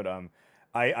photo of it.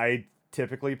 I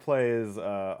typically play as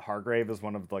Hargrave as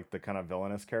one of like the kind of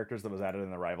villainous characters that was added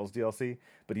in the Rivals DLC,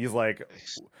 but he's like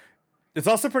It's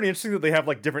also pretty interesting that they have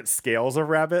like different scales of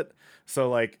rabbit. So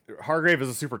like Hargrave is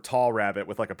a super tall rabbit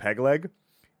with like a peg leg,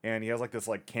 and he has like this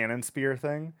like cannon spear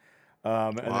thing.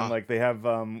 And then like they have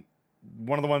one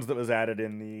of the ones that was added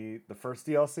in the first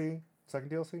DLC, second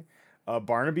DLC.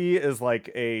 Barnaby is like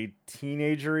a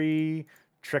teenagery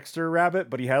trickster rabbit,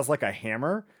 but he has like a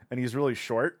hammer and he's really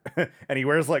short and he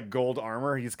wears like gold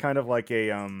armor. He's kind of like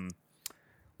a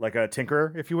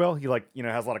tinkerer, if you will. He like, you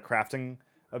know, has a lot of crafting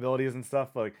abilities and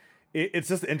stuff. Like it's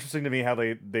just interesting to me how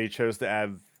they chose to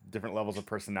add different levels of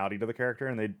personality to the character,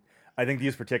 and I think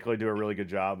these particularly do a really good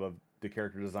job of the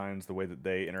character designs, the way that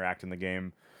they interact in the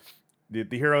game. The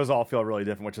heroes all feel really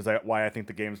different, which is why I think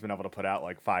the game's been able to put out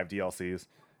like 5 DLCs,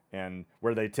 and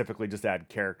where they typically just add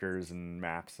characters and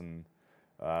maps and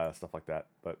stuff like that.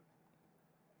 But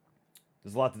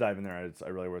there's a lot to dive in there. It's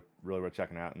really worth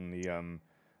checking out, and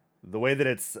the way that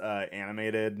it's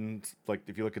animated, and like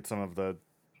if you look at some of the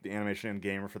animation in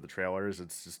game or for the trailers,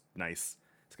 it's just nice.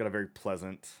 It's got a very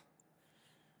pleasant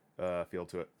feel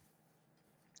to it.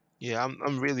 Yeah,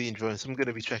 I'm really enjoying this. I'm going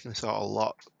to be checking this out a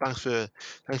lot. Thanks for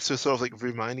sort of like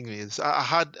reminding me of this. I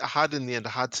had in the end, I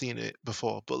had seen it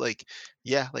before, but like,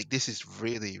 yeah, like this is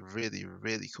really, really,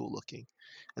 really cool looking.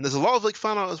 And there's a lot of like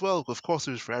fan art as well. Of course,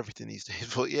 there's for everything these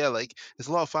days, but yeah, like there's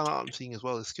a lot of fan art I'm seeing as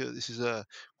well. It's good. This is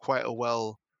quite a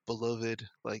well beloved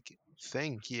like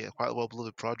thing here, quite a well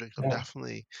beloved project. I'm Yeah.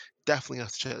 definitely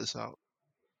have to check this out.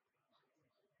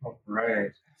 All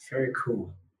right. Very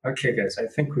cool. Okay, guys, I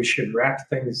think we should wrap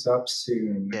things up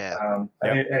soon. Yeah.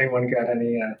 Anyone got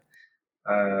any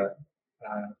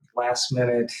last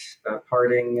minute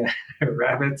parting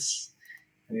rabbits?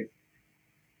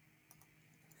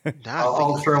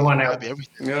 I'll throw one out.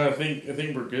 Yeah, I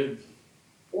think we're good.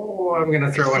 Oh, I'm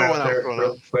gonna throw one out there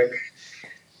real quick.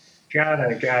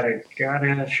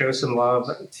 Gotta show some love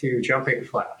to Jumping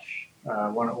Flash.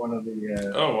 One of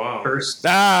the first.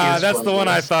 That's the one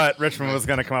I thought Richmond was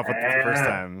gonna come up with the first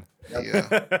time.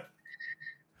 Yeah.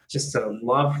 Just a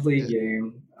lovely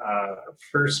game.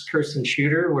 First-person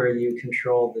shooter where you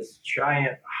control this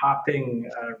giant hopping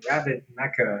rabbit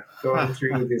mecha going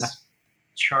through this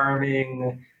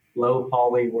charming low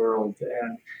poly world.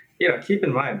 And keep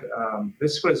in mind,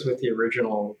 this was with the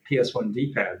original PS1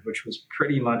 D-pad, which was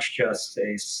pretty much just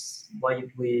a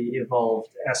slightly evolved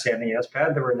SNES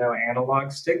pad. There were no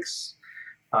analog sticks,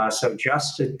 so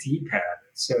just a D-pad.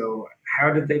 So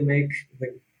how did they make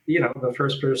the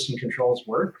first-person controls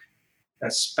work?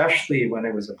 Especially when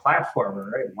it was a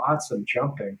platformer, right? Lots of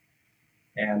jumping.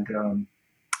 And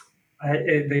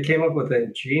they came up with a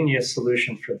genius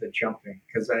solution for the jumping,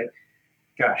 because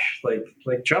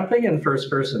like jumping in first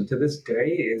person to this day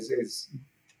is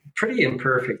pretty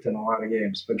imperfect in a lot of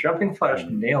games, but Jumping Flash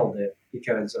nailed it,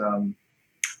 because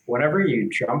whenever you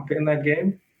jump in that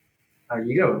game,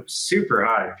 you go super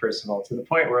high, first of all, to the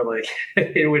point where like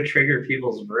it would trigger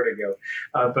people's vertigo.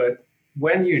 But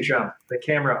when you jump, the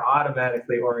camera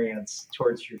automatically orients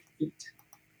towards your feet.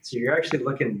 So you're actually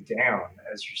looking down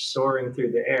as you're soaring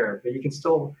through the air, but you can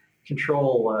still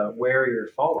control where you're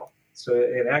falling. So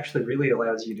it actually really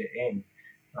allows you to aim.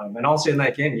 And also in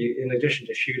that game, in addition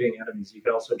to shooting enemies, you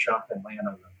can also jump and land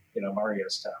on them, Mario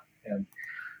style. And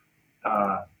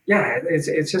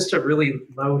it's just a really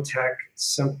low-tech,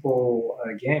 simple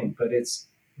game, but it's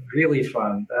really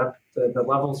fun. The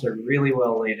levels are really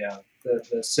well laid out.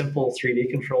 The simple 3D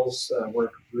controls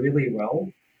work really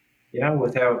well,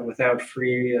 without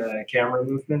free camera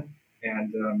movement.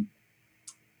 And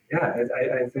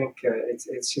I think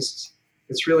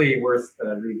it's really worth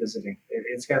revisiting.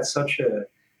 It's got such a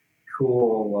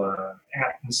cool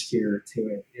atmosphere to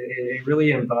it. It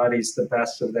really embodies the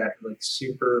best of that like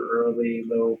super early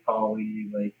low poly,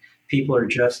 like people are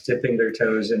just dipping their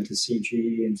toes into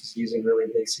CG and just using really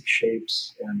basic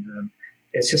shapes, and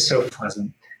it's just so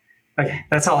pleasant. Okay,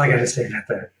 that's all I got to say about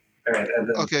that. All right.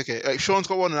 Okay. Sean's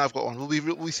got one and I've got one. We'll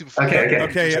be super fun.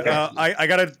 Okay. I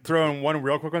got to throw in one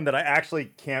real quick one that I actually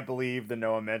can't believe that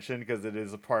Noah mentioned, because it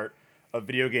is a part of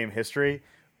video game history,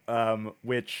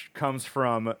 which comes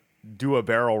from Do a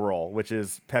Barrel Roll, which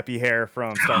is Peppy Hare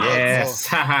from Star Wars. Yes.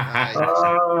 Yeah.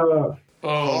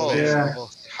 We'll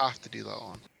have to do that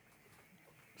one.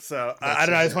 So I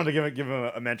don't know. I just wanted to give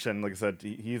him a mention. Like I said,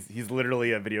 he's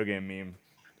literally a video game meme.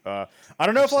 I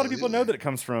don't know if a lot of people know that it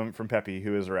comes from Peppy,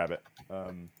 who is a rabbit.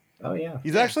 Oh yeah.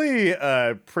 He's actually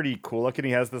pretty cool looking.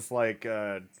 He has this like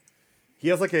he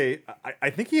has like I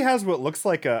think he has what looks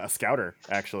like a scouter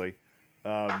actually.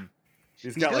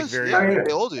 He's got like very.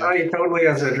 He totally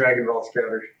has a Dragon Ball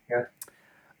scouter. Yeah.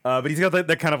 But he's got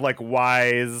that kind of like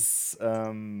wise.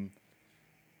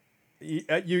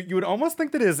 You would almost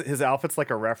think that his outfit's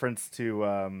like a reference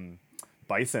to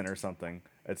Bison or something.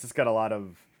 It's just got a lot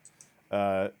of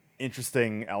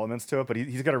interesting elements to it, but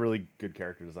he's got a really good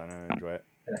character design. I enjoy it.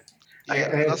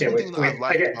 Yeah, that's one thing that I've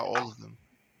liked about all of them.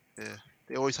 Yeah.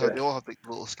 They all have like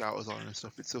little scouters on and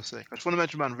stuff. It's so sick. I just want to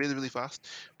mention, man, really, really fast,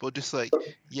 but just like,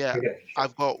 yeah,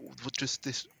 I've got just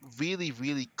this really,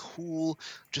 really cool,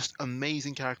 just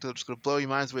amazing character that's gonna blow your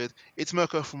minds with. It's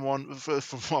Mirko from One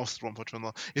Punch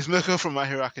Man. It's Mirko from My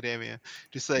Hero Academia.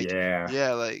 Just like,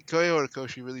 like Koyo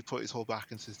Horikoshi really put his whole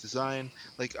back into his design.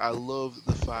 Like, I love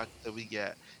the fact that we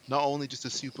get not only just a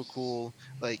super cool,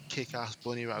 like, kick-ass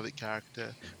bunny rabbit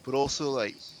character, but also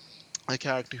like a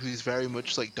character who's very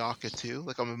much like darker too.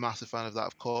 Like, I'm a massive fan of that,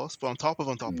 of course. But on top of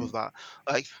that,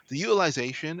 like the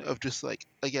utilization of just like,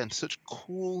 again, such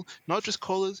cool, not just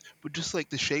colors, but just like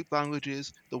the shape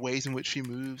languages, the ways in which she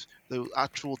moves, the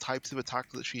actual types of attack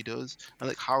that she does, and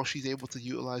like how she's able to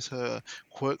utilize her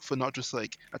quirk for not just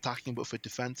like attacking, but for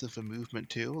defense and for movement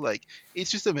too. Like,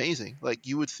 it's just amazing. Like,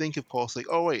 you would think, of course, like,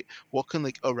 oh wait, what can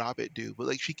like a rabbit do? But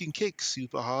like, she can kick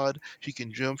super hard, she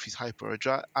can jump, she's hyper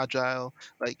agile.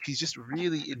 Like, she's just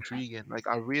really intriguing. Like,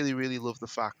 I really, really love the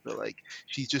fact that like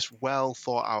she's just well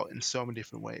thought out in so many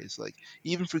different ways. Like,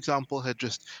 even for example, her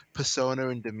just persona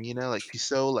and demeanor. Like,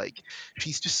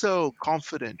 she's just so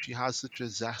confident. She has such a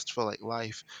zest for like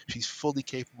life. She's fully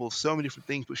capable of so many different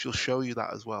things, but she'll show you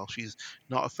that as well. She's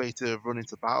not afraid to run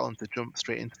into battle and to jump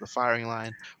straight into the firing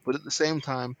line. But at the same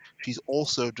time, she's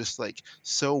also just like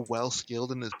so well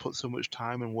skilled and has put so much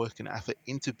time and work and effort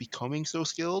into becoming so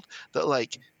skilled that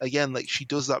like, again, like she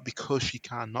does that because she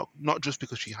can, not just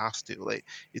because she has to. Like,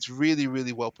 it's really,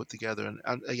 really well put together.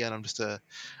 And again, I'm just a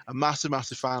massive,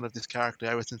 massive fan of this character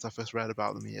ever since I first read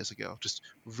about them years ago. Just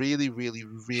really, really,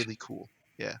 really cool.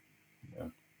 Yeah.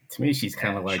 To me, she's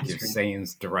kind of like if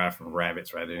Saiyans derived from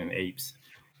rabbits rather than apes.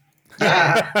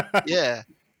 Yeah.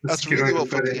 That's really well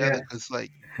put together because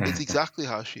like it's exactly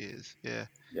how she is. Yeah.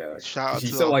 Shout out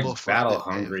she's to so our like buff battle rabbit,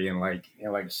 hungry and like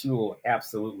she will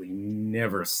absolutely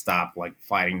never stop like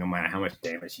fighting no matter how much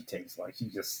damage she takes. Like, she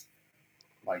just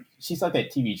like she's like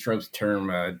that TV tropes term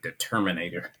the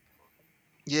Terminator.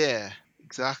 Yeah,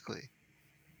 exactly.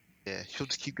 Yeah, she'll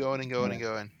just keep going and going and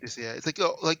going. Just, yeah, it's like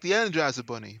the Energizer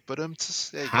Bunny, but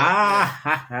just there you go.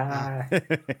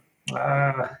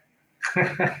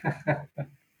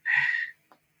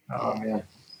 Oh man.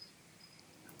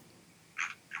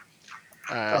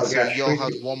 So y'all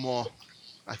have one more,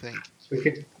 I think.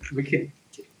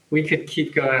 We could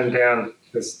keep going down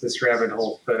this rabbit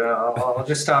hole, but I'll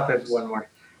just stop at one more.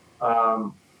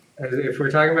 If we're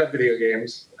talking about video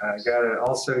games, I gotta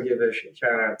also give a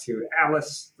shout out to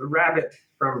Alice the rabbit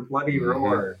from Bloody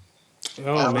Roar.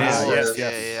 Oh man,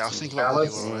 yes. I was thinking about Bloody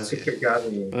Roar.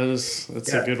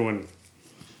 That's a good one.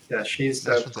 Yeah, she's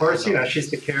of course, she's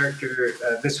the character.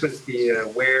 This was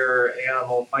the Ware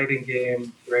animal fighting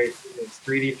game, right? It's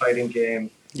 3D fighting game.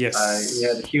 Yes. You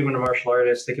had the human martial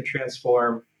artists. They could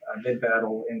transform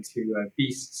mid-battle into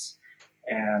beasts,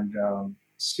 and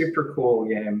super cool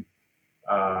game.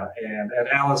 And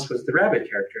Alice was the rabbit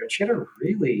character, and she had a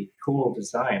really cool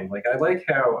design. Like, I like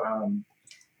how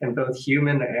in both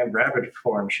human and rabbit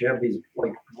form, she had these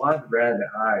like blood red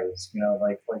eyes,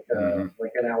 like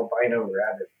an albino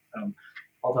rabbit.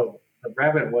 Although the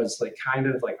rabbit was like kind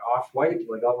of like off-white,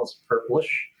 like almost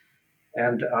purplish.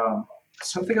 And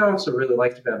something I also really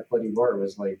liked about Bloody Roar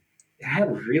was like it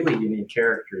had really unique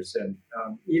characters. And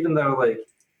even though like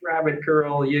Rabbit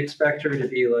Girl, you expect her to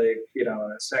be like,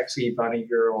 a sexy bunny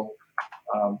girl,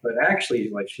 but actually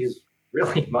like she's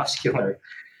really muscular.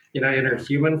 In her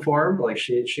human form, like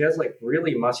she has like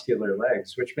really muscular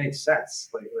legs, which makes sense.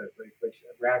 Like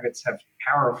rabbits have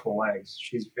powerful legs.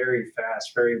 She's very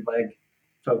fast, very leg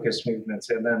focused movements,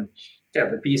 and then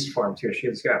the beast form too.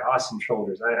 She's got awesome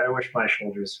shoulders. I wish my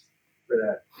shoulders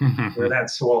were that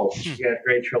swole. She got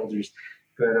great shoulders,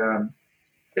 but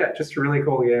just a really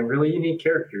cool game, really unique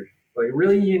character, like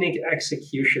really unique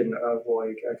execution of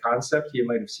like a concept you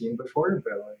might have seen before,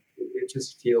 but like it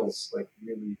just feels like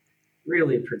really,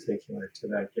 really particular to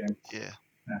that game. Yeah.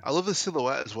 I love the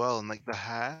silhouette as well, and like the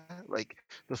hair, like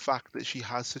the fact that she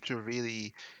has such a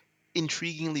really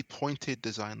intriguingly pointed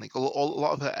design. Like a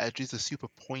lot of her edges are super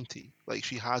pointy. Like,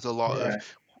 she has a lot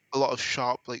of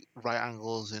sharp like right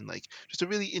angles and like just a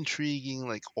really intriguing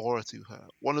like aura to her.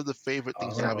 One of the favorite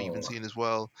things I haven't even seen as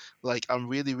well. Like, I'm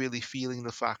really, really feeling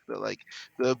the fact that like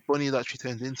the bunny that she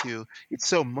turns into, it's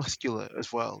so muscular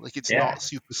as well. Like, it's not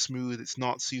super smooth, it's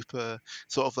not super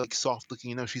sort of like soft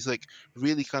looking. She's like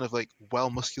really kind of like well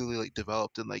muscularly like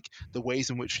developed, and like the ways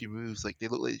in which she moves, like they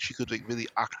look like she could like really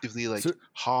actively like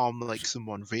harm like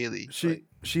someone really.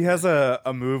 She has a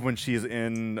move when she's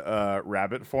in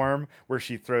rabbit form where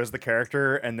she throws the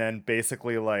character and then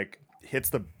basically like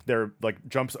hits their like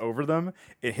jumps over them,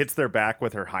 it hits their back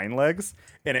with her hind legs,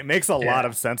 and it makes a lot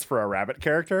of sense for a rabbit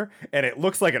character, and it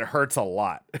looks like it hurts a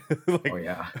lot. Like, oh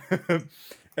yeah.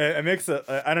 It makes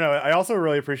I don't know. I also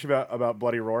really appreciate about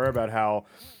Bloody Roar about how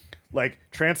like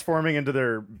transforming into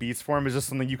their beast form is just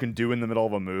something you can do in the middle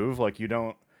of a move. Like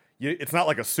it's not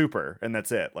like a super and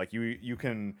that's it. Like you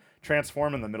can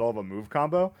transform in the middle of a move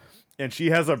combo, and she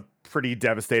has a pretty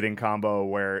devastating combo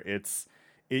where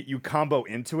you combo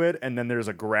into it, and then there's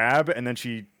a grab, and then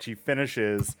she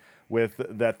finishes with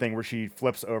that thing where she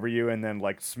flips over you and then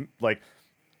like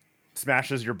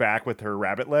smashes your back with her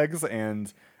rabbit legs.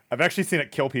 And I've actually seen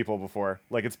it kill people before.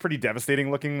 Like, it's pretty devastating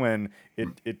looking when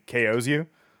it KOs you.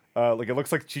 Like, it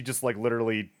looks like she just like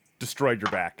literally destroyed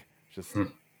your back, just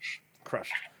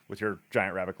crushed with your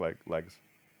giant rabbit legs.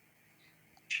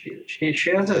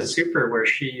 She has a super where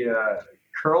she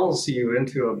curls you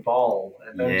into a ball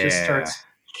and then just starts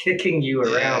kicking you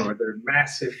around with her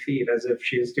massive feet as if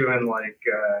she's doing like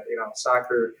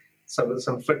soccer,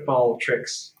 some football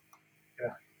tricks.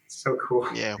 Yeah, it's so cool.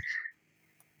 Yeah,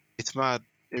 it's mad.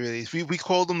 It really is. We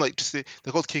call them like they're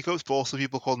called kick-ups, but also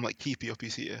people call them like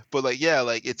keepy-uppies here. But like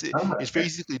it's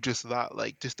basically just that,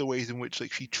 like just the ways in which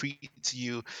like she treats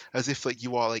you as if like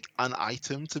you are like an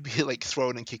item to be like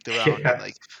thrown and kicked around. Yeah. And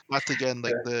like that's again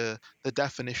like the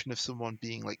definition of someone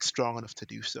being like strong enough to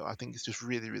do so. I think it's just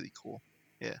really, really cool.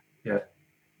 Yeah. Yeah.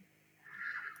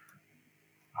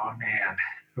 Oh man.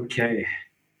 Okay.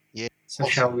 Yeah. So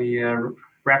shall we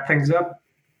wrap things up?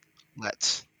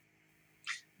 Let's.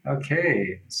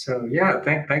 Okay, so yeah,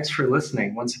 thanks for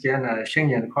listening. Once again,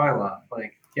 Xingyan Kuaila,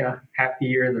 like, yeah, happy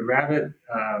year of the rabbit.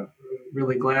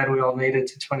 Really glad we all made it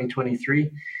to 2023.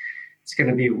 It's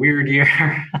going to be a weird year.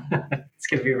 It's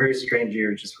going to be a very strange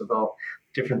year just with all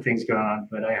different things going on.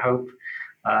 But I hope,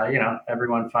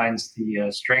 everyone finds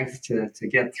the strength to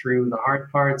get through the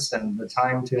hard parts and the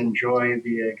time to enjoy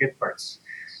the good parts.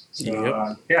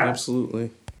 So, yeah. Absolutely.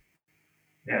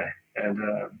 Yeah. And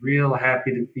real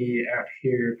happy to be out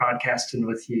here podcasting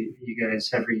with you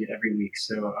guys every week.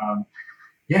 So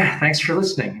thanks for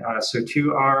listening. So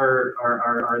to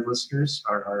our listeners,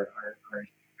 our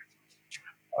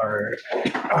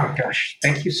oh gosh,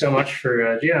 thank you so much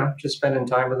for just spending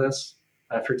time with us,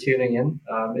 for tuning in.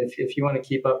 If you want to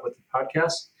keep up with the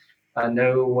podcast,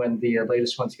 know when the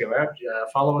latest ones go out,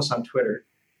 follow us on Twitter.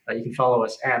 You can follow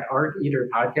us at Art Eater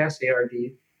Podcast,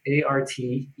 ARTEATER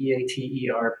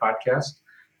podcast.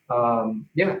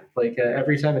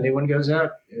 Every time a new one goes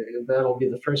out, that'll be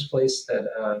the first place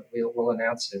that we'll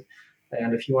announce it.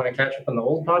 And if you want to catch up on the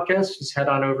old podcast, just head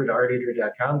on over to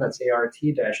arteater.com. That's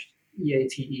ART-EATER.com.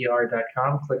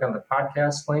 Click on the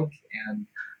podcast link, and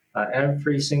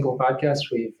every single podcast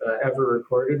we've ever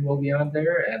recorded will be on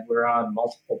there. And we're on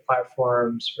multiple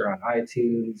platforms. We're on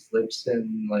iTunes,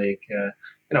 Libsyn,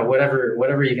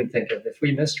 whatever you can think of. If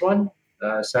we missed one,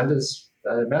 send us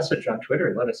a message on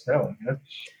Twitter. Let us know.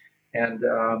 And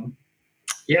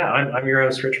I'm your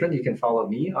host, Richmond. You can follow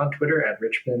me on Twitter at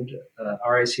Richmond,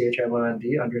 RICHMOND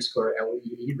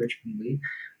 _LEE, Richmond Lee.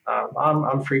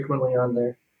 I'm frequently on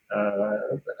there.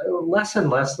 Less and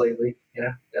less lately.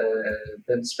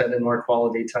 Been spending more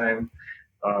quality time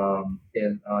on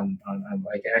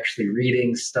like actually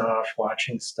reading stuff,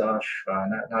 watching stuff,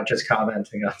 not just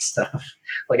commenting on stuff,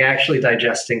 like actually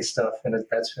digesting stuff, and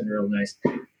that's been real nice.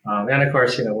 And of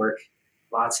course, work,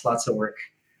 lots of work.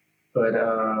 But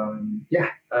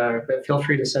feel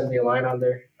free to send me a line on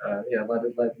there.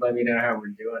 Let me know how we're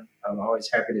doing. I'm always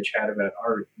happy to chat about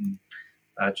art and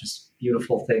just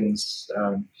beautiful things.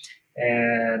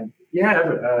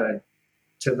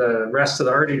 To the rest of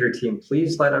the Art Eater team,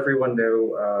 please let everyone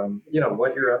know,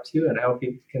 what you're up to and how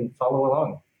people can follow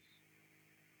along.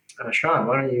 Sean,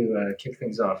 why don't you kick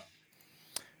things off?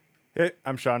 Hey,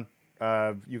 I'm Sean.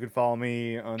 You can follow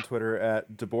me on Twitter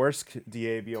at Daborsk,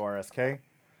 DABORSK.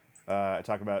 I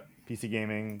talk about PC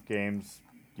gaming, games,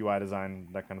 UI design,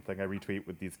 that kind of thing. I retweet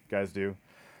what these guys do.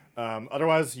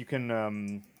 Otherwise, you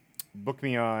can book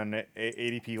me on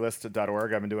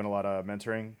adplist.org. I've been doing a lot of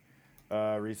mentoring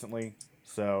recently.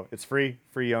 So it's free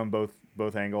on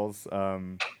both angles.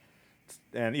 And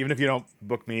even if you don't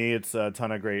book me, it's a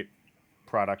ton of great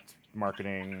product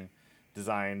marketing,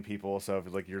 design people. So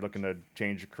if you're looking to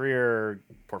change your career,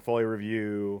 portfolio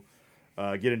review,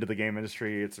 get into the game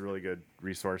industry, it's a really good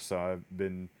resource. So I've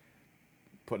been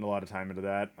putting a lot of time into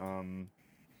that. And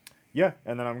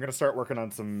then I'm gonna start working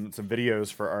on some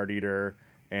videos for Art Eater,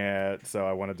 and so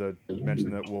I wanted to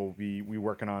mention that we'll be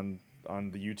working on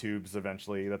the YouTubes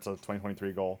eventually. That's a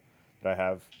 2023 goal that I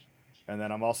have. And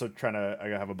then I'm also I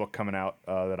have a book coming out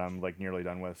that I'm like nearly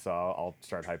done with, so I'll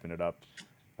start hyping it up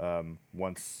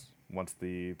once once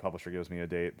the publisher gives me a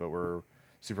date, but we're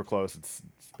super close. It's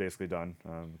basically done.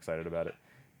 I'm excited about it.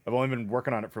 I've only been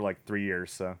working on it for like 3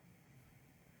 years, so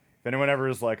if anyone ever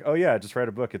is like, "Oh yeah, just write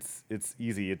a book," it's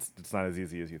easy. It's not as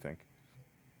easy as you think.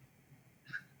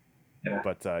 Yeah.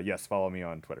 But yes, follow me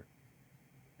on Twitter.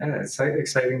 Yeah, it's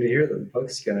exciting to hear that the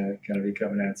book's gonna be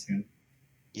coming out soon.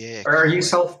 Yeah. Or are can't you wait.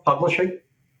 self-publishing,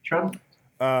 Sean?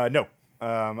 No,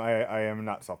 I am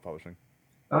not self-publishing.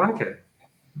 Oh, okay.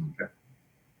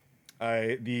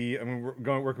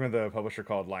 We're working with a publisher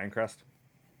called Lioncrest.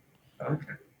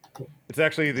 Okay. It's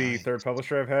actually the Nice. third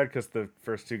publisher I've had because the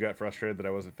first two got frustrated that I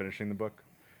wasn't finishing the book.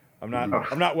 I'm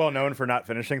not well known for not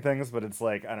finishing things, but it's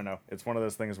like, I don't know. It's one of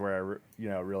those things where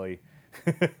really,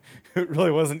 it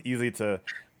really wasn't easy to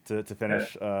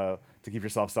finish, to keep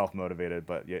yourself self-motivated.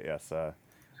 But yes,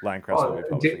 Lioncrest will be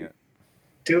publishing it.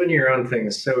 Doing your own thing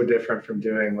is so different from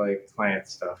doing like client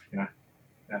stuff, Yeah.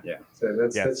 So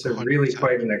that's a really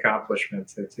quite an accomplishment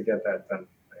to get that done.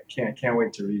 I can't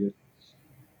wait to read it.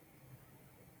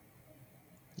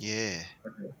 Yeah.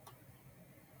 Okay.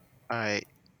 All right.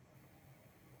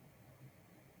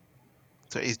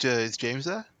 So is James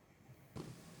there?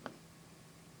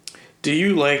 Do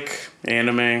you like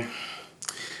anime?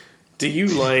 Do you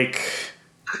like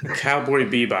Cowboy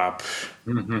Bebop?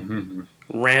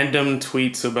 Random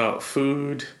tweets about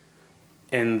food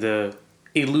and the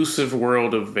elusive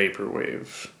world of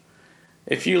vaporwave.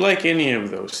 If you like any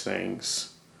of those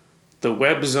things, the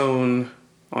web zone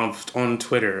on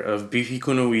Twitter of Beefy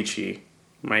Kunoichi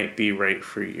might be right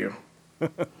for you.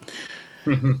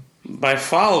 By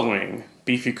following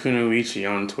Beefy Kunoichi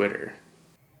on Twitter,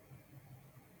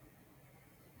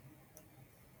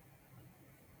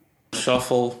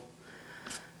 shuffle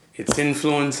its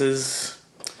influences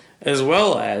as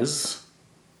well as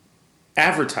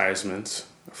advertisements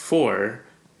for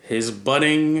his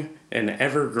budding and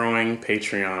ever-growing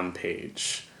Patreon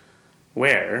page,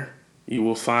 where you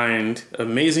will find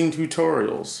amazing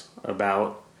tutorials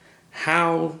about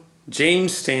how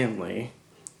James Stanley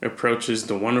approaches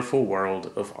the wonderful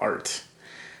world of art.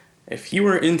 If you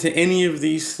are into any of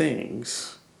these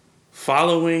things,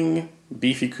 following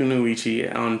Beefy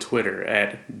Kunoichi on Twitter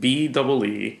at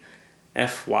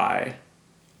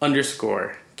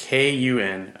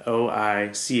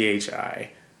BEE_FY_KUNOICHI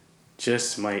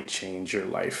just might change your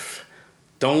life.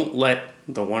 Don't let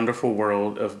the wonderful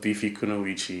world of Beefy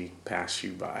Kunoichi pass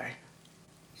you by.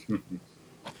 All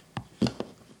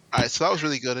right, so that was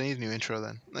really good. I need a new intro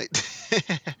then. Yeah,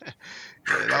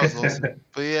 that was awesome.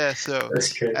 But yeah, so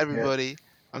That's great. everybody,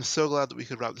 I'm so glad that we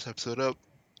could wrap this episode up.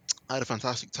 I had a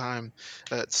fantastic time.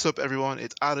 Sup everyone,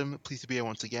 it's Adam, pleased to be here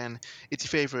once again. It's your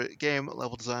favourite game,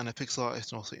 level designer, pixel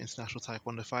artist and also international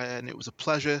taekwondo fighter, and it was a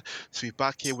pleasure to be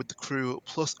back here with the crew,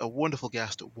 plus a wonderful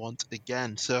guest once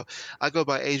again. So I go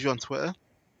by AJ on Twitter.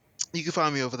 You can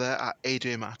find me over there at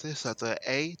AJ Mattis. That's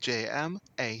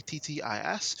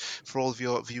AJMATTIS. For all of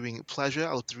your viewing pleasure,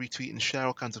 I love to retweet and share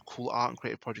all kinds of cool art and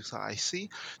creative projects that I see.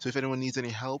 So if anyone needs any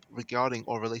help regarding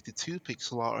or related to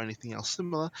pixel art or anything else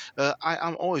similar, I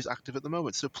am always active at the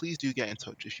moment. So please do get in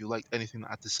touch if you liked anything that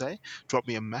I had to say. Drop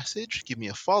me a message, give me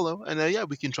a follow, and yeah,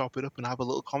 we can chop it up and have a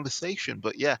little conversation.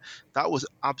 But yeah, that was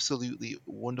absolutely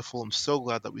wonderful. I'm so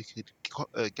glad that we could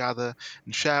gather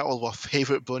and share all of our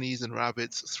favorite bunnies and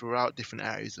rabbits throughout different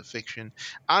areas of fiction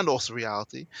and also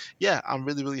reality. Yeah, I'm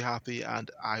really, really happy and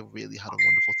I really had a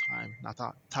wonderful time. Now,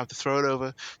 time to throw it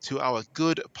over to our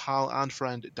good pal and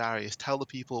friend Darius. Tell the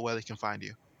people where they can find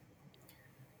you.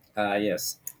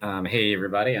 Yes. Hey,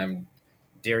 everybody. I'm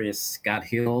Darius Scott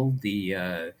Hill.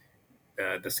 The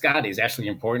Scott is actually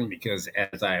important because,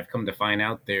 as I have come to find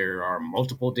out, there are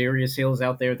multiple Darius Hills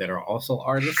out there that are also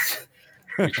artists,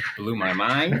 which blew my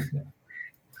mind.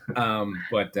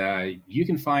 But you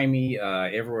can find me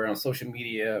everywhere on social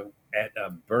media at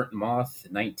Burnt Moth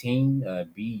 19,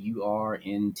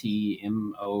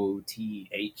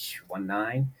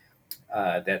 BURNTMOTH19.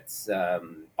 That's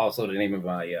also the name of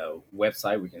my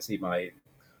website. We can see my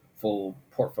full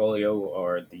portfolio,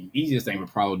 or the easiest thing would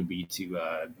probably be to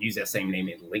use that same name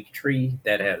in Linktree.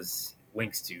 That has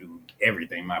links to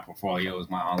everything: my portfolios,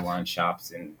 my online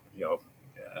shops, and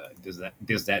this, that,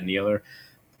 and the other.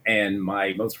 And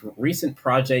my most recent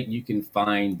project, you can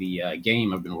find the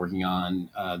game I've been working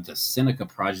on, the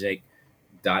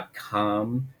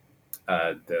SenecaProject.com.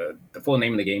 The full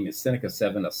name of the game is Seneca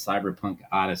 7, A Cyberpunk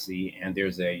Odyssey, and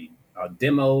there's a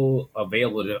demo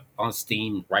available on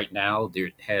Steam right now.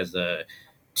 There has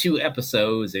 2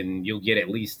 episodes, and you'll get at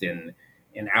least an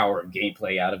hour of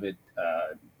gameplay out of it.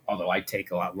 Although I take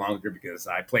a lot longer because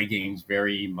I play games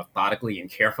very methodically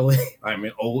and carefully. I'm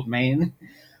an old man,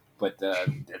 but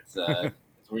that's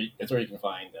that's where you can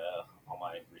find all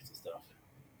my recent stuff.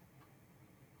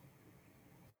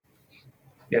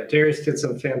 Yeah, Darius did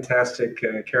some fantastic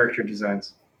character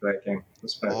designs for that game.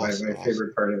 That's my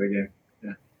favorite part of the game.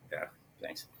 Yeah,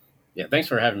 thanks. Yeah, thanks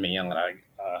for having me on. I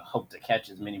hope to catch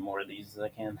as many more of these as I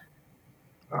can.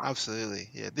 Absolutely.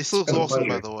 Yeah, this looks awesome,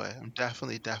 by the way. I'm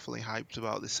definitely hyped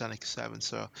about this Seneca 7.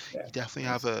 So you definitely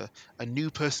have a new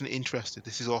person interested.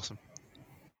 This is awesome.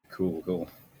 Cool.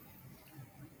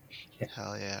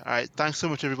 Hell yeah. All right. Thanks so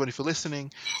much, everybody, for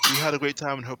listening. We had a great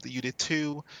time and hope that you did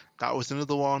too. That was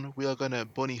another one. We are going to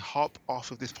bunny hop off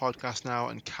of this podcast now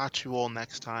and catch you all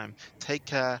next time. Take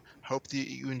care. Hope that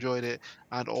you enjoyed it.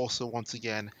 And also, once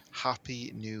again,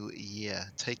 Happy New Year.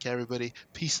 Take care, everybody.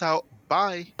 Peace out.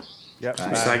 Bye. Yep.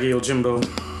 Usagi Yojimbo.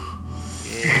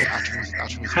 Yeah.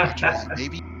 Actual music,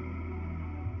 baby.